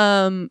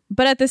 But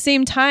at the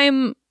same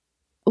time,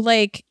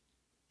 like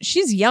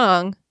she's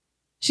young.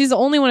 She's the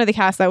only one of the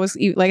cast that was,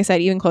 like I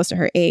said, even close to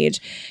her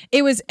age.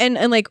 It was, and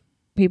like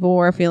people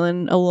were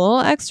feeling a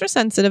little extra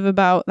sensitive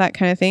about that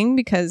kind of thing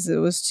because it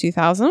was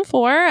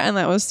 2004, and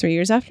that was 3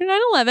 years after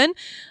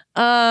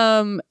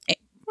 9/11.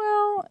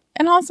 Well,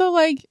 and also,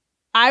 like,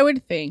 I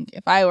would think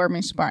if I were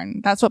Misha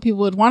Barton, that's what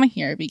people would want to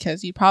hear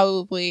because you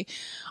probably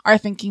are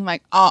thinking,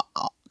 like, oh,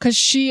 because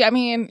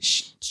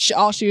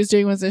all she was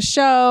doing was this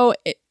show.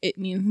 It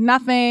means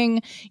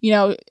nothing. You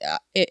know,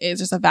 it is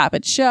just a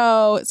vapid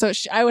show. So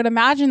I would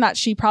imagine that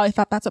she probably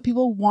thought that's what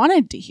people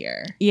wanted to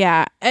hear.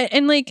 Yeah.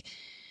 And like,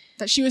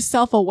 that she was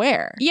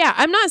self-aware. Yeah,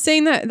 I'm not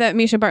saying that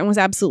Misha Barton was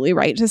absolutely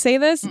right to say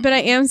this, but I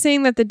am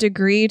saying that the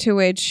degree to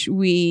which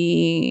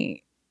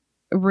we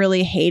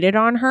really hated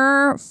on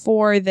her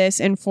for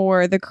this and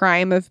for the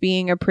crime of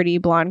being a pretty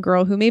blonde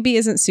girl who maybe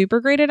isn't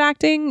super great at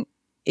acting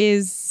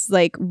is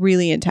like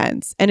really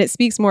intense. And it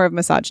speaks more of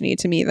misogyny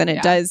to me than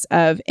it does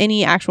of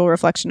any actual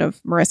reflection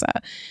of Marissa.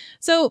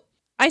 So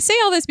I say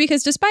all this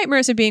because despite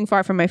Marissa being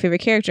far from my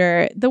favorite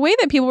character, the way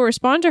that people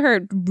respond to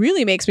her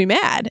really makes me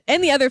mad.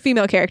 And the other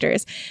female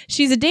characters.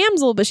 She's a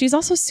damsel, but she's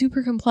also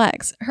super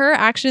complex. Her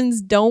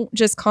actions don't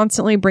just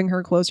constantly bring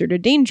her closer to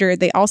danger.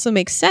 They also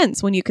make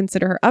sense when you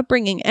consider her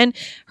upbringing. And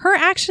her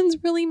actions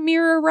really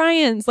mirror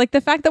Ryan's. Like the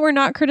fact that we're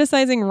not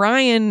criticizing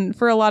Ryan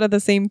for a lot of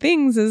the same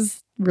things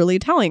is really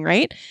telling,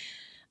 right?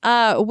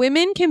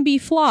 Women can be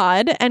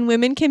flawed and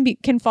women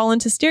can fall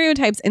into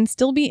stereotypes and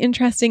still be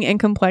interesting and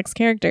complex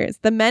characters.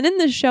 The men in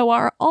the show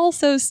are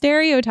also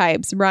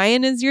stereotypes.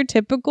 Ryan is your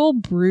typical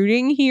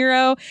brooding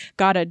hero,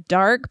 got a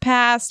dark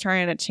past,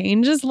 trying to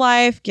change his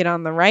life, get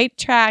on the right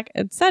track,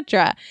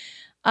 etc.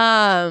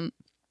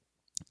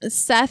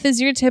 Seth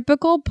is your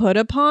typical put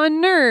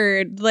upon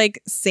nerd.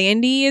 Like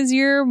Sandy is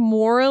your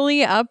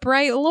morally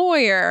upright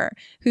lawyer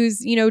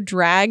who's, you know,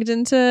 dragged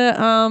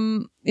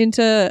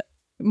into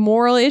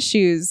moral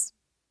issues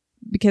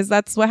because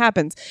that's what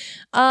happens.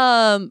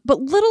 But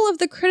little of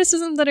the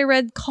criticism that I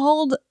read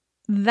called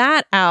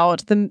that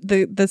out,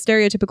 the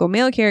stereotypical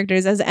male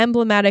characters, as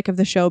emblematic of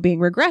the show being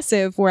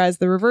regressive, whereas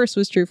the reverse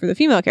was true for the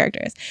female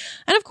characters.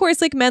 And of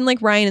course, like, men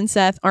like Ryan and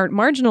Seth aren't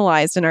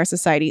marginalized in our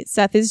society.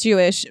 Seth is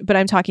Jewish, but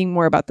I'm talking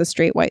more about the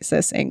straight white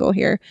cis angle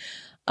here.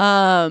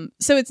 So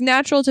it's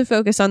natural to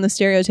focus on the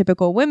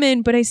stereotypical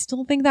women, but I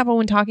still think that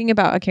when talking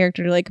about a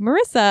character like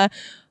Marissa,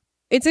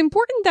 it's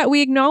important that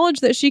we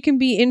acknowledge that she can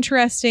be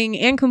interesting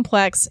and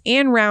complex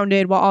and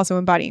rounded while also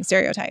embodying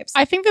stereotypes.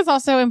 I think it's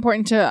also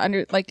important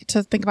to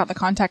to think about the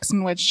context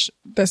in which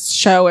this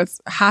show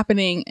is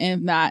happening,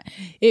 in that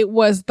it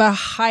was the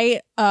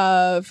height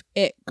of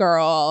It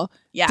Girl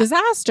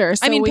disaster.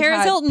 So I mean,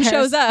 Paris Hilton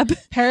shows up.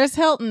 Paris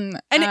Hilton.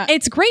 And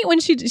it's great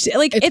when she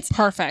like, it's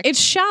perfect. It's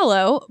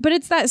shallow, but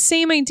it's that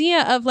same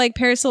idea of like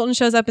Paris Hilton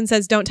shows up and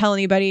says, don't tell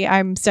anybody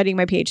I'm studying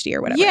my PhD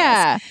or whatever.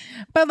 Yeah.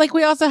 But like,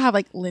 we also have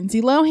like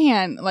Lindsay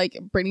Lohan, like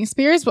Britney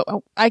Spears. But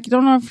I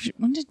don't know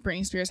when did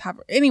Britney Spears have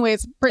her?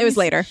 Anyways, it was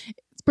later.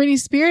 Britney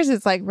Spears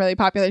is like really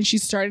popular, and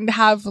she's starting to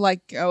have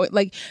like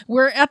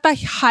we're at the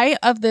height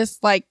of this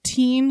like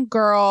teen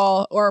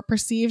girl or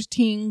perceived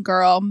teen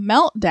girl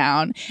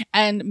meltdown,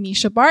 and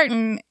Misha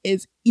Barton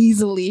is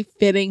easily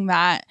fitting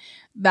that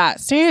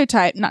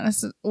stereotype. Not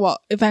necessarily, well,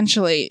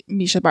 eventually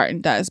Misha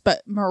Barton does,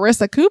 but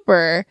Marissa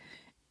Cooper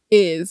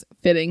is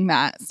fitting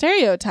that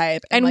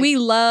stereotype, and like, we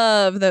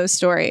love those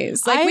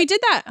stories. Like, we did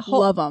that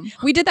whole love them.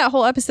 We did that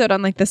whole episode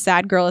on like the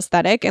sad girl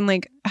aesthetic and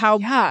like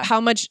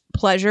how much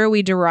pleasure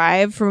we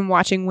derive from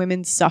watching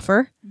women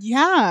suffer.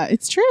 Yeah,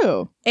 it's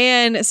true.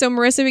 And so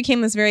Marissa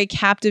became this very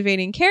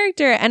captivating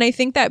character, and I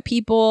think that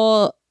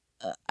people,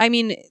 I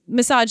mean,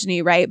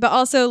 misogyny, right? But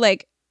also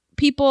like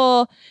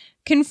people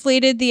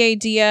conflated the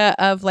idea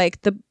of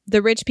like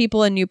the rich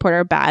people in Newport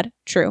are bad.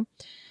 True.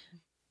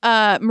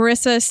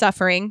 Marissa is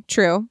suffering.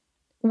 True.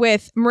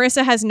 With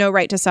Marissa has no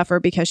right to suffer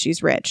because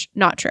she's rich.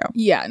 Not true.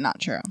 Yeah, not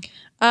true.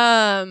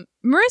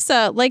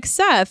 Marissa, like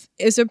Seth,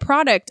 is a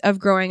product of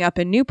growing up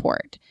in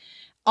Newport.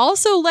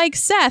 Also, like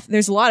Seth,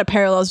 there's a lot of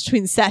parallels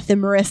between Seth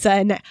and Marissa,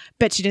 and I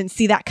bet you didn't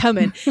see that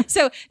coming.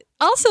 So,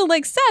 also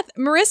like Seth,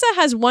 Marissa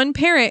has one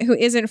parent who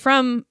isn't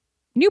from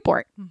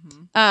Newport.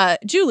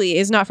 Mm-hmm. Julie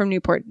is not from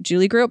Newport.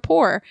 Julie grew up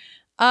poor.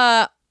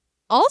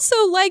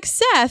 Also, like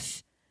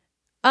Seth,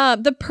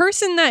 the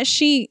person that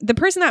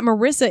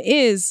Marissa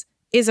is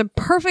a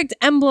perfect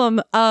emblem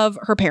of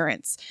her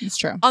parents. It's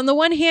true. On the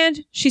one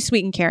hand, she's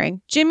sweet and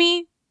caring.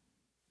 Jimmy,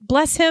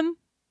 bless him.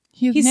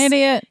 He's an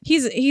idiot.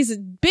 He's a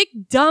big,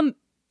 dumb,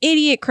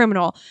 idiot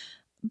criminal.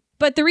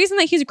 But the reason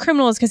that he's a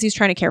criminal is because he's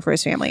trying to care for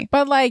his family.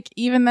 But like,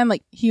 even then,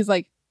 like, he's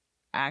like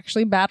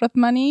actually bad with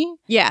money.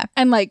 Yeah.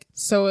 And like,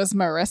 so is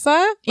Marissa.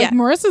 Like, yeah.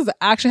 Marissa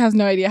actually has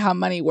no idea how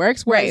money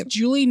works, whereas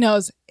Julie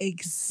knows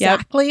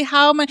exactly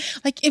how money.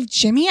 Like, if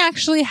Jimmy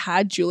actually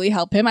had Julie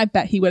help him, I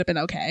bet he would have been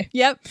okay.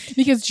 Yep.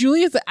 Because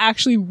Julie is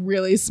actually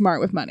really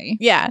smart with money.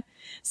 Yeah.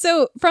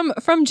 So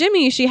from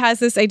Jimmy, she has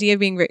this idea of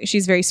being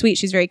she's very sweet,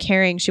 she's very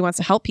caring, she wants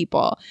to help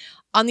people.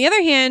 On the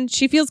other hand,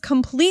 she feels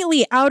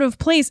completely out of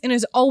place and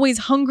is always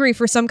hungry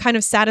for some kind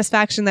of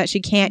satisfaction that she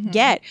can't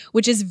get,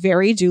 which is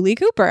very Julie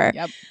Cooper.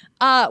 Yep.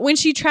 When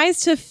she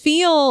tries to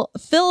fill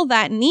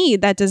that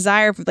need, that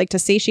desire for, like, to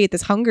satiate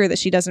this hunger that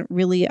she doesn't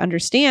really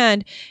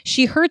understand,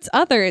 she hurts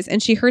others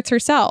and she hurts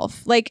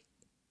herself. Like,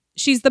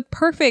 she's the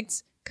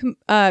perfect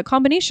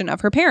combination of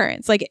her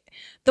parents. Like,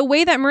 the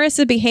way that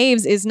Marissa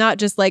behaves is not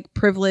just like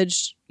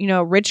privileged,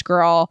 rich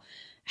girl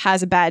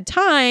has a bad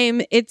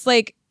time. It's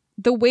like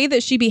the way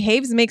that she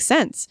behaves makes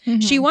sense. Mm-hmm.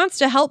 She wants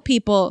to help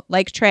people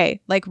like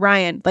Trey, like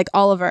Ryan, like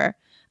Oliver,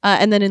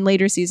 and then in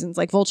later seasons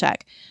like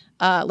Volchek,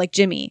 like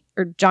Jimmy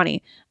or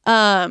Johnny.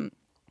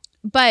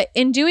 But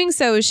in doing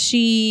so,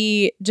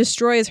 she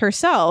destroys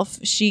herself.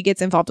 She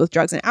gets involved with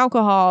drugs and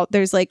alcohol.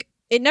 There's like,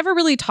 it never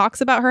really talks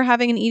about her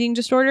having an eating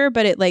disorder,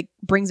 but it like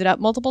brings it up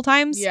multiple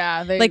times.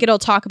 Yeah. Like, it'll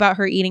talk about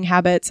her eating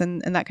habits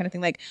and that kind of thing.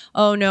 Like,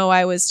 oh no,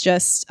 I was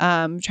just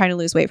trying to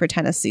lose weight for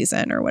tennis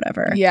season or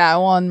whatever. Yeah.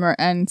 Well,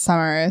 and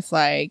Summer is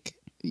like,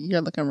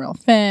 you're looking real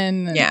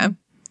thin. Yeah.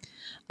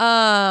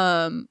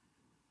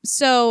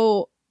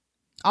 So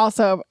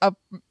also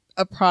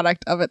a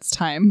product of its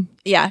time.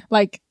 Yeah.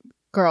 Like,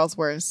 girls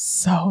were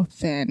so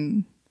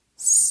thin.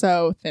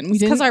 So thin.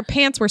 Because our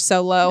pants were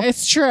so low.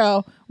 It's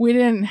true. We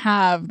didn't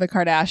have the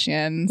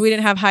Kardashians. We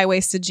didn't have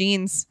high-waisted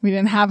jeans. We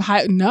didn't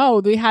have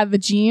No, we had the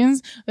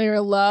jeans. They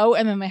were low,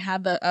 and then they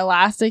had the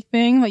elastic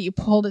thing that you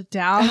pulled it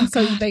down,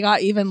 so they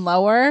got even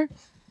lower.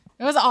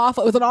 It was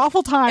awful. It was an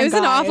awful time. It was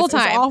an awful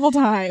time. It was an awful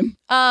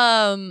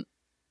time.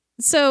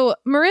 So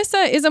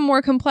Marissa is a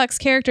more complex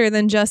character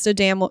than just a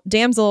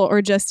damsel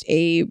or just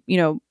a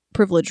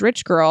privileged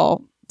rich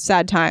girl.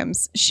 Sad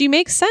times. She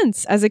makes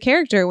sense as a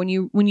character when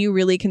you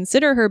really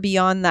consider her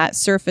beyond that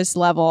surface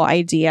level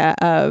idea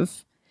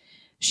of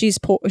she's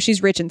poor,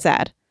 she's rich and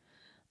sad.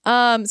 So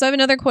I have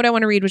another quote I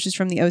want to read, which is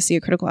from the OC, A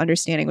Critical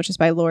Understanding, which is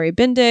by Lori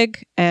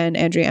Bindig and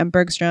Andrea M.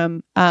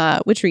 Bergstrom,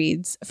 which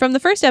reads, from the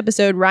first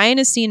episode, Ryan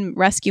is seen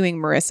rescuing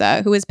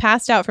Marissa, who is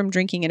passed out from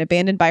drinking and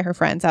abandoned by her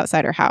friends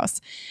outside her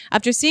house.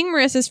 After seeing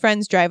Marissa's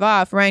friends drive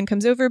off, Ryan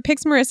comes over,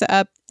 picks Marissa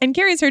up, and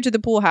carries her to the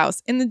pool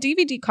house. In the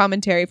DVD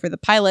commentary for the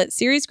pilot,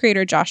 series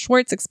creator Josh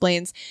Schwartz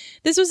explains,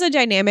 this was a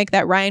dynamic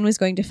that Ryan was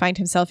going to find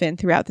himself in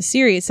throughout the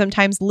series,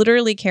 sometimes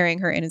literally carrying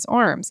her in his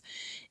arms.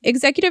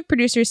 Executive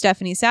producer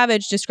Stephanie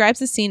Savage describes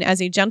the scene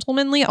as a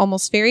gentlemanly,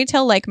 almost fairy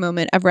tale-like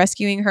moment of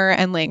rescuing her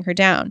and laying her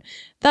down.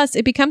 Thus,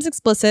 it becomes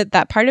explicit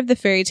that part of the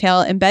fairy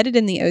tale embedded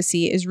in the OC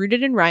is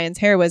rooted in Ryan's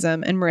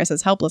heroism and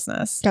Marissa's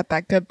helplessness. Got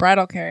that good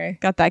bridal carry.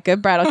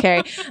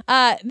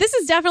 This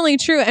is definitely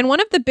true. And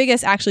one of the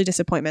biggest actually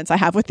disappointments I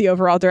have with the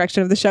overall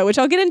direction of the show, which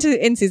I'll get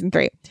into in season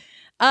 3.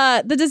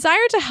 The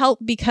desire to help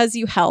because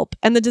you help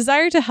and the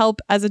desire to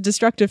help as a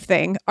destructive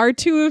thing are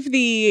two of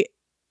the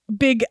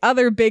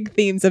other big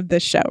themes of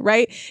this show,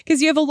 right? Because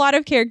you have a lot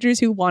of characters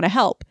who want to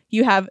help.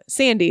 You have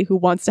Sandy who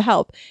wants to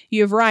help.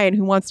 You have Ryan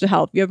who wants to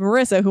help. You have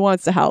Marissa who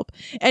wants to help.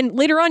 And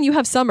later on you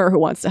have Summer who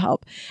wants to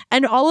help.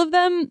 And all of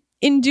them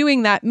in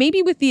doing that,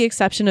 maybe with the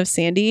exception of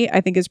Sandy,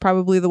 I think is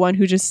probably the one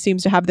who just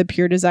seems to have the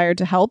pure desire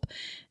to help.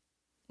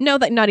 No,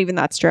 that not even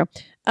that's true.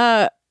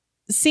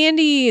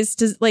 Sandy is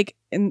just like,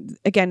 and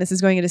again, this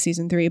is going into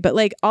season 3, but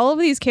like all of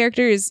these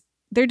characters,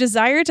 their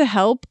desire to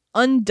help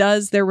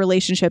undoes their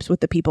relationships with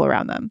the people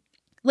around them.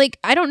 Like,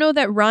 I don't know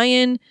that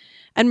Ryan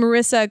and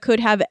Marissa could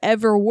have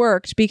ever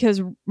worked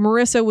because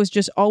Marissa was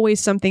just always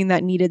something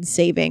that needed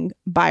saving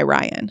by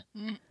Ryan.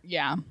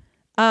 Yeah.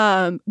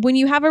 When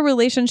you have a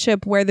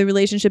relationship where the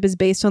relationship is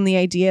based on the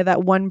idea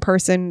that one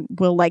person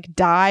will like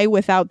die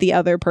without the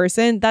other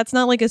person, that's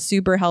not like a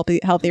super healthy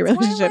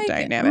relationship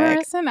dynamic.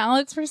 Marissa and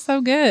Alex were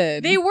so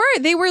good. They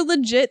were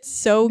legit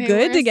so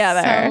good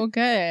together. So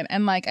good.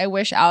 And like, I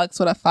wish Alex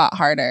would have fought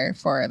harder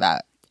for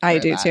that. I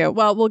do too.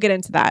 Well, we'll get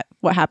into that.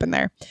 What happened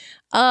there?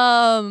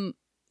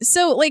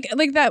 So like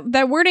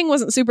that wording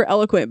wasn't super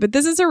eloquent, but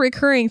this is a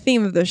recurring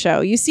theme of the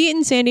show. You see it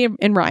in Sandy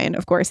and Ryan,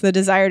 of course, the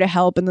desire to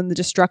help and then the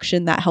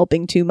destruction that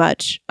helping too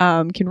much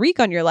can wreak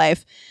on your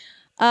life.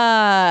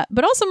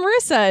 But also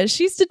Marissa,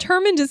 she's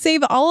determined to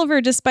save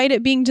Oliver despite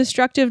it being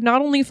destructive,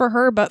 not only for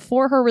her, but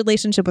for her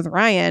relationship with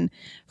Ryan,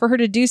 for her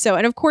to do so.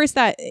 And of course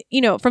that, you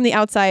know, from the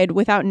outside,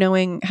 without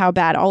knowing how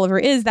bad Oliver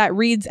is, that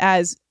reads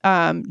as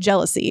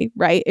jealousy,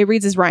 right? It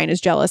reads as Ryan is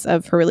jealous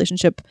of her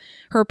relationship,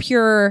 her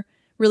pure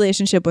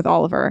relationship with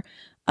Oliver.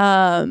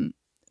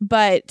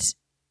 But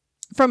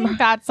from I think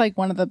that's like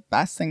one of the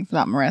best things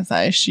about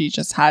Marissa is she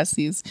just has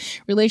these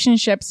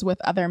relationships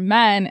with other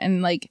men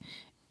and like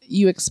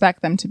you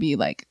expect them to be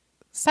like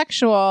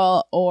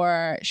sexual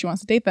or she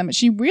wants to date them, but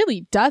she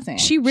really doesn't.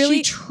 She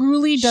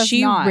truly does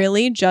not. She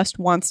really just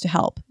wants to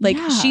help. Like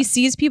she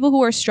sees people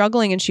who are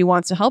struggling and she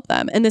wants to help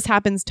them. And this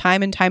happens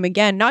time and time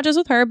again, not just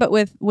with her, but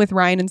with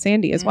Ryan and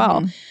Sandy as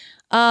well.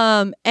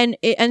 And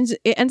it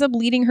ends up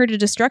leading her to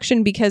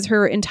destruction because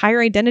her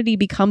entire identity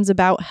becomes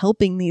about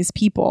helping these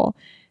people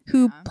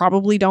who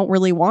probably don't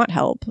really want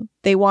help.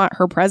 They want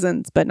her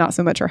presence, but not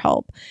so much her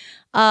help.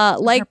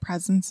 Like her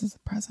presence is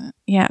a present.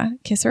 Yeah.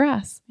 Kiss her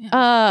ass.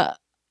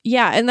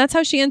 Yeah. And that's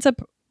how she ends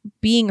up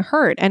being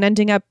hurt and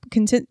ending up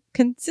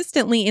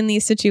consistently in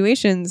these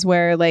situations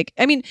where like,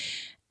 I mean,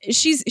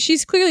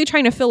 she's clearly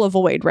trying to fill a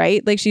void,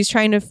 right? Like she's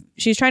trying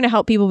to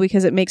help people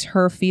because it makes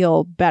her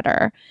feel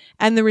better.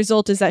 And the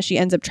result is that she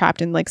ends up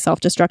trapped in like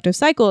self-destructive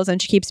cycles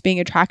and she keeps being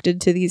attracted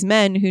to these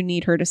men who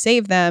need her to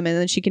save them. And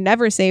then she can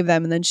never save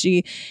them. And then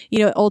she, you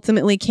know,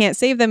 ultimately can't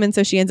save them. And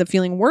so she ends up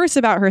feeling worse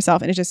about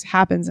herself. And it just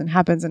happens and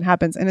happens and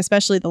happens. And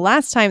especially the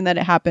last time that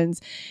it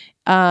happens.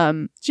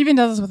 She even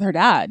does this with her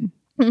dad.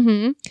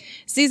 Mm-hmm.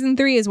 Season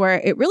 3 is where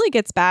it really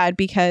gets bad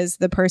because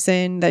the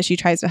person that she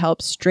tries to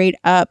help straight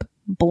up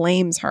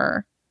blames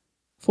her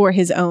for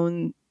his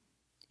own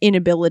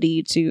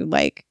inability to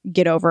like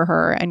get over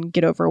her and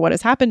get over what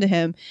has happened to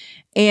him.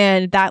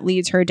 And that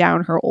leads her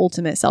down her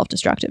ultimate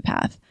self-destructive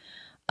path.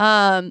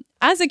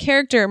 As a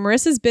character,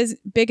 Marissa's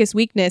biggest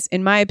weakness,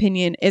 in my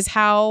opinion, is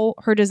how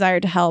her desire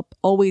to help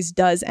always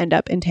does end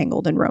up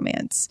entangled in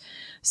romance.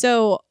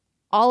 So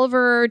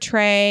Oliver,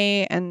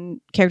 Trey,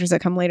 and characters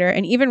that come later,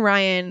 and even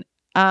Ryan,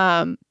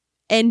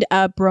 end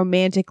up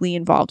romantically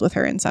involved with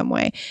her in some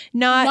way.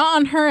 Not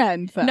on her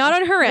end, though. Not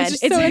on her end.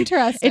 It's so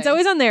interesting. It's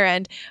always on their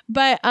end.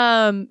 But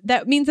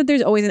that means that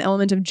there's always an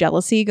element of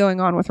jealousy going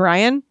on with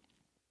Ryan.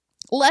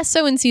 Less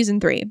so in season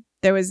 3.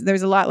 There's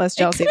a lot less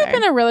jealousy there. It could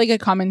have been a really good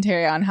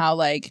commentary on how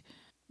like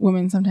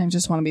women sometimes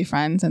just want to be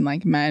friends and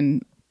like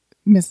men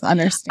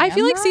misunderstand. I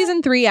feel like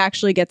season 3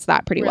 actually gets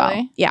that pretty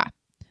well. Yeah.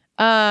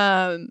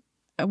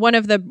 One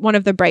of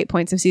the bright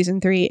points of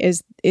season 3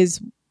 is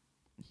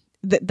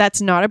that's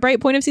not a bright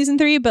point of season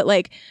 3, but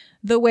like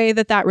the way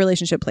that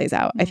relationship plays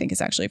out, I think is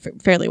actually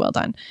fairly well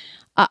done.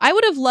 I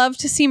would have loved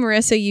to see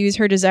Marissa use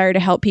her desire to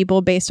help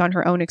people based on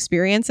her own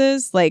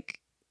experiences, like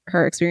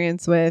her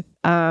experience with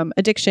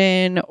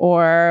addiction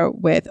or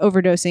with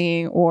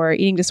overdosing or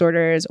eating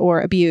disorders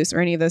or abuse or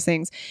any of those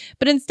things.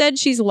 But instead,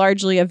 she's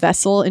largely a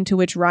vessel into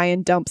which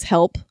Ryan dumps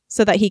help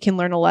so that he can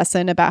learn a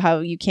lesson about how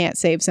you can't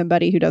save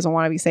somebody who doesn't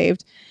want to be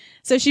saved.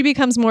 So she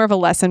becomes more of a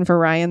lesson for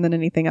Ryan than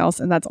anything else.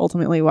 And that's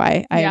ultimately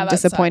why I am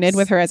disappointed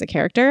with her as a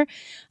character.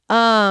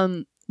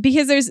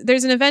 Because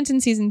there's an event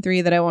in season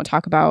 3 that I won't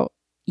talk about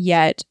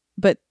yet,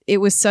 but it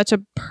was such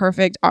a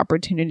perfect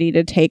opportunity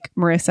to take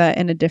Marissa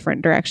in a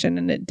different direction,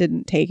 and it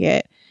didn't take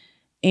it.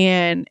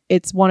 And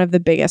it's one of the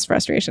biggest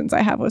frustrations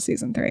I have with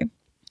season 3. Do you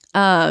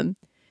have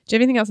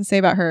anything else to say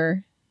about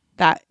her,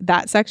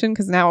 that section?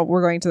 Because now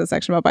we're going to the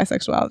section about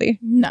bisexuality.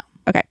 No.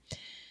 Okay.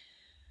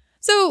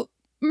 So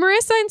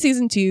Marissa in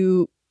season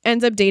 2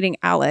 ends up dating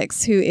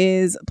Alex, who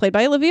is played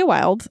by Olivia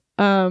Wilde.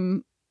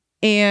 And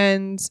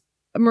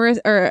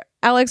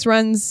Alex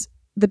runs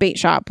the Bait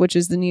Shop, which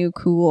is the new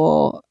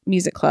cool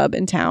music club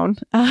in town,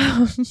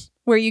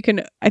 where you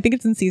can, I think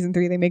it's in season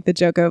 3, they make the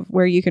joke of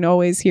where you can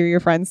always hear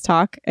your friends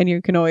talk and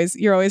you're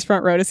always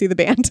front row to see the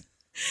band.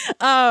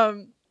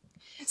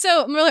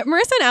 So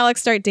Marissa and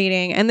Alex start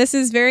dating, and this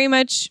is very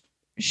much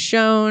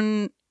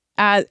shown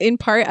in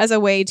part as a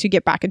way to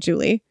get back at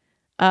Julie.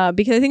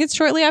 Because I think it's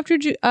shortly after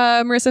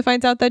Marissa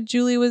finds out that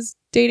Julie was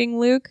dating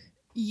Luke.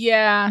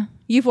 Yeah.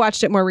 You've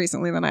watched it more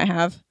recently than I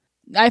have.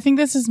 I think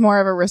this is more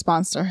of a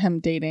response to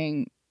him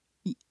dating.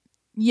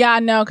 Yeah,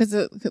 no, because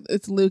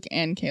it's Luke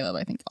and Caleb,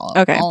 I think,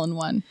 all in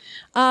one.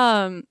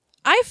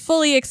 I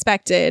fully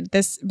expected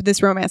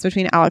this romance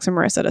between Alex and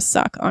Marissa to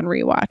suck on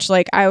rewatch.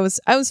 Like I was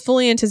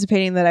fully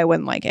anticipating that I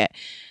wouldn't like it.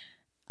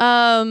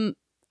 I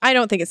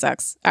don't think it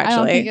sucks, actually. I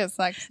don't think it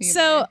sucks either.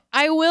 So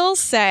I will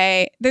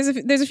say there's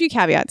a few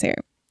caveats here.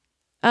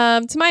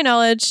 To my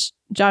knowledge,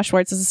 Josh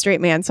Schwartz is a straight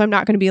man, so I'm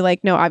not going to be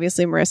like, no,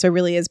 obviously Marissa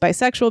really is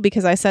bisexual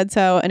because I said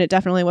so, and it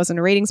definitely wasn't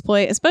a ratings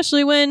ploy,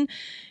 especially when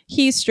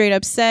he straight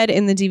up said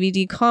in the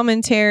DVD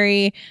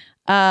commentary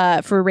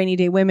for Rainy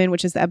Day Women,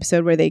 which is the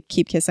episode where they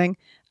keep kissing,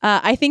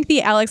 I think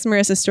the Alex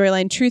Marissa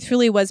storyline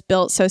truthfully was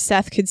built so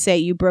Seth could say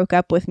you broke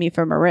up with me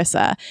for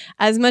Marissa,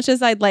 as much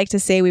as I'd like to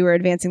say we were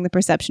advancing the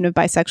perception of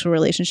bisexual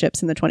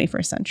relationships in the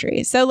 21st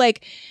century. So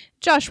like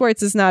Josh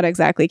Schwartz is not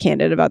exactly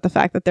candid about the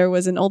fact that there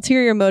was an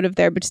ulterior motive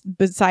there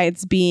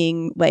besides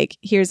being like,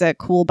 here's a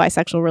cool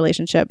bisexual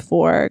relationship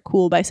for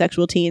cool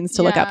bisexual teens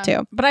to look up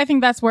to. But I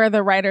think that's where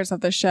the writers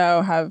of the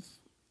show have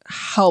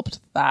helped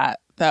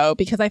that, though,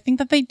 because I think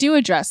that they do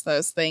address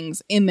those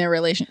things in their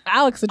relationship.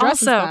 Alex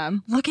addresses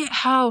them. Look at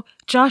how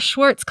Josh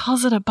Schwartz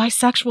calls it a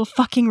bisexual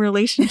fucking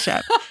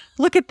relationship.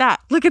 Look at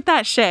that. Look at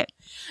that shit.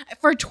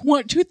 For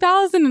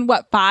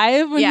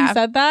 2005 when he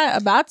said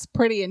that, that's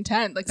pretty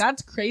intense. Like,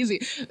 that's crazy.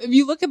 If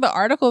you look at the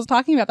articles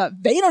talking about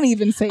that, they don't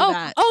even say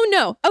that. Oh,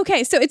 no.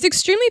 Okay, so it's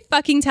extremely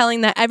fucking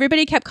telling that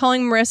everybody kept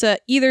calling Marissa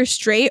either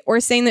straight or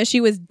saying that she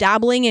was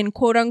dabbling in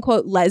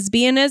quote-unquote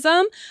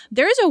lesbianism.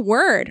 There's a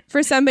word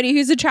for somebody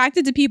who's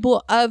attracted to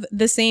people of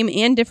the same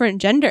and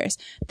different genders.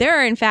 There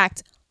are, in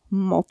fact,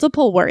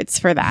 multiple words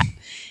for that.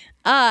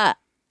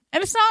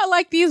 And it's not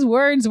like these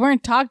words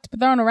weren't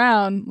thrown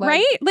around. Like,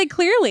 right? Like,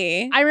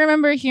 clearly. I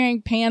remember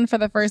hearing pan for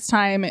the first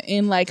time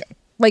in like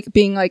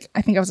being like,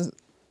 I think I was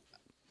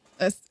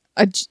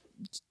a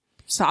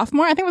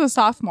sophomore. I think it was a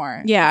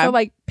sophomore. Yeah. So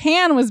like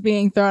pan was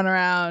being thrown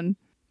around.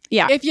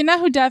 Yeah. If you know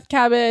who Death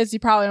Cab is, you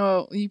probably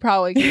know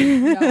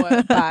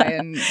what Bi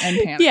and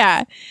pan.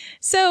 Yeah.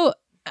 So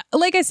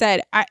like I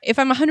said, if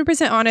I'm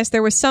 100% honest,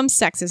 there was some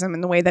sexism in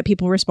the way that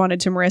people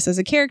responded to Marissa as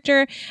a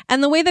character,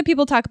 and the way that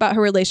people talk about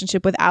her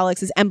relationship with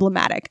Alex is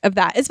emblematic of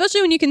that, especially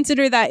when you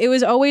consider that it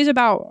was always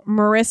about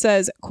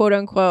Marissa's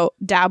quote-unquote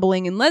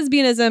dabbling in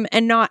lesbianism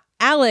and not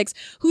Alex,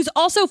 who's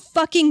also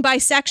fucking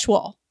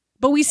bisexual,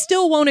 but we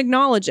still won't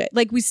acknowledge it.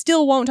 Like, we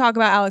still won't talk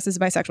about Alex as a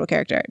bisexual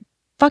character.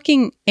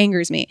 Fucking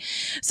angers me.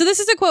 So this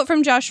is a quote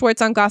from Josh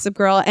Schwartz on Gossip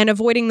Girl and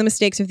Avoiding the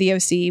Mistakes of the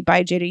OC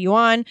by Jada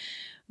Yuan,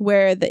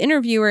 where the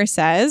interviewer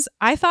says,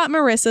 I thought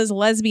Marissa's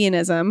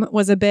lesbianism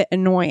was a bit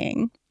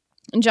annoying.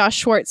 And Josh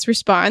Schwartz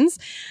responds,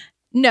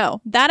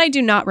 no, that I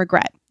do not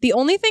regret. The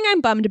only thing I'm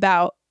bummed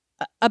about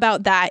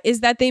that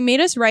is that they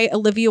made us write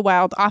Olivia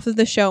Wilde off of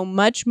the show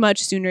much,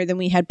 much sooner than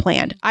we had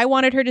planned. I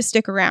wanted her to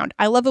stick around.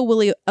 I love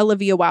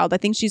Olivia Wilde. I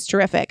think she's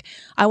terrific.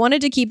 I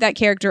wanted to keep that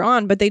character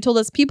on, but they told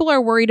us people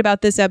are worried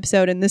about this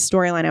episode and this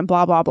storyline and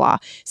blah, blah, blah.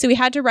 So we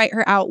had to write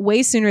her out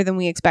way sooner than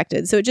we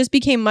expected. So it just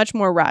became much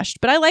more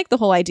rushed. But I like the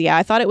whole idea.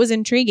 I thought it was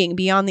intriguing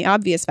beyond the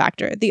obvious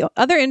factor. The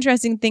other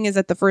interesting thing is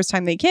that the first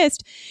time they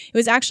kissed, it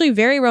was actually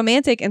very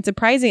romantic and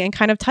surprising and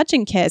kind of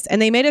touching kiss. And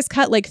they made us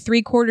cut like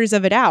 3/4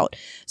 of it out.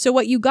 So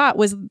what you got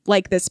was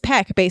like this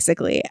peck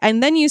basically,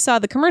 and then you saw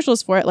the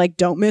commercials for it, like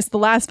don't miss the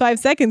last 5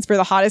 seconds for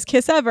the hottest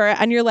kiss ever,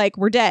 and you're like,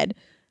 we're dead.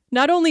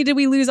 Not only did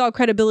we lose all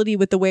credibility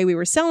with the way we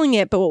were selling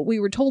it, but what we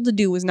were told to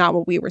do was not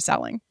what we were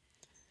selling.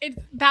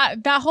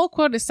 That whole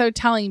quote is so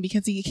telling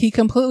because he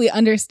completely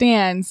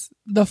understands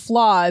the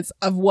flaws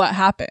of what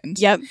happened.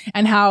 Yep.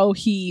 And how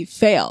he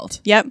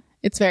failed. Yep.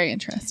 It's very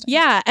interesting.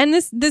 Yeah, and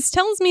this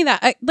tells me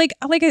that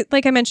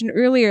like I mentioned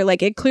earlier,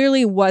 like it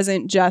clearly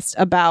wasn't just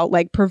about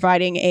like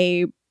providing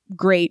a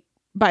great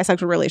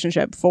bisexual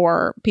relationship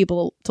for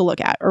people to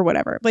look at or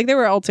whatever. Like there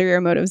were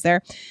ulterior motives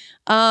there.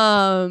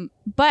 But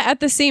at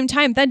the same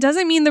time, that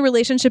doesn't mean the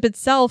relationship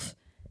itself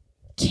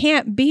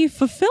can't be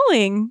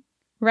fulfilling,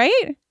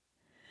 right?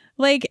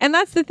 Like, and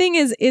that's the thing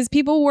is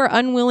people were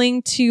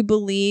unwilling to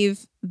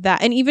believe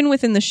that. And even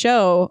within the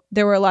show,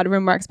 there were a lot of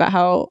remarks about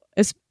how,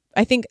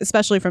 I think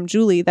especially from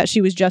Julie, that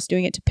she was just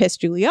doing it to piss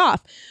Julie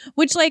off,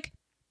 which like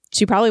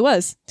she probably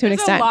was to an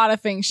extent. There's a lot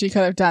of things she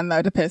could have done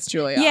though to piss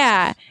Julie off.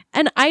 Yeah.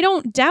 And I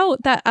don't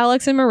doubt that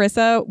Alex and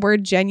Marissa were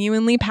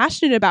genuinely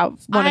passionate about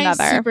one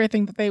another. I super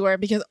think that they were,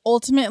 because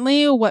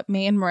ultimately what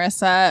made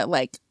Marissa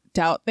like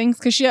doubt things,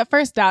 because she at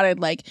first doubted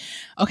like,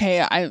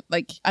 okay,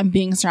 I'm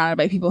being surrounded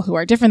by people who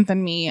are different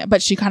than me,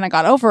 but she kind of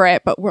got over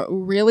it. But what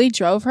really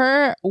drove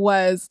her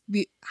was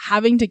the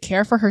having to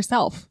care for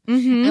herself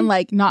and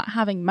like not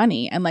having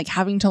money and like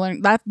having to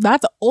learn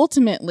that's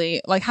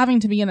ultimately like having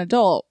to be an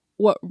adult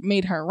what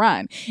made her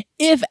run.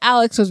 If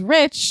Alex was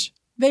rich,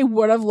 they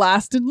would have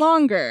lasted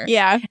longer.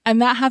 Yeah.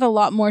 And that had a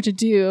lot more to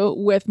do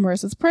with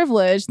Marissa's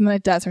privilege than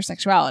it does her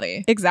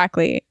sexuality.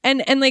 Exactly.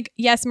 And like,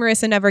 yes,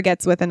 Marissa never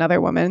ggets with another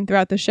woman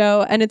throughout the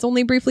show. And it's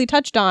only briefly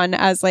touched on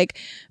as like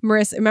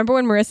Marissa. Remember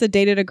when Marissa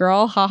dated a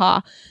girl?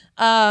 Haha.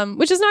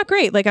 Which is not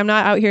great. Like, I'm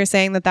not out here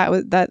saying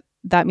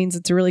that means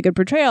it's a really good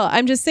portrayal.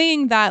 I'm just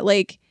saying that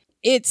like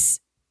it's,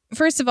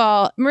 first of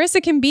all,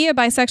 Marissa can be a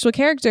bisexual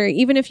character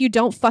even if you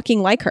don't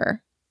fucking like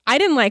her. I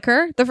didn't like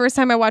her the first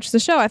time I watched the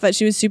show. I thought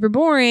she was super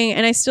boring.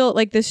 And I still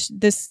like this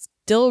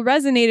still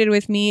resonated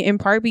with me in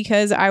part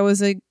because I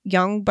was a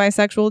young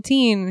bisexual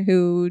teen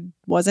who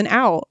wasn't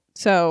out.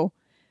 So,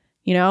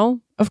 you know,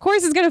 of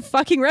course it's going to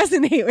fucking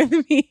resonate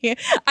with me.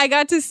 I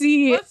got to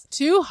see What's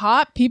two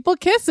hot people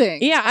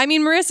kissing. Yeah. I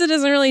mean, Marissa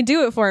doesn't really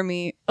do it for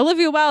me.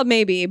 Olivia Wilde,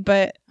 maybe,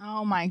 but.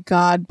 Oh my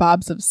God.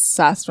 Bob's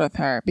obsessed with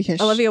her because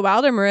Olivia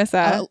Wilde or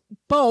Marissa?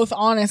 Both,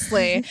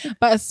 honestly,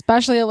 but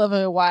especially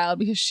Olivia Wilde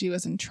because she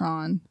was in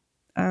Tron.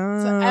 So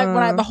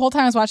the whole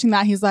time I was watching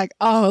that, he's like,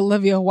 "Oh,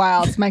 Olivia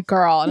Wilde's my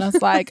girl," and I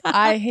was like,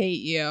 "I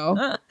hate you."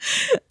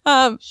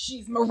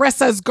 She's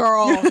Marissa's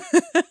girl.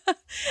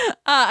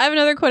 I have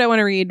another quote I want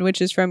to read, which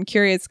is from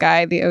Curious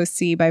Guy, the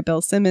OC by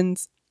Bill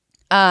Simmons.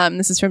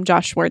 This is from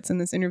Josh Schwartz in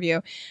this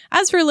interview.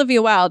 As for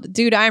Olivia Wilde,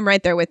 dude, I'm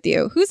right there with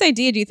you. Whose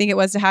idea do you think it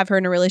was to have her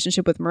in a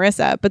relationship with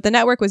Marissa? But the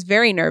network was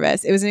very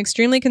nervous. It was an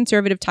extremely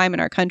conservative time in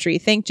our country.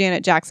 Thank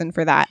Janet Jackson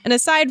for that. And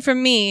aside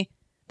from me,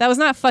 that was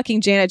not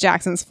fucking Janet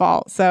Jackson's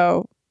fault.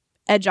 So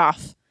edge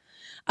off.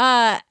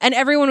 And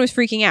everyone was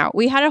freaking out.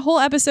 We had a whole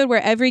episode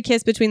where every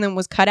kiss between them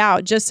was cut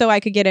out just so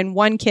I could get in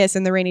one kiss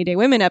in the Rainy Day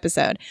Women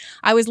episode.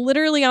 I was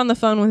literally on the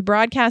phone with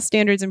broadcast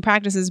standards and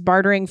practices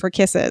bartering for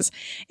kisses.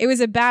 It was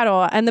a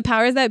battle, and the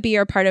powers that be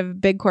are part of a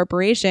big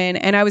corporation,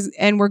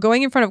 and we're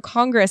going in front of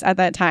Congress at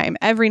that time.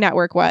 Every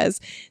network was.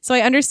 So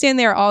I understand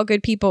they are all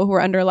good people who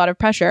are under a lot of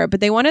pressure, but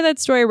they wanted that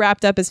story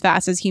wrapped up as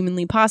fast as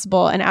humanly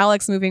possible, and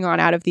Alex moving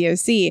on out of the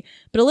OC.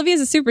 But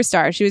Olivia's a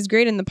superstar. She was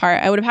great in the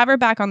part. I would have her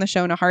back on the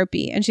show in a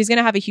heartbeat, and she's going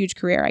to have a huge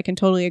career. I can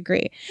totally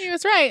agree. He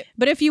was right.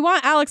 But if you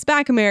want Alex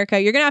back, America,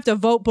 you're going to have to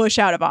vote Bush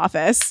out of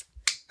office.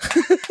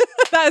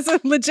 That's a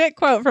legit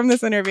quote from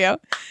this interview.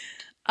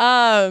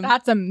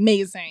 That's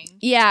amazing.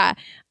 Yeah.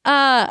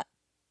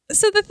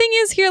 So the thing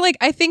is here, like,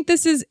 I think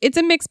it's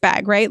a mixed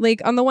bag, right?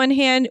 Like, on the one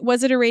hand,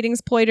 was it a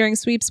ratings ploy during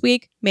sweeps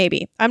week?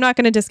 Maybe. I'm not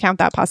going to discount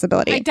that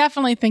possibility. I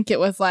definitely think it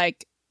was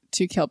like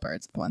to kill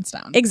birds with one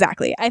stone.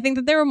 Exactly. I think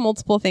that there were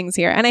multiple things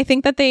here. And I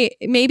think that they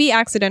maybe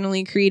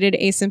accidentally created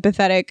a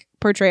sympathetic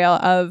portrayal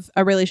of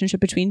a relationship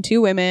between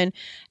two women,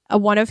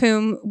 one of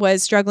whom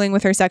was struggling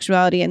with her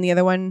sexuality and the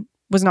other one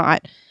was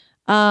not.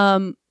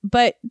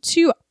 But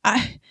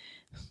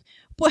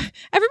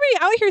everybody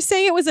out here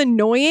saying it was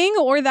annoying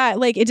or that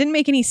like it didn't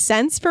make any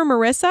sense for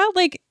Marissa,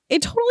 like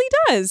it totally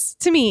does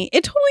to me.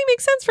 It totally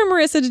makes sense for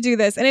Marissa to do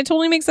this. And it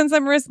totally makes sense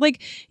that Marissa,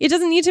 like, it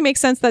doesn't need to make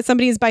sense that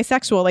somebody is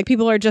bisexual. Like,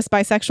 people are just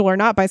bisexual or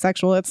not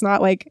bisexual. It's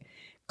not like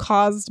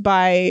caused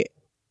by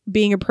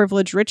being a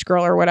privileged rich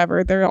girl or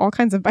whatever. There are all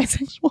kinds of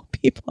bisexual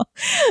people.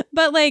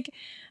 But like,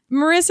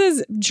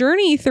 Marissa's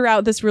journey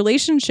throughout this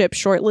relationship,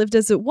 short-lived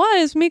as it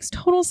was, makes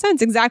total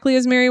sense. Exactly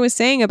as Mary was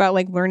saying about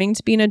like learning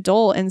to be an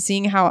adult and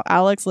seeing how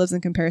Alex lives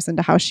in comparison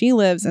to how she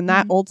lives, and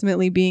that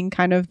ultimately being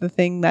kind of the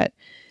thing that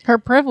her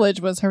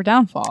privilege was her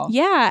downfall.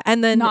 Yeah,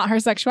 and then not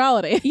her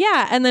sexuality.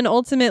 Yeah, and then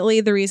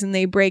ultimately the reason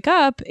they break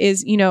up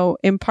is, you know,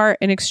 in part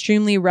an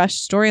extremely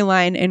rushed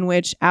storyline in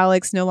which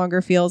Alex no longer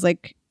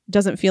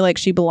doesn't feel like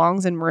she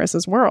belongs in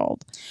Marissa's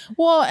world.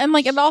 Well, and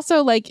like, it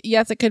also like,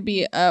 yes, it could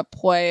be a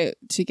ploy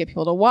to get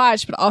people to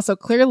watch, but also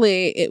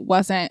clearly it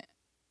wasn't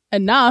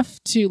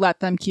enough to let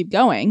them keep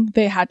going.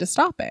 They had to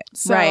stop it.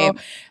 So, right.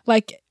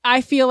 Like,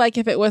 I feel like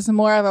if it was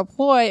more of a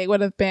ploy, it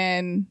would have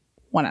been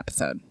one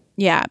episode.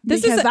 Yeah,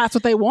 because that's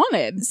what they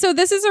wanted. So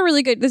this is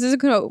a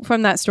quote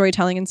from that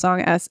Storytelling and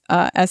Song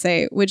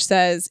essay, which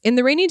says, in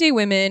The Rainy Day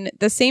Women,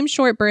 the same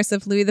short burst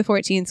of Louis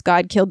XIV's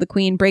God Killed the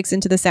Queen breaks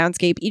into the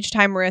soundscape each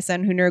time Marissa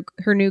and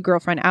her new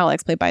girlfriend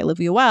Alex, played by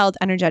Olivia Wilde,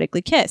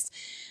 energetically kiss.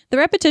 The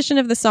repetition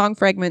of the song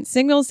fragment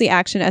signals the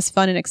action as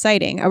fun and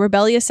exciting, a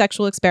rebellious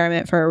sexual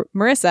experiment for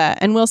Marissa,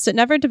 and whilst it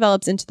never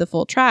develops into the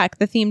full track,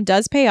 the theme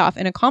does pay off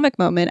in a comic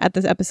moment at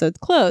the episode's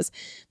close.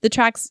 The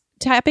track's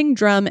tapping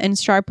drum and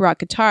sharp rock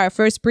guitar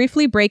first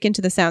briefly break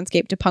into the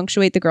soundscape to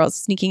punctuate the girls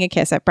sneaking a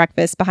kiss at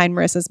breakfast behind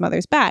Marissa's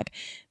mother's back.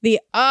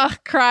 The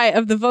cry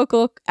of the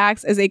vocal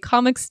acts as a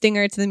comic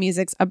stinger to the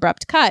music's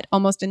abrupt cut,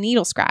 almost a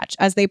needle scratch,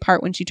 as they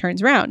part when she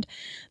turns round.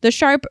 The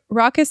sharp,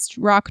 raucous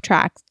rock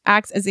track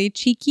acts as a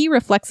cheeky,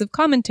 reflexive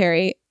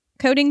commentary,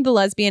 coding the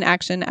lesbian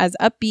action as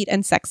upbeat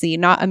and sexy,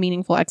 not a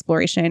meaningful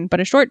exploration,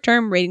 but a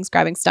short-term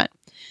ratings-grabbing stunt.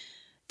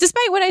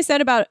 Despite what I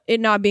said about it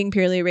not being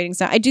purely a rating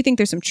stunt, I do think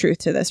there's some truth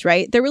to this,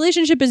 right? Their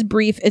relationship is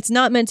brief. It's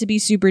not meant to be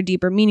super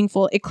deep or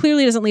meaningful. It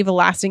clearly doesn't leave a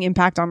lasting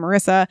impact on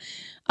Marissa.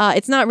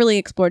 It's not really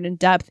explored in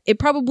depth. It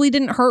probably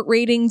didn't hurt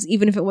ratings,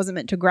 even if it wasn't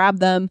meant to grab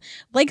them.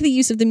 Like the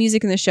use of the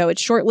music in the show,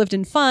 it's short-lived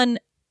and fun.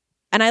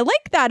 And I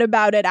like that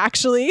about it,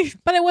 actually.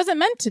 But it wasn't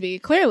meant to be,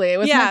 clearly. It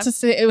was meant to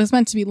say, it was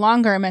meant to be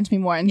longer and meant to be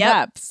more in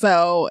depth.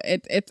 So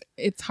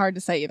it's hard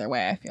to say either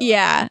way, I feel.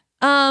 Yeah.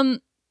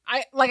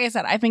 Like I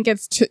said, I think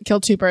it's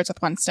kill two birds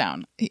with one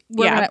stone.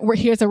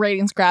 Here's a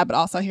ratings grab, but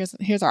also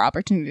here's our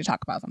opportunity to talk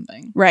about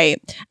something. Right.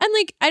 And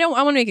like, I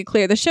want to make it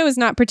clear, the show is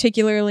not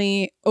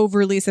particularly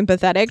overly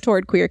sympathetic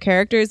toward queer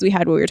characters. We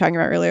had what we were talking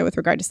about earlier with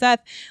regard to Seth.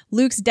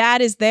 Luke's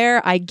dad is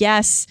there, I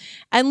guess.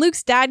 And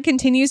Luke's dad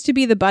continues to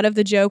be the butt of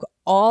the joke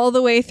all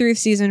the way through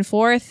season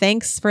 4.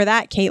 Thanks for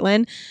that,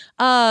 Caitlin.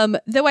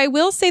 Though I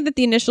will say that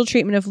the initial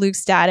treatment of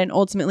Luke's dad and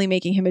ultimately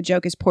making him a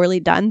joke is poorly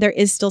done. There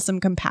is still some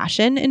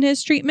compassion in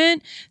his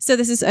treatment. So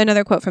this is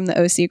another quote from the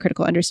OC,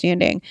 Critical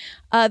Understanding.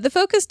 The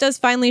focus does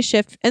finally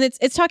shift, and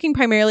it's talking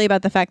primarily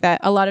about the fact that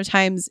a lot of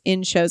times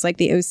in shows like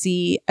the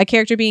OC, a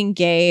character being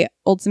gay,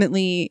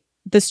 ultimately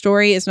the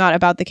story is not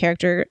about the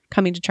character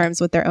coming to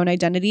terms with their own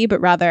identity, but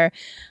rather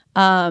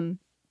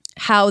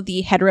how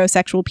the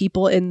heterosexual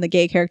people in the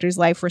gay character's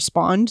life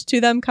respond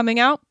to them coming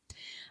out.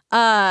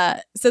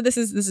 So this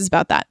is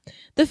about that.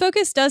 The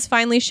focus does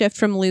finally shift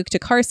from Luke to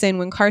Carson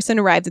when Carson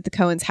arrived at the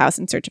Coens' house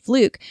in search of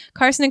Luke.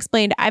 Carson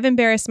explained, "I've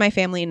embarrassed my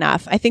family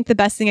enough. I think the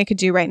best thing I could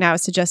do right now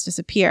is to just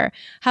disappear."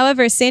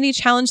 However, Sandy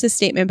challenged this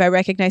statement by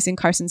recognizing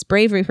Carson's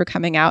bravery for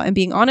coming out and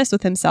being honest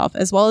with himself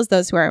as well as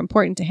those who are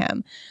important to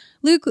him.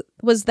 Luke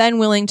was then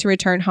willing to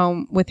return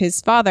home with his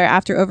father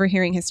after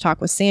overhearing his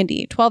talk with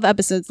Sandy. 12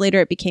 episodes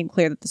later, it became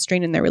clear that the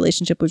strain in their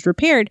relationship was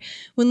repaired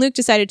when Luke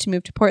decided to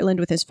move to Portland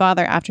with his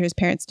father after his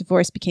parents'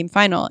 divorce became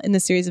final. In the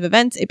series of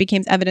events, it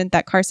became evident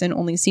that Carson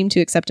only seemed to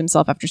accept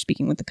himself after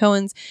speaking with the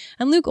Coens,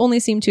 and Luke only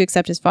seemed to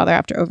accept his father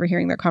after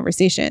overhearing their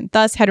conversation.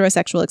 Thus,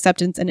 heterosexual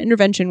acceptance and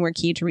intervention were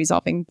key to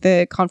resolving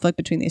the conflict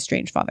between the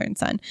estranged father and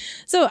son.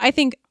 So I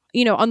think,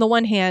 on the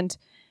one hand,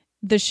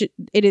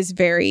 it is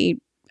very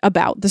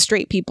about the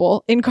straight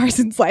people in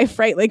Carson's life,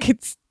 right? Like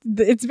it's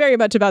very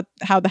much about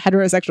how the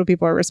heterosexual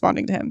people are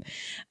responding to him.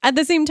 At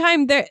the same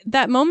time,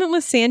 that moment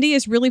with Sandy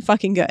is really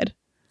fucking good.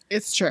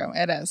 It's true.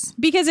 It is.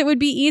 Because it would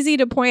be easy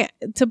to point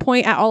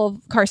at all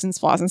of Carson's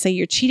flaws and say,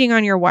 you're cheating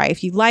on your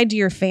wife, you lied to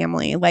your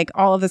family, like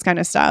all of this kind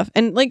of stuff.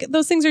 And like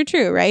those things are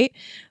true, right?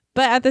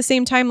 But at the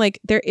same time,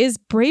 like there is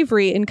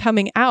bravery in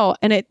coming out,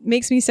 and it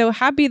makes me so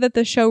happy that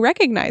the show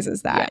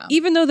recognizes that. Yeah.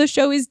 Even though the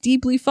show is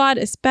deeply flawed,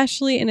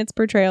 especially in its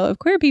portrayal of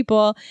queer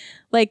people,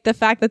 like the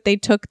fact that they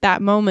took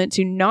that moment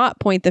to not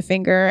point the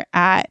finger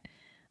at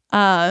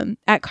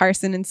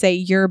Carson and say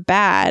you're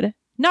bad,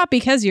 not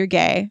because you're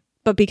gay,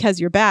 but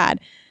because you're bad.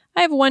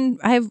 I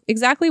have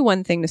exactly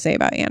one thing to say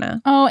about Anna.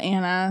 Oh,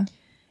 Anna.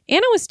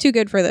 Anna was too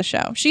good for the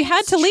show. She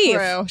had to leave.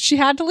 She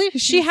had to leave.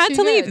 She had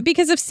to leave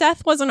because if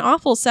Seth wasn't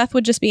awful, Seth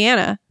would just be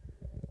Anna.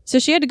 So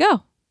she had to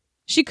go.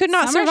 She could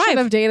not survive. Should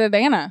have dated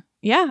Anna.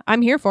 Yeah,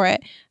 I'm here for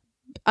it.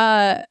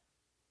 Yeah,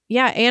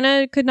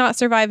 Anna could not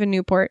survive in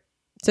Newport,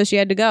 so she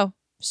had to go.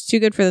 She's too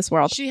good for this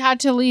world. She had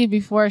to leave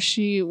before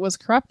she was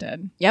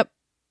corrupted. Yep.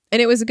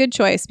 And it was a good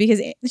choice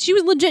because she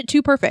was legit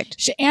too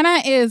perfect.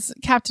 Anna is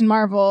Captain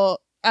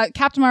Marvel.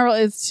 Captain Marvel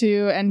is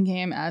to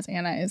Endgame as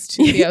Anna is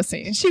to the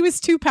OC. She was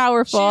too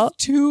powerful.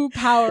 She's too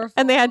powerful.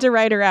 And they had to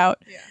write her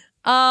out.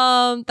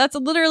 Yeah. That's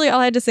literally all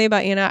I had to say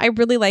about Anna. I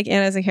really like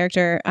Anna as a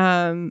character.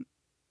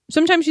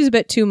 Sometimes she's a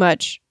bit too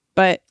much,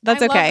 but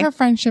that's okay. I love her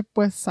friendship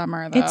with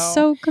Summer, though. It's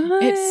so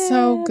good. It's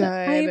so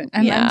good.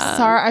 I'm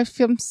sorry.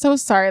 I'm so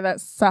sorry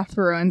that Seth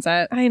ruins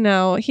it. I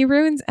know. He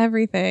ruins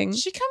everything.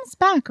 She comes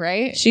back,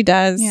 right? She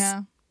does.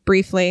 Yeah.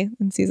 Briefly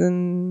in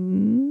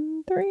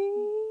season 3.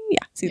 Yeah,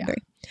 season 3.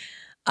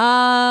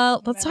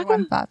 Let's talk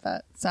about thought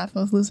that Seth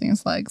was losing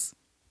his legs.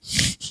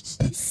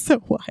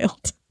 So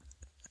wild.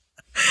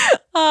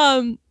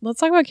 Let's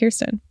talk about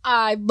Kirsten.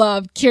 I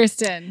love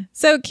Kirsten.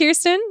 So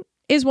Kirsten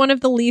is one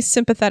of the least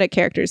sympathetic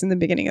characters in the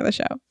beginning of the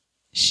show.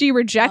 She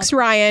rejects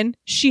Ryan.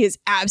 She is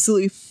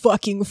absolutely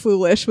fucking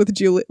foolish with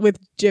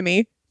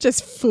Jimmy.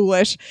 Just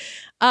foolish.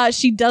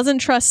 She doesn't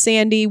trust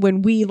Sandy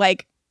when we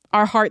like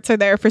our hearts are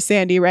there for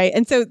Sandy, right?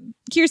 And so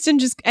Kirsten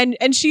just and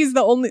she's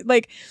the only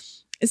like.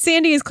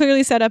 Sandy is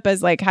clearly set up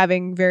as like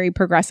having very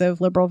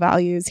progressive liberal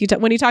values.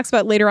 When he talks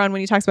about later on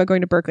when he talks about going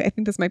to Berkeley, I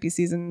think this might be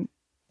season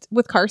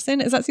with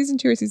Carson. Is that season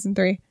 2 or season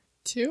 3?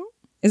 2?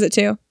 Is it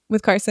 2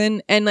 with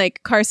Carson? And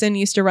like Carson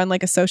used to run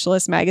like a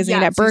socialist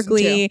magazine at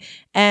Berkeley,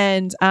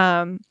 and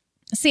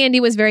Sandy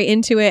was very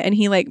into it, and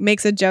he like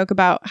makes a joke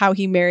about how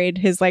he married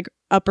his like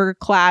upper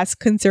class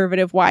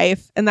conservative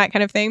wife and that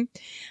kind of thing.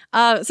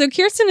 So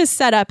Kirsten is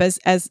set up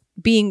as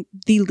being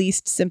the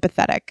least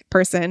sympathetic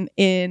person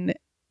in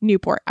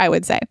Newport, I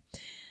would say.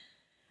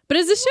 But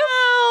as a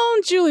show,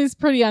 Julie's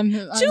pretty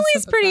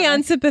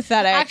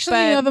unsympathetic.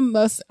 Actually, the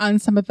most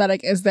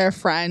unsympathetic is their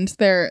friend.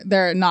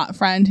 Their not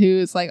friend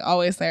who's like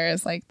always there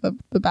is like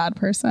the bad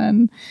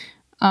person.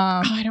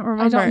 I don't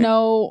remember. I don't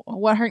know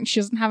what her. She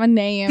doesn't have a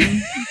name,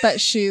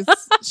 but she's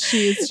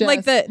just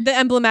like the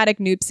emblematic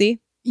Noopsy.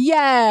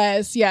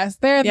 Yes.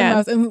 They're the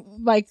most, and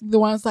like the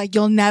ones like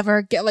you'll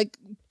never get, like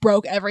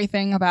broke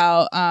everything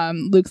about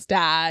Luke's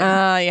dad.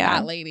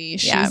 That lady.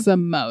 She's the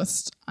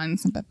most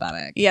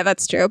unsympathetic. Yeah,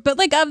 that's true. But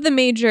like of the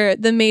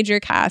major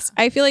cast,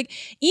 I feel like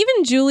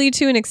even Julie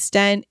to an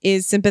extent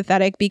is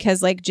sympathetic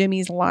because like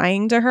Jimmy's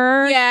lying to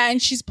her. Yeah,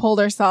 and she's pulled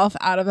herself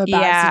out of a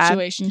bad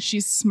situation.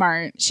 She's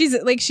smart. She's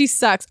like, she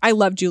sucks. I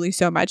love Julie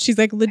so much. She's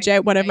like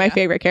legit one of my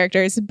favorite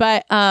characters.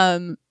 But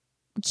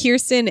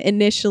Kirsten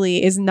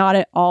initially is not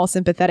at all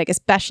sympathetic,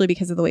 especially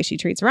because of the way she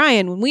treats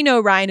Ryan. When we know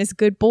Ryan is a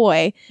good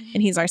boy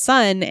and he's our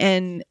son,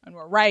 and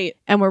we're right.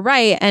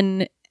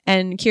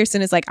 And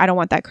Kirsten is like, I don't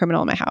want that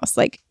criminal in my house.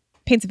 Like,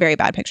 paints a very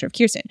bad picture of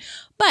Kirsten.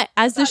 But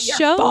as the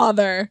show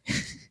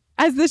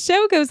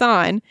goes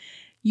on,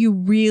 you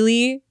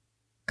really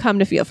come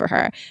to feel for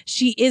her.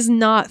 She is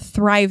not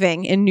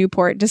thriving in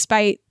Newport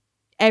despite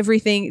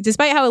everything,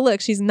 despite how it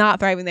looks. She's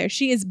not thriving there.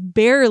 She is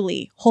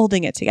barely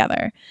holding it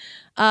together.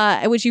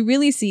 Which you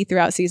really see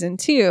throughout season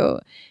 2.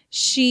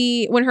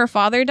 When her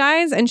father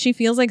dies and she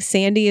feels like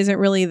Sandy isn't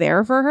really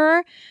there for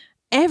her,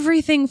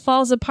 everything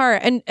falls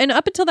apart. And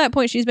up until that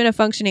point, she's been a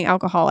functioning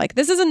alcoholic.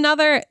 This is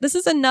another. Well,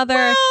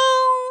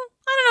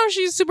 I don't know if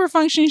she's super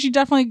functioning. She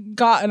definitely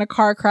got in a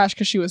car crash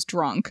because she was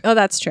drunk. Oh,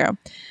 that's true.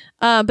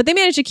 But they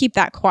managed to keep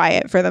that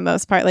quiet for the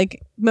most part.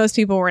 Like most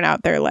people weren't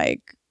out there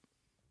like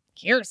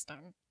Kirsten.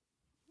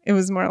 It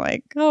was more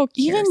like, oh,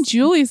 Kirsten. Even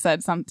Julie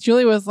said something.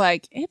 Julie was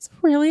like, it's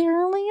really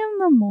early in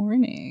the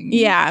morning.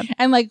 Yeah.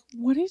 And like,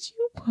 what did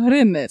you put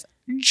in this?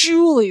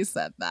 Julie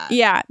said that.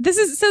 Yeah. This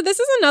is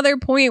another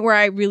point where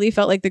I really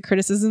felt like the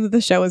criticism of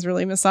the show was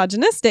really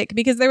misogynistic,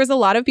 because there was a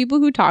lot of people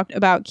who talked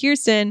about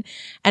Kirsten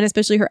and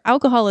especially her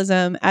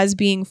alcoholism as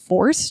being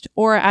forced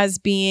or as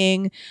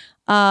being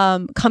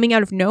coming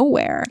out of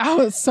nowhere.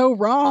 Oh, it's so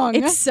wrong.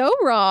 It's so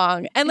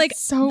wrong. And like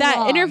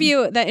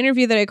interview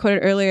that I quoted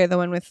earlier, the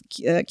one with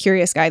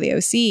Curious Guy, the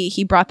OC,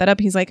 he brought that up.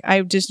 He's like,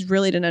 I just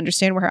really didn't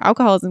understand where her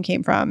alcoholism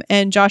came from.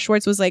 And Josh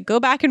Schwartz was like, go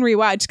back and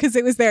rewatch because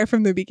it was there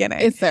from the beginning.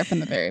 It's there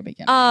from the very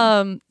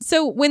beginning.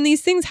 So when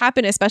these things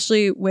happen,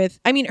 especially with,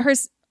 I mean,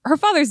 her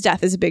father's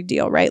death is a big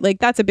deal, right? Like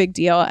that's a big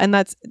deal. And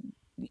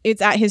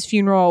it's at his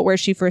funeral where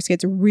she first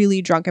gets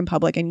really drunk in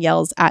public and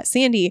yells at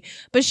Sandy.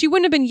 But she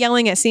wouldn't have been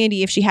yelling at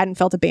Sandy if she hadn't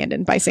felt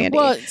abandoned by Sandy.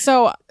 Well,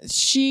 so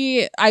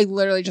I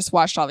literally just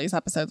watched all these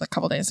episodes a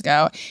couple days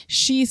ago.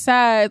 She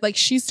said like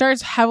she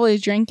starts heavily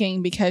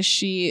drinking because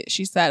she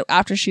said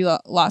after she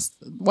lost,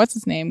 what's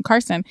his name?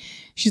 Carson.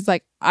 She's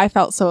like, I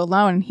felt so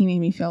alone and he made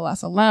me feel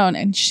less alone.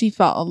 And she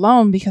felt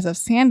alone because of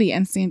Sandy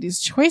and Sandy's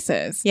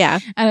choices. Yeah.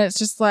 And it's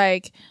just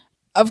like,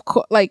 of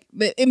course, like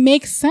it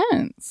makes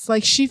sense.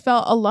 Like she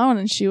felt alone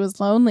and she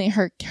was lonely.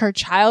 Her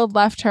child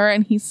left her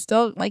and he's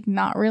still like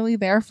not really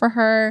there for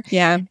her.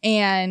 Yeah.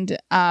 And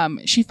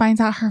she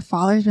finds out her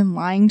father's been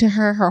lying to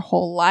her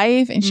whole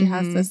life, and she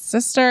has this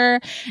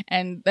sister,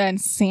 and then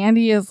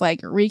Sandy is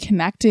like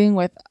reconnecting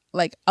with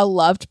like a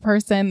loved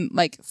person,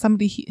 like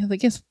somebody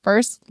like his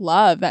first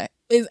love that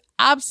is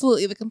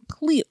absolutely the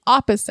complete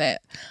opposite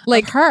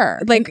like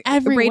her, like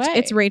every way.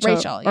 It's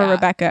Rachel or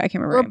Rebecca. I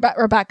can't remember.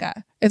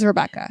 Rebecca. It's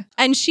Rebecca.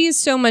 And she's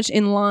so much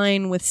in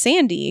line with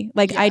Sandy,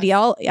 like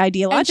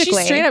ideologically. And she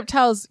straight up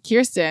tells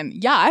Kirsten,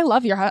 yeah, I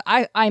love your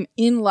I'm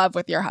in love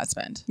with your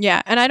husband.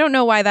 Yeah. And I don't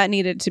know why that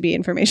needed to be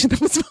information that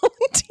was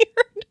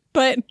volunteered,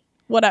 but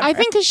whatever. I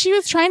think because she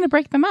was trying to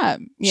break them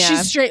up. Yeah.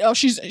 She's straight. Oh,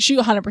 she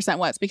 100%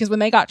 was, because when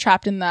they got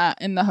trapped in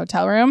the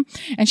hotel room,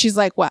 and she's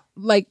like, what?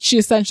 Like she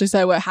essentially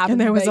said, what happened?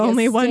 And there was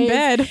only one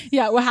bed.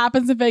 Yeah, what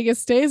happens in Vegas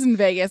stays in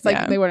Vegas.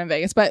 Like they weren't in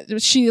Vegas,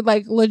 but she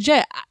like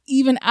legit,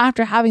 even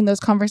after having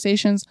those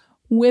conversations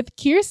with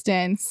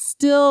Kirsten,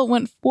 still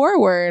went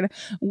forward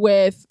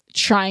with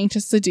trying to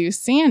seduce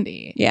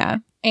Sandy. Yeah,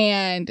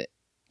 and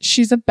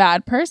she's a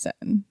bad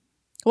person.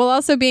 Well,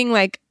 also being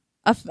like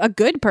a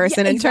good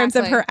person in terms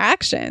of her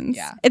actions.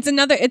 Yeah. It's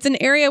an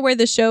area where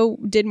the show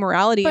did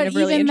morality in a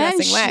really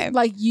interesting way.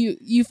 Like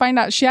you find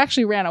out she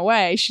actually ran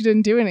away. She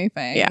didn't do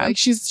anything. Yeah. Like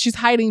she's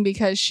hiding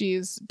because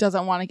she's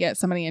doesn't want to get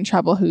somebody in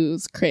trouble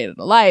who's created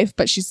a life,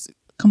 but she's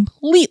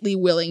completely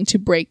willing to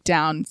break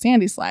down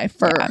Sandy's life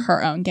for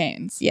her own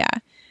gains. Yeah.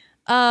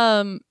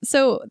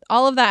 So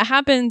all of that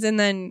happens, and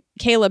then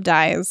Caleb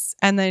dies,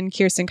 and then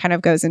Kirsten kind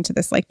of goes into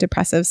this like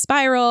depressive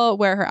spiral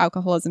where her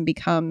alcoholism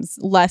becomes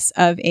less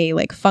of a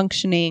like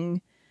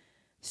functioning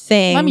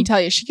thing. Let me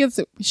tell you, she gets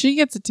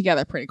it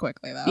together pretty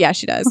quickly, though. Yeah,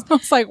 she does. I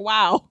was like,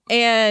 wow.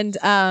 And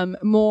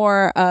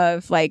more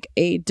of like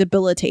a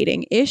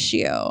debilitating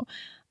issue.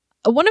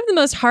 One of the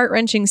most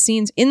heart-wrenching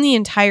scenes in the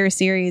entire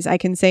series, I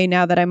can say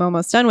now that I'm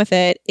almost done with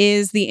it,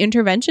 is the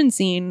intervention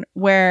scene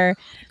where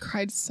I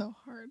cried so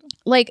hard.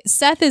 Like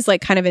Seth is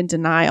like kind of in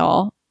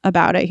denial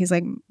about it. He's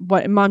like,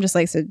 "What? Mom just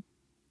likes to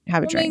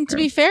have a drink." I mean, to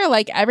be fair,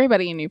 like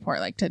everybody in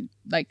Newport like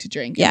to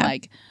drink. Yeah. And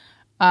like,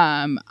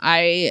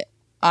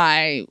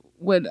 I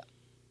would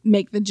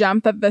make the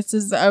jump that this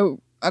is a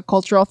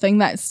cultural thing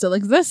that still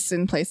exists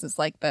in places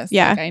like this.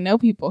 Yeah. Like, I know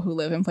people who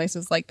live in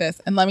places like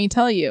this, and let me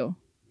tell you,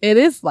 it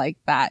is like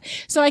that.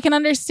 So I can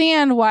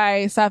understand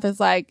why Seth is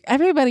like,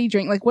 everybody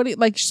drink. Like, what?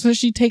 So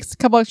she takes a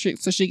couple of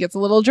drinks, so she gets a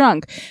little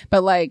drunk,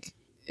 but like,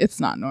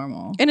 it's not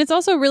normal. And it's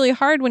also really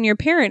hard when your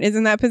parent is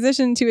in that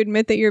position to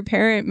admit that your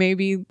parent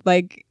maybe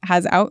like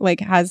has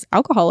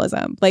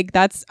alcoholism. Like,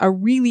 that's a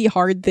really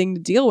hard thing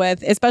to deal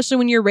with, especially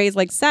when you're raised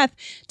like Seth,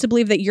 to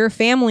believe that your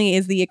family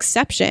is the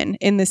exception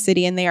in the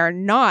city and they are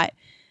not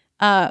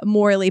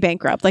morally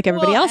bankrupt like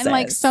everybody else and is.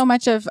 Like, so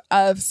much of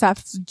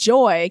Seth's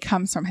joy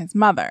comes from his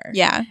mother.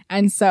 Yeah.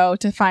 And so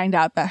to find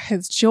out that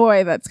his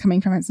joy that's coming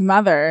from his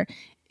mother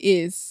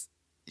is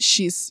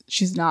she's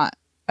not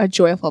a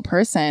joyful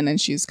person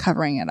and she's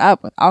covering it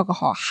up with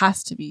alcohol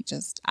has to be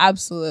just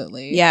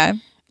absolutely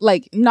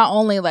like not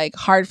only like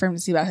hard for him to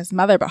see about his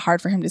mother, but hard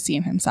for him to see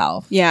in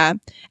himself. Yeah.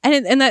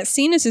 And that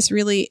scene is just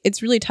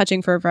it's really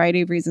touching for a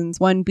variety of reasons.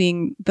 One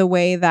being the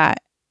way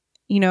that,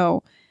 you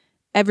know,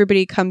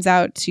 everybody comes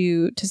out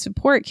to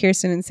support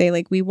Kirsten and say,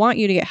 like, we want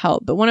you to get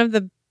help. But one of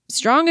the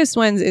strongest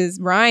ones is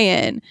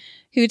Ryan,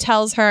 who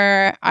tells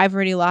her, I've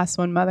already lost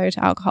one mother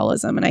to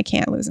alcoholism and I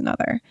can't lose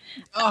another.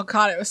 Oh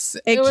God, it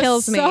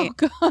kills me. So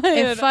good.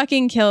 It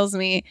fucking kills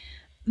me.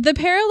 The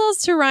parallels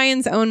to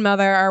Ryan's own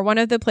mother are one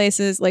of the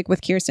places, like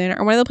with Kirsten,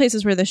 are one of the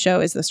places where the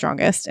show is the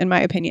strongest, in my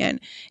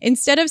opinion.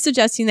 Instead of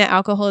suggesting that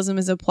alcoholism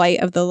is a plight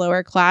of the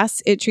lower class,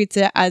 it treats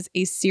it as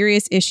a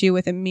serious issue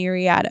with a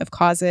myriad of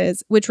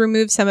causes, which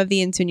removes some of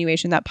the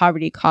insinuation that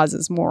poverty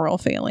causes moral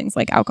failings,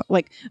 like alcohol.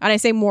 Like, and I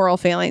say moral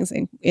failings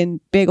in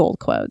big old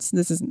quotes.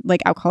 This is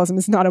like, alcoholism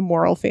is not a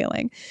moral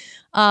failing,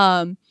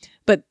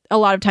 but a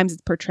lot of times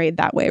it's portrayed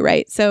that way,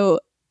 right?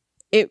 So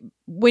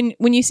when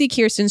you see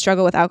Kirsten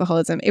struggle with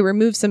alcoholism, it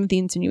removes some of the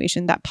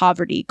insinuation that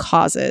poverty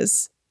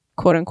causes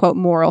quote unquote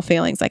moral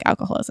failings like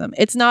alcoholism.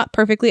 It's not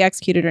perfectly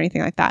executed or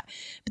anything like that,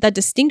 but that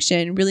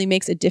distinction really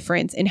makes a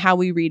difference in how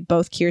we read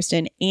both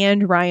Kirsten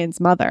and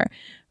Ryan's mother.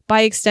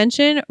 By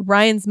extension,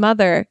 Ryan's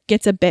mother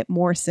gets a bit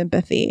more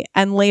sympathy,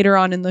 and later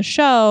on in the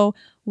show,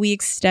 we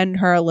extend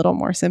her a little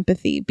more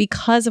sympathy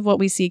because of what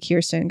we see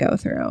Kirsten go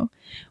through.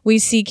 We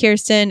see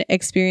Kirsten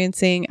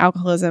experiencing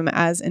alcoholism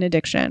as an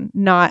addiction,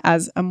 not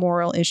as a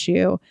moral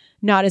issue,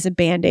 not as a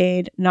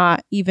Band-Aid,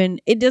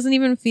 it doesn't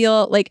even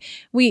feel like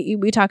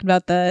we talked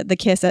about the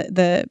kiss,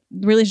 the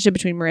relationship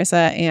between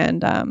Marissa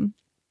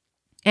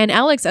and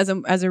Alex as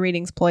a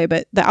ratings ploy,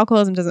 but the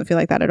alcoholism doesn't feel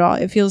like that at all.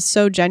 It feels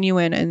so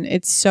genuine, and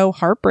it's so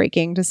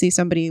heartbreaking to see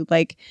somebody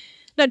like,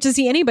 not to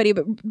see anybody,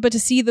 but to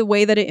see the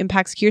way that it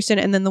impacts Kirsten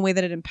and then the way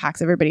that it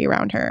impacts everybody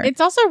around her. It's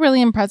also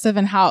really impressive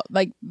in how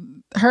like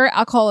her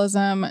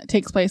alcoholism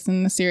takes place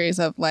in the series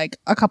of like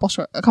a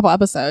couple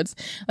episodes.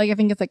 Like, I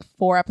think it's like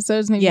 4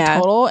 episodes maybe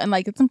total. And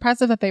like, it's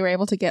impressive that they were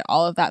able to get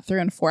all of that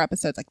through in 4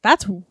 episodes. Like,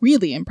 that's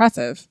really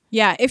impressive.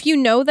 Yeah. If you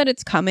know that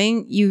it's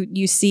coming,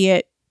 you see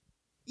it.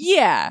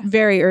 Yeah.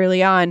 Very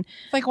early on.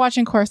 It's like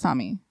watching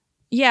Korosami.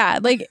 Yeah,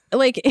 like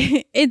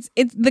it's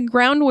the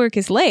groundwork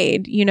is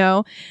laid, you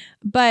know,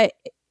 but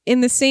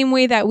in the same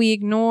way that we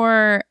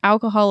ignore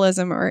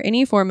alcoholism or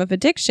any form of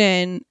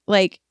addiction,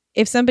 like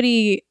if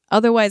somebody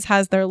otherwise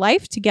has their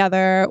life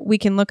together, we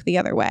can look the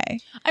other way.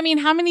 I mean,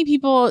 how many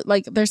people,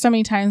 like, there's so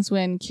many times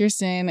when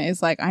Kirsten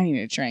is like, I need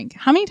a drink.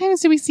 How many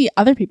times do we see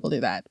other people do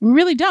that? We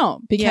really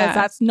don't, because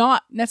that's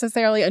not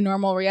necessarily a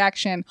normal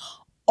reaction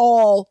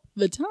all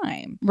the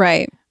time.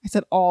 Right. I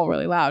said all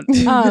really loud.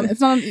 It's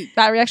not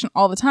that reaction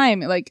all the time.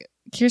 Like,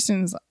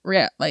 Kirsten's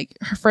like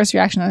her first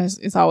reaction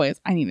is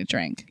always, I need a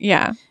drink.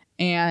 Yeah.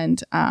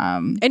 And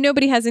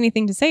nobody has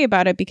anything to say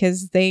about it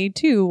because they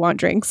too want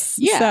drinks.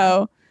 Yeah.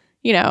 So,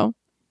 you know.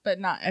 But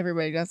not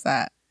everybody does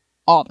that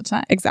all the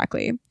time.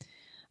 Exactly.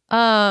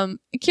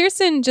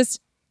 Kirsten just,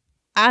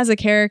 as a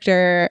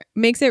character,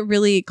 makes it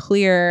really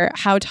clear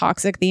how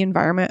toxic the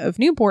environment of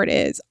Newport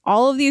is.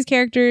 All of these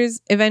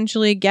characters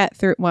eventually get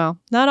through, well,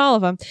 not all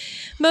of them.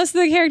 Most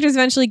of the characters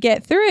eventually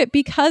get through it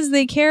because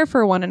they care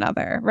for one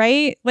another,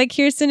 right? Like,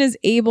 Kirsten is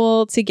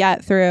able to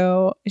get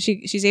through,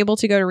 she's able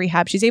to go to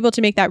rehab. She's able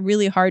to make that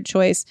really hard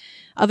choice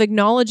of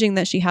acknowledging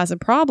that she has a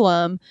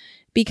problem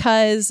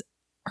because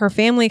her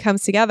family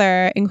comes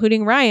together,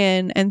 including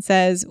Ryan, and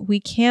says,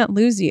 we can't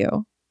lose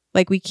you.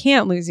 Like, we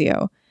can't lose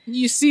you.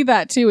 You see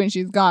that too when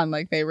she's gone.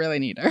 Like, they really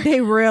need her.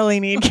 They really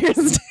need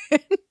Kirsten.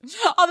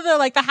 Although they're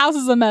like, the house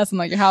is a mess, and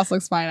like, your house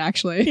looks fine,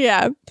 actually.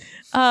 Yeah.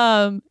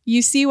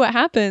 You see what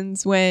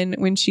happens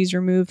when she's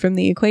removed from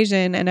the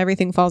equation and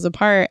everything falls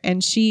apart.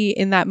 And she,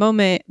 in that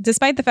moment,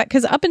 despite the fact,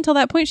 because up until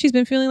that point, she's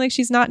been feeling like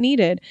she's not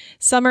needed.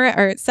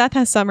 Seth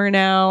has Summer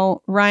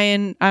now.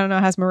 Ryan, I don't know,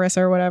 has Marissa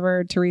or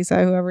whatever,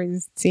 Teresa, whoever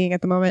he's seeing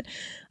at the moment.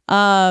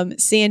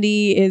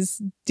 Sandy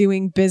is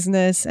doing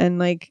business, and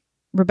like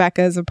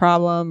Rebecca's a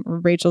problem, or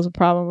Rachel's a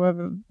problem,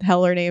 whatever the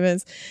hell her name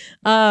is.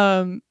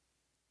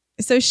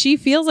 So she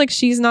feels like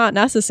she's not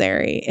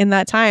necessary in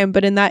that time.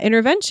 But in that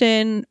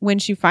intervention, when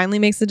she finally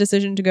makes the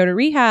decision to go to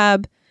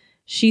rehab,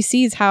 she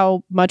sees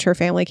how much her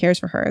family cares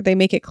for her. They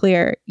make it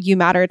clear, you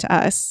matter to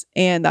us.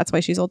 And that's why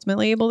she's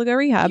ultimately able to go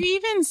rehab. You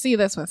even see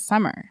this with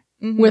Summer.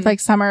 With like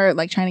Summer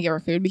like trying to give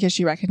her food because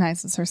she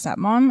recognizes her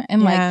stepmom,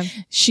 and like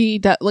she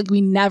does, like, we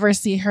never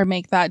see her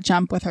make that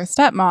jump with her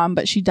stepmom,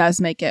 but she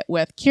does make it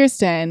with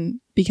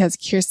Kirsten, because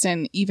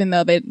Kirsten, even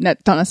though they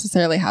don't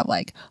necessarily have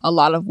like a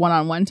lot of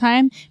one-on-one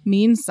time,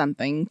 means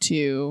something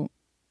to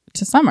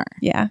Summer.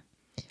 Yeah,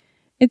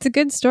 it's a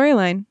good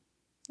storyline,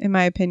 in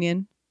my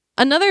opinion.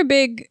 Another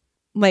big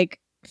like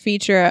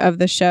feature of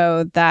the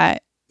show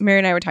that Mary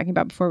and I were talking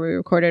about before we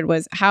recorded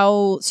was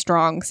how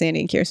strong Sandy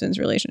and Kirsten's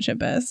relationship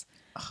is.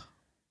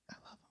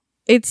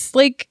 It's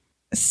like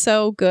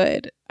so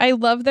good. I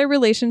love their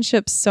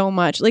relationship so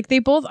much. Like, they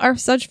both are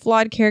such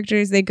flawed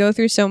characters. They go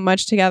through so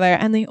much together,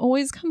 and they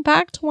always come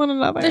back to one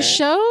another. The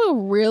show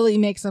really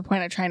makes a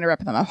point of trying to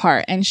rip them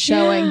apart and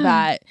showing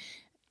that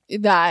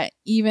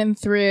even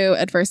through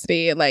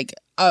adversity, like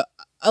a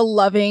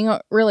loving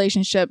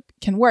relationship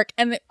can work.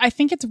 And I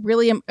think it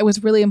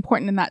was really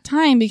important in that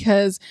time,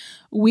 because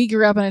we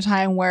grew up in a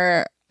time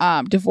where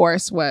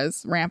divorce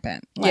was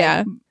rampant.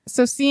 Like,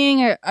 so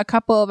seeing a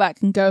couple that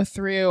can go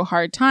through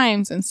hard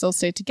times and still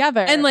stay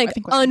together, and like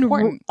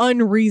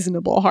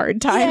unreasonable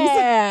hard times,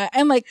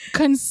 and like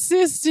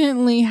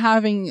consistently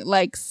having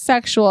like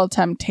sexual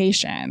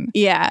temptation,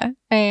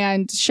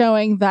 and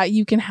showing that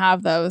you can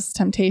have those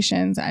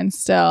temptations and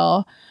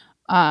still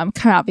come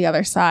out the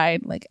other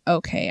side like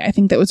okay. I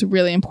think that was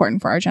really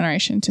important for our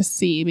generation to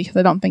see, because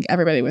I don't think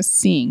everybody was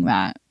seeing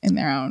that in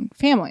their own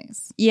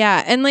families.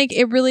 Yeah, and like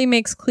it really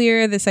makes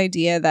clear this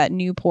idea that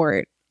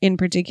Newport in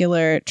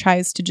particular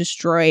tries to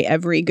destroy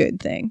every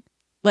good thing,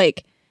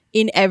 like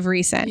in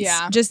every sense.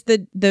 Yeah, just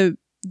the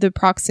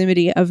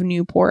proximity of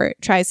Newport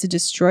tries to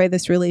destroy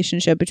this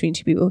relationship between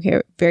two people who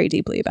care very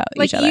deeply about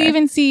each other. You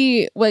even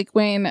see like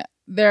when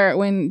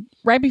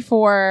right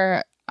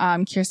before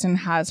Kirsten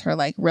has her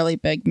like really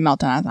big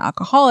meltdown as an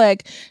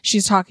alcoholic,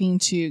 she's talking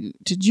to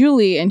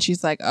Julie, and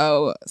she's like,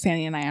 oh,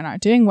 Sandy and I are not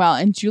doing well.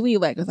 And Julie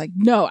like was like,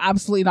 no,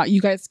 absolutely not. You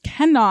guys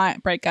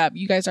cannot break up.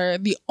 You guys are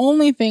the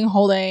only thing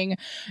holding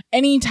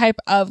any type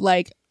of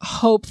like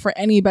hope for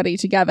anybody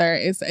together.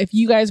 Is if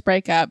you guys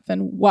break up,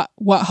 then what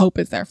hope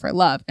is there for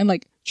love? And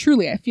like,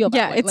 truly, I feel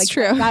that way. It's like,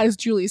 true. That is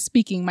Julie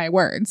speaking my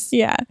words.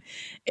 Yeah.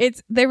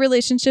 Their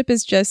relationship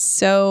is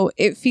just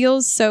it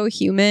feels so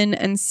human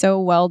and so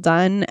well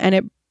done.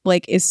 And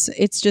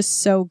it's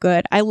just so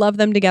good. I love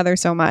them together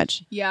so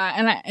much. Yeah.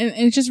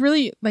 And it just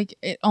really like,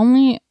 it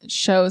only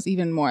shows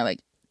even more. Like,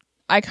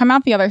 I come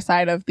out the other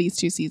side of these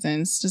two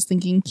seasons just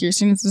thinking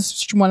Kirsten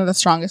is one of the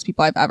strongest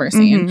people I've ever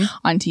seen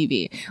on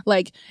TV.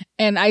 Like,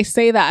 and I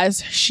say that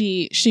as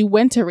she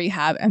went to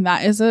rehab, and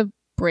that is a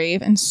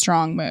brave and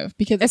strong move,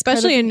 because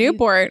especially in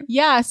Newport.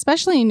 Yeah,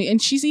 especially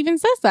and she even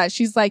says that.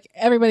 She's like,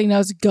 everybody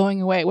knows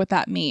going away what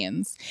that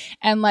means.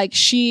 And like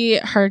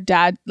her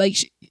dad,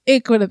 like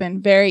it could have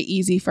been very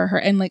easy for her,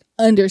 and like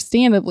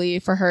understandably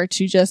for her,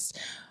 to just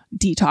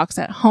detox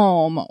at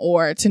home,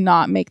 or to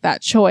not make that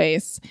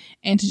choice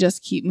and to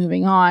just keep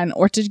moving on,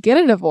 or to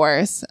get a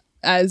divorce,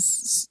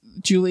 as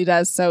Julie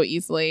does so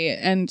easily.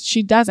 And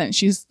she doesn't.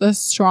 She's the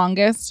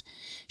strongest.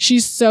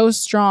 She's so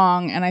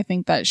strong, and I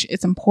think that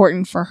it's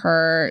important for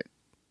her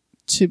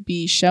to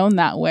be shown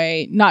that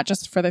way, not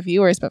just for the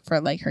viewers, but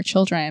for like her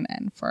children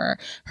and for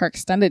her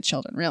extended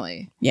children,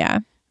 really. Yeah.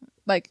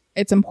 Like,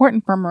 it's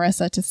important for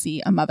Marissa to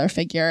see a mother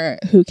figure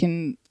who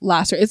can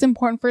last her. It's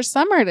important for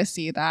Summer to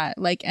see that.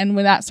 Like, and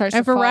when that starts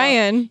and to for fall,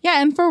 Ryan.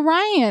 Yeah, and for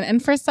Ryan.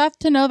 And for Seth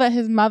to know that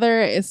his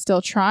mother is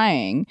still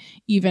trying,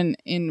 even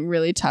in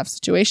really tough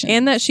situations.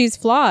 And that she's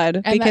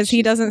flawed, because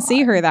he doesn't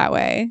see her that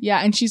way.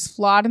 Yeah, and she's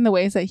flawed in the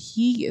ways that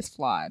he is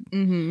flawed.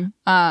 Mm-hmm.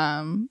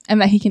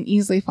 And that he can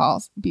easily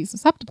be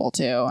susceptible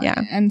to.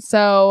 Yeah. And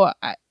so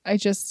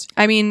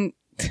I mean...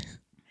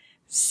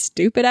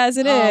 stupid as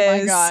it is. Oh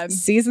my God.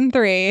 Season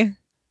 3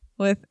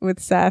 with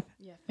Seth.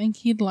 Yeah, I think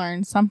he'd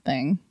learn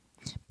something.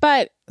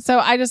 But so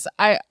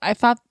I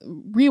thought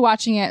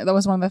rewatching it, that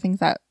was one of the things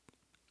that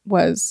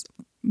was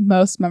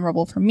most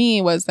memorable for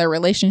me, was their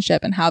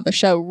relationship, and how the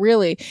show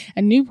really,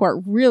 and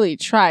Newport really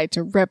tried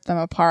to rip them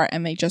apart,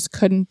 and they just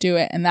couldn't do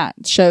it. And that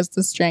shows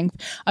the strength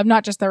of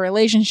not just their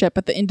relationship,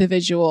 but the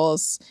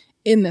individuals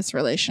in this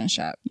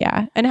relationship.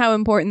 Yeah. And how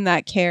important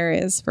that care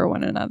is for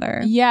one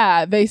another.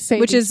 Yeah. They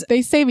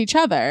save each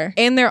other.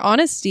 And their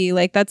honesty,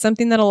 like that's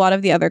something that a lot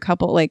of the other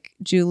couple, like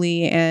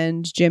Julie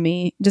and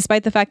Jimmy,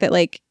 despite the fact that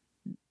like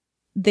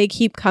they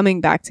keep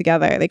coming back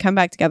together. They come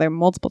back together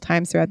multiple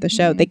times throughout the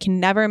show. They can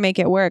never make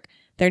it work.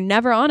 They're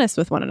never honest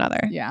with one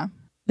another. Yeah.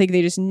 Like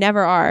they just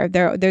never are.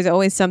 There's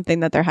always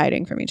something that they're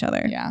hiding from each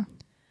other. Yeah.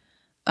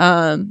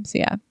 So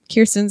yeah,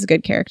 Kirsten's a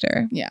good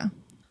character. Yeah.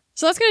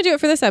 So that's gonna do it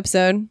for this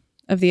episode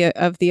of the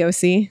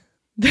OC,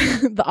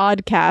 the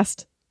odd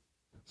cast.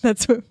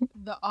 That's what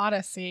the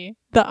Odyssey.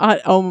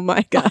 Oh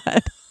my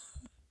god.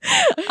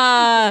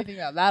 I think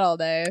about that all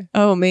day.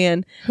 Oh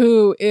man,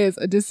 who is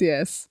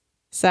Odysseus?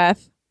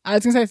 Seth. I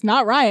was gonna say it's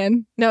not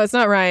Ryan. No, it's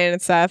not Ryan.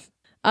 It's Seth.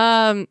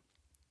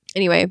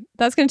 Anyway,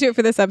 that's going to do it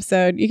for this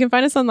episode. You can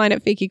find us online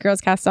at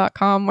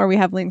fakegirlscast.com where we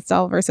have links to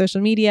all of our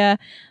social media.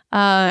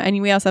 And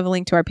we also have a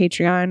link to our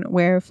Patreon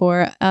where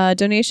for a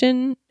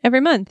donation every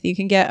month, you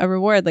can get a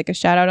reward like a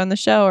shout out on the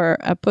show or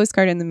a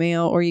postcard in the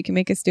mail, or you can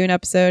make us do an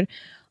episode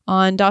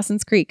on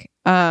Dawson's Creek.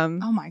 Oh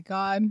my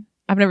God.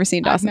 I've never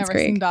seen Dawson's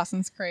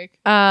Creek.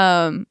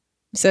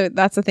 So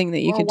that's the thing that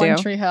you could do. One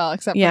Tree Hill,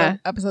 except for the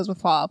episodes with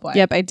Fall Out Boy.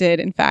 Yep, I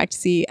did in fact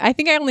see. I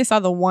think I only saw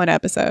the one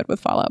episode with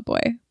Fall Out Boy,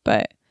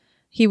 but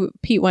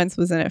Pete Wentz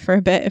was in it for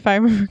a bit, if I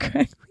remember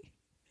correctly.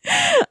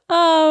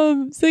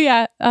 So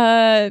yeah,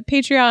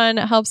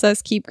 Patreon helps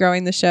us keep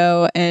growing the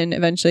show and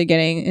eventually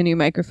getting a new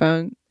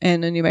microphone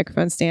and a new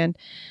microphone stand,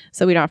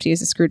 so we don't have to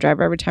use a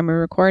screwdriver every time we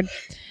record.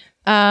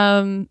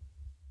 I'll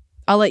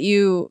let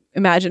you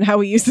imagine how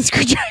we use the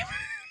screwdriver.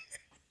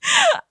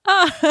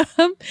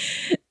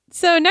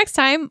 So next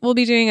time we'll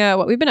be doing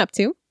what we've been up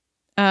to.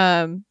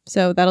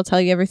 So that'll tell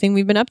you everything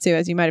we've been up to,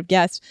 as you might have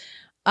guessed.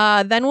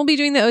 Then we'll be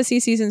doing the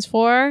OC season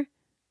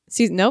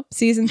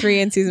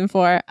 3 and season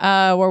 4,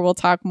 where we'll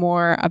talk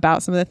more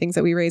about some of the things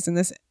that we raised in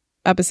this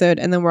episode.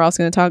 And then we're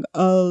also going to talk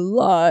a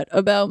lot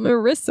about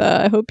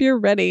Marissa. I hope you're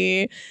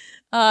ready.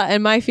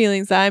 And my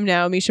feelings that I'm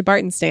now Misha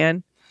Barton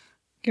stan.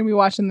 Gonna be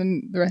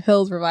watching the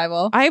Hills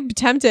revival. I'm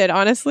tempted,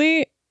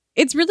 honestly.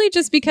 It's really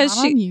just because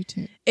on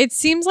YouTube. It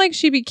seems like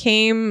she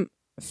became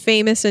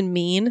famous and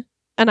mean,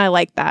 and I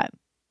like that.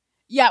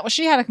 Yeah, well,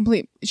 she had a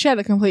complete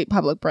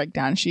public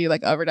breakdown. She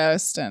like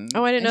overdosed and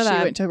I didn't know that.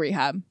 She went to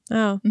rehab.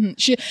 Oh,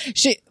 she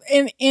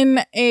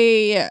in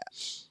a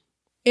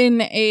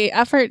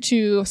effort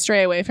to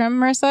stray away from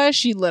Marissa,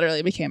 she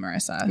literally became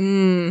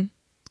Marissa.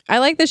 I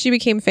like that she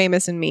became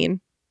famous and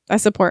mean. I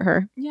support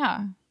her.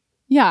 Yeah,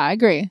 I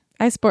agree.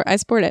 I support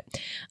it.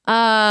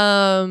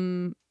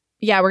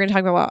 Yeah, we're going to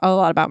talk a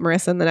lot about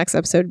Marissa in the next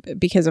episode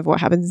because of what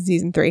happens in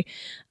season 3.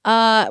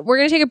 We're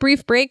going to take a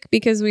brief break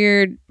because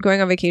we're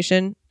going on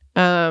vacation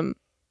to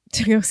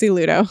go see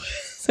Ludo.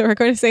 So we're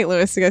going to St.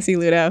 Louis to go see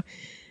Ludo.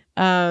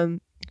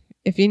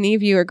 If any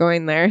of you are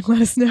going there,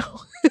 let us know.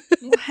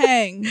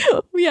 Hang.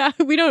 Yeah,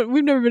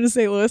 we've never been to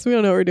St. Louis. We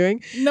don't know what we're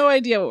doing. No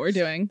idea what we're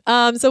doing.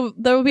 So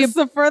there will be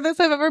the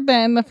furthest I've ever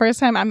been. The first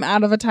time I'm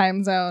out of a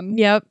time zone.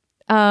 Yep.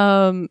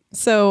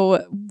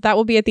 So that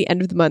will be at the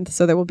end of the month.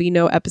 So there will be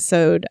no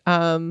episode.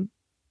 I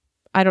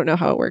don't know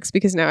how it works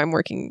because now I'm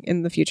working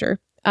in the future.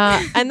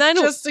 And then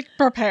just to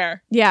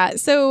prepare. Yeah.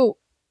 So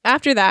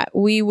after that,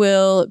 we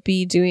will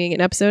be doing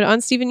an episode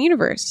on Steven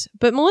Universe.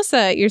 But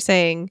Melissa, you're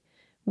saying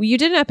you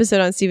did an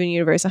episode on Steven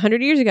Universe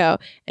 100 years ago,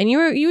 and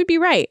you would be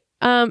right.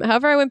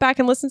 However, I went back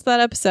and listened to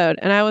that episode,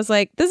 and I was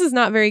like, this is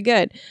not very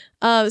good.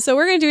 So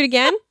we're going to do it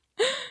again,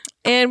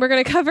 and we're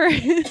going to cover...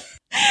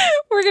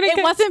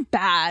 It wasn't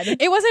bad.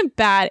 It wasn't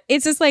bad.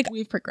 It's just like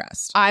we've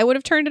progressed. I would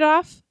have turned it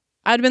off.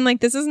 I'd have been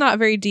like, this is not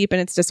very deep and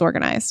it's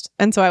disorganized.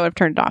 And so I would have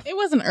turned it off. It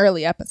was an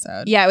early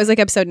episode. Yeah, it was like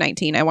episode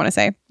 19, I want to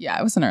say. Yeah,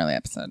 it was an early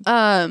episode.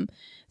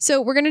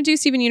 So we're going to do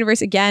Steven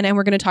Universe again, and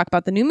we're going to talk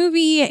about the new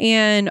movie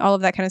and all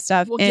of that kind of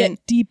stuff. We'll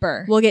get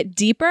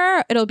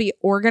deeper. It'll be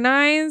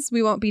organized.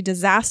 We won't be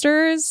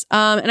disasters.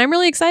 And I'm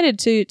really excited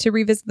to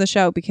revisit the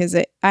show because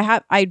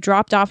I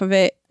dropped off of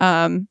it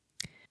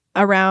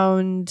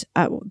around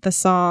the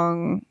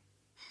song.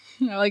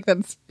 I like that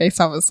it's based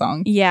off a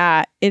song.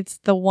 Yeah, it's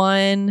the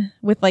one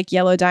with like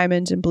Yellow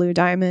Diamond and Blue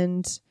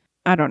Diamond.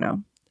 I don't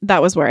know.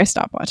 That was where I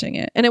stopped watching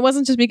it, and it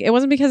wasn't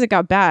because it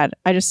got bad.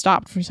 I just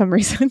stopped for some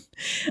reason.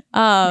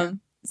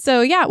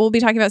 So yeah, we'll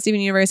be talking about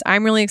Steven Universe.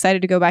 I'm really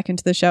excited to go back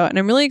into the show, and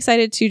I'm really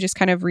excited to just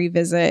kind of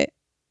revisit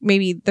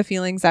maybe the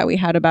feelings that we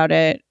had about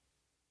it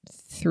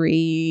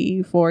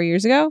 3-4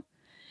 years ago,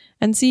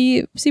 and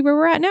see where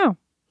we're at now.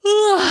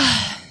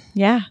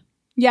 Yeah.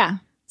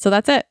 So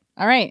that's it.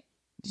 All right.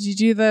 Did you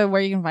do the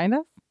where you can find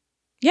us?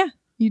 Yeah.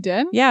 You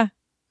did? Yeah.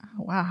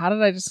 Oh, wow. How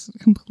did I just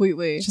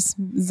completely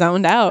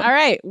zoned out? All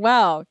right.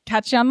 Well,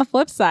 catch you on the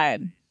flip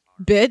side.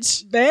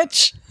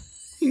 Bitch.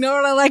 You know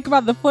what I like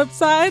about the flip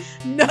side?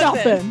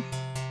 Nothing.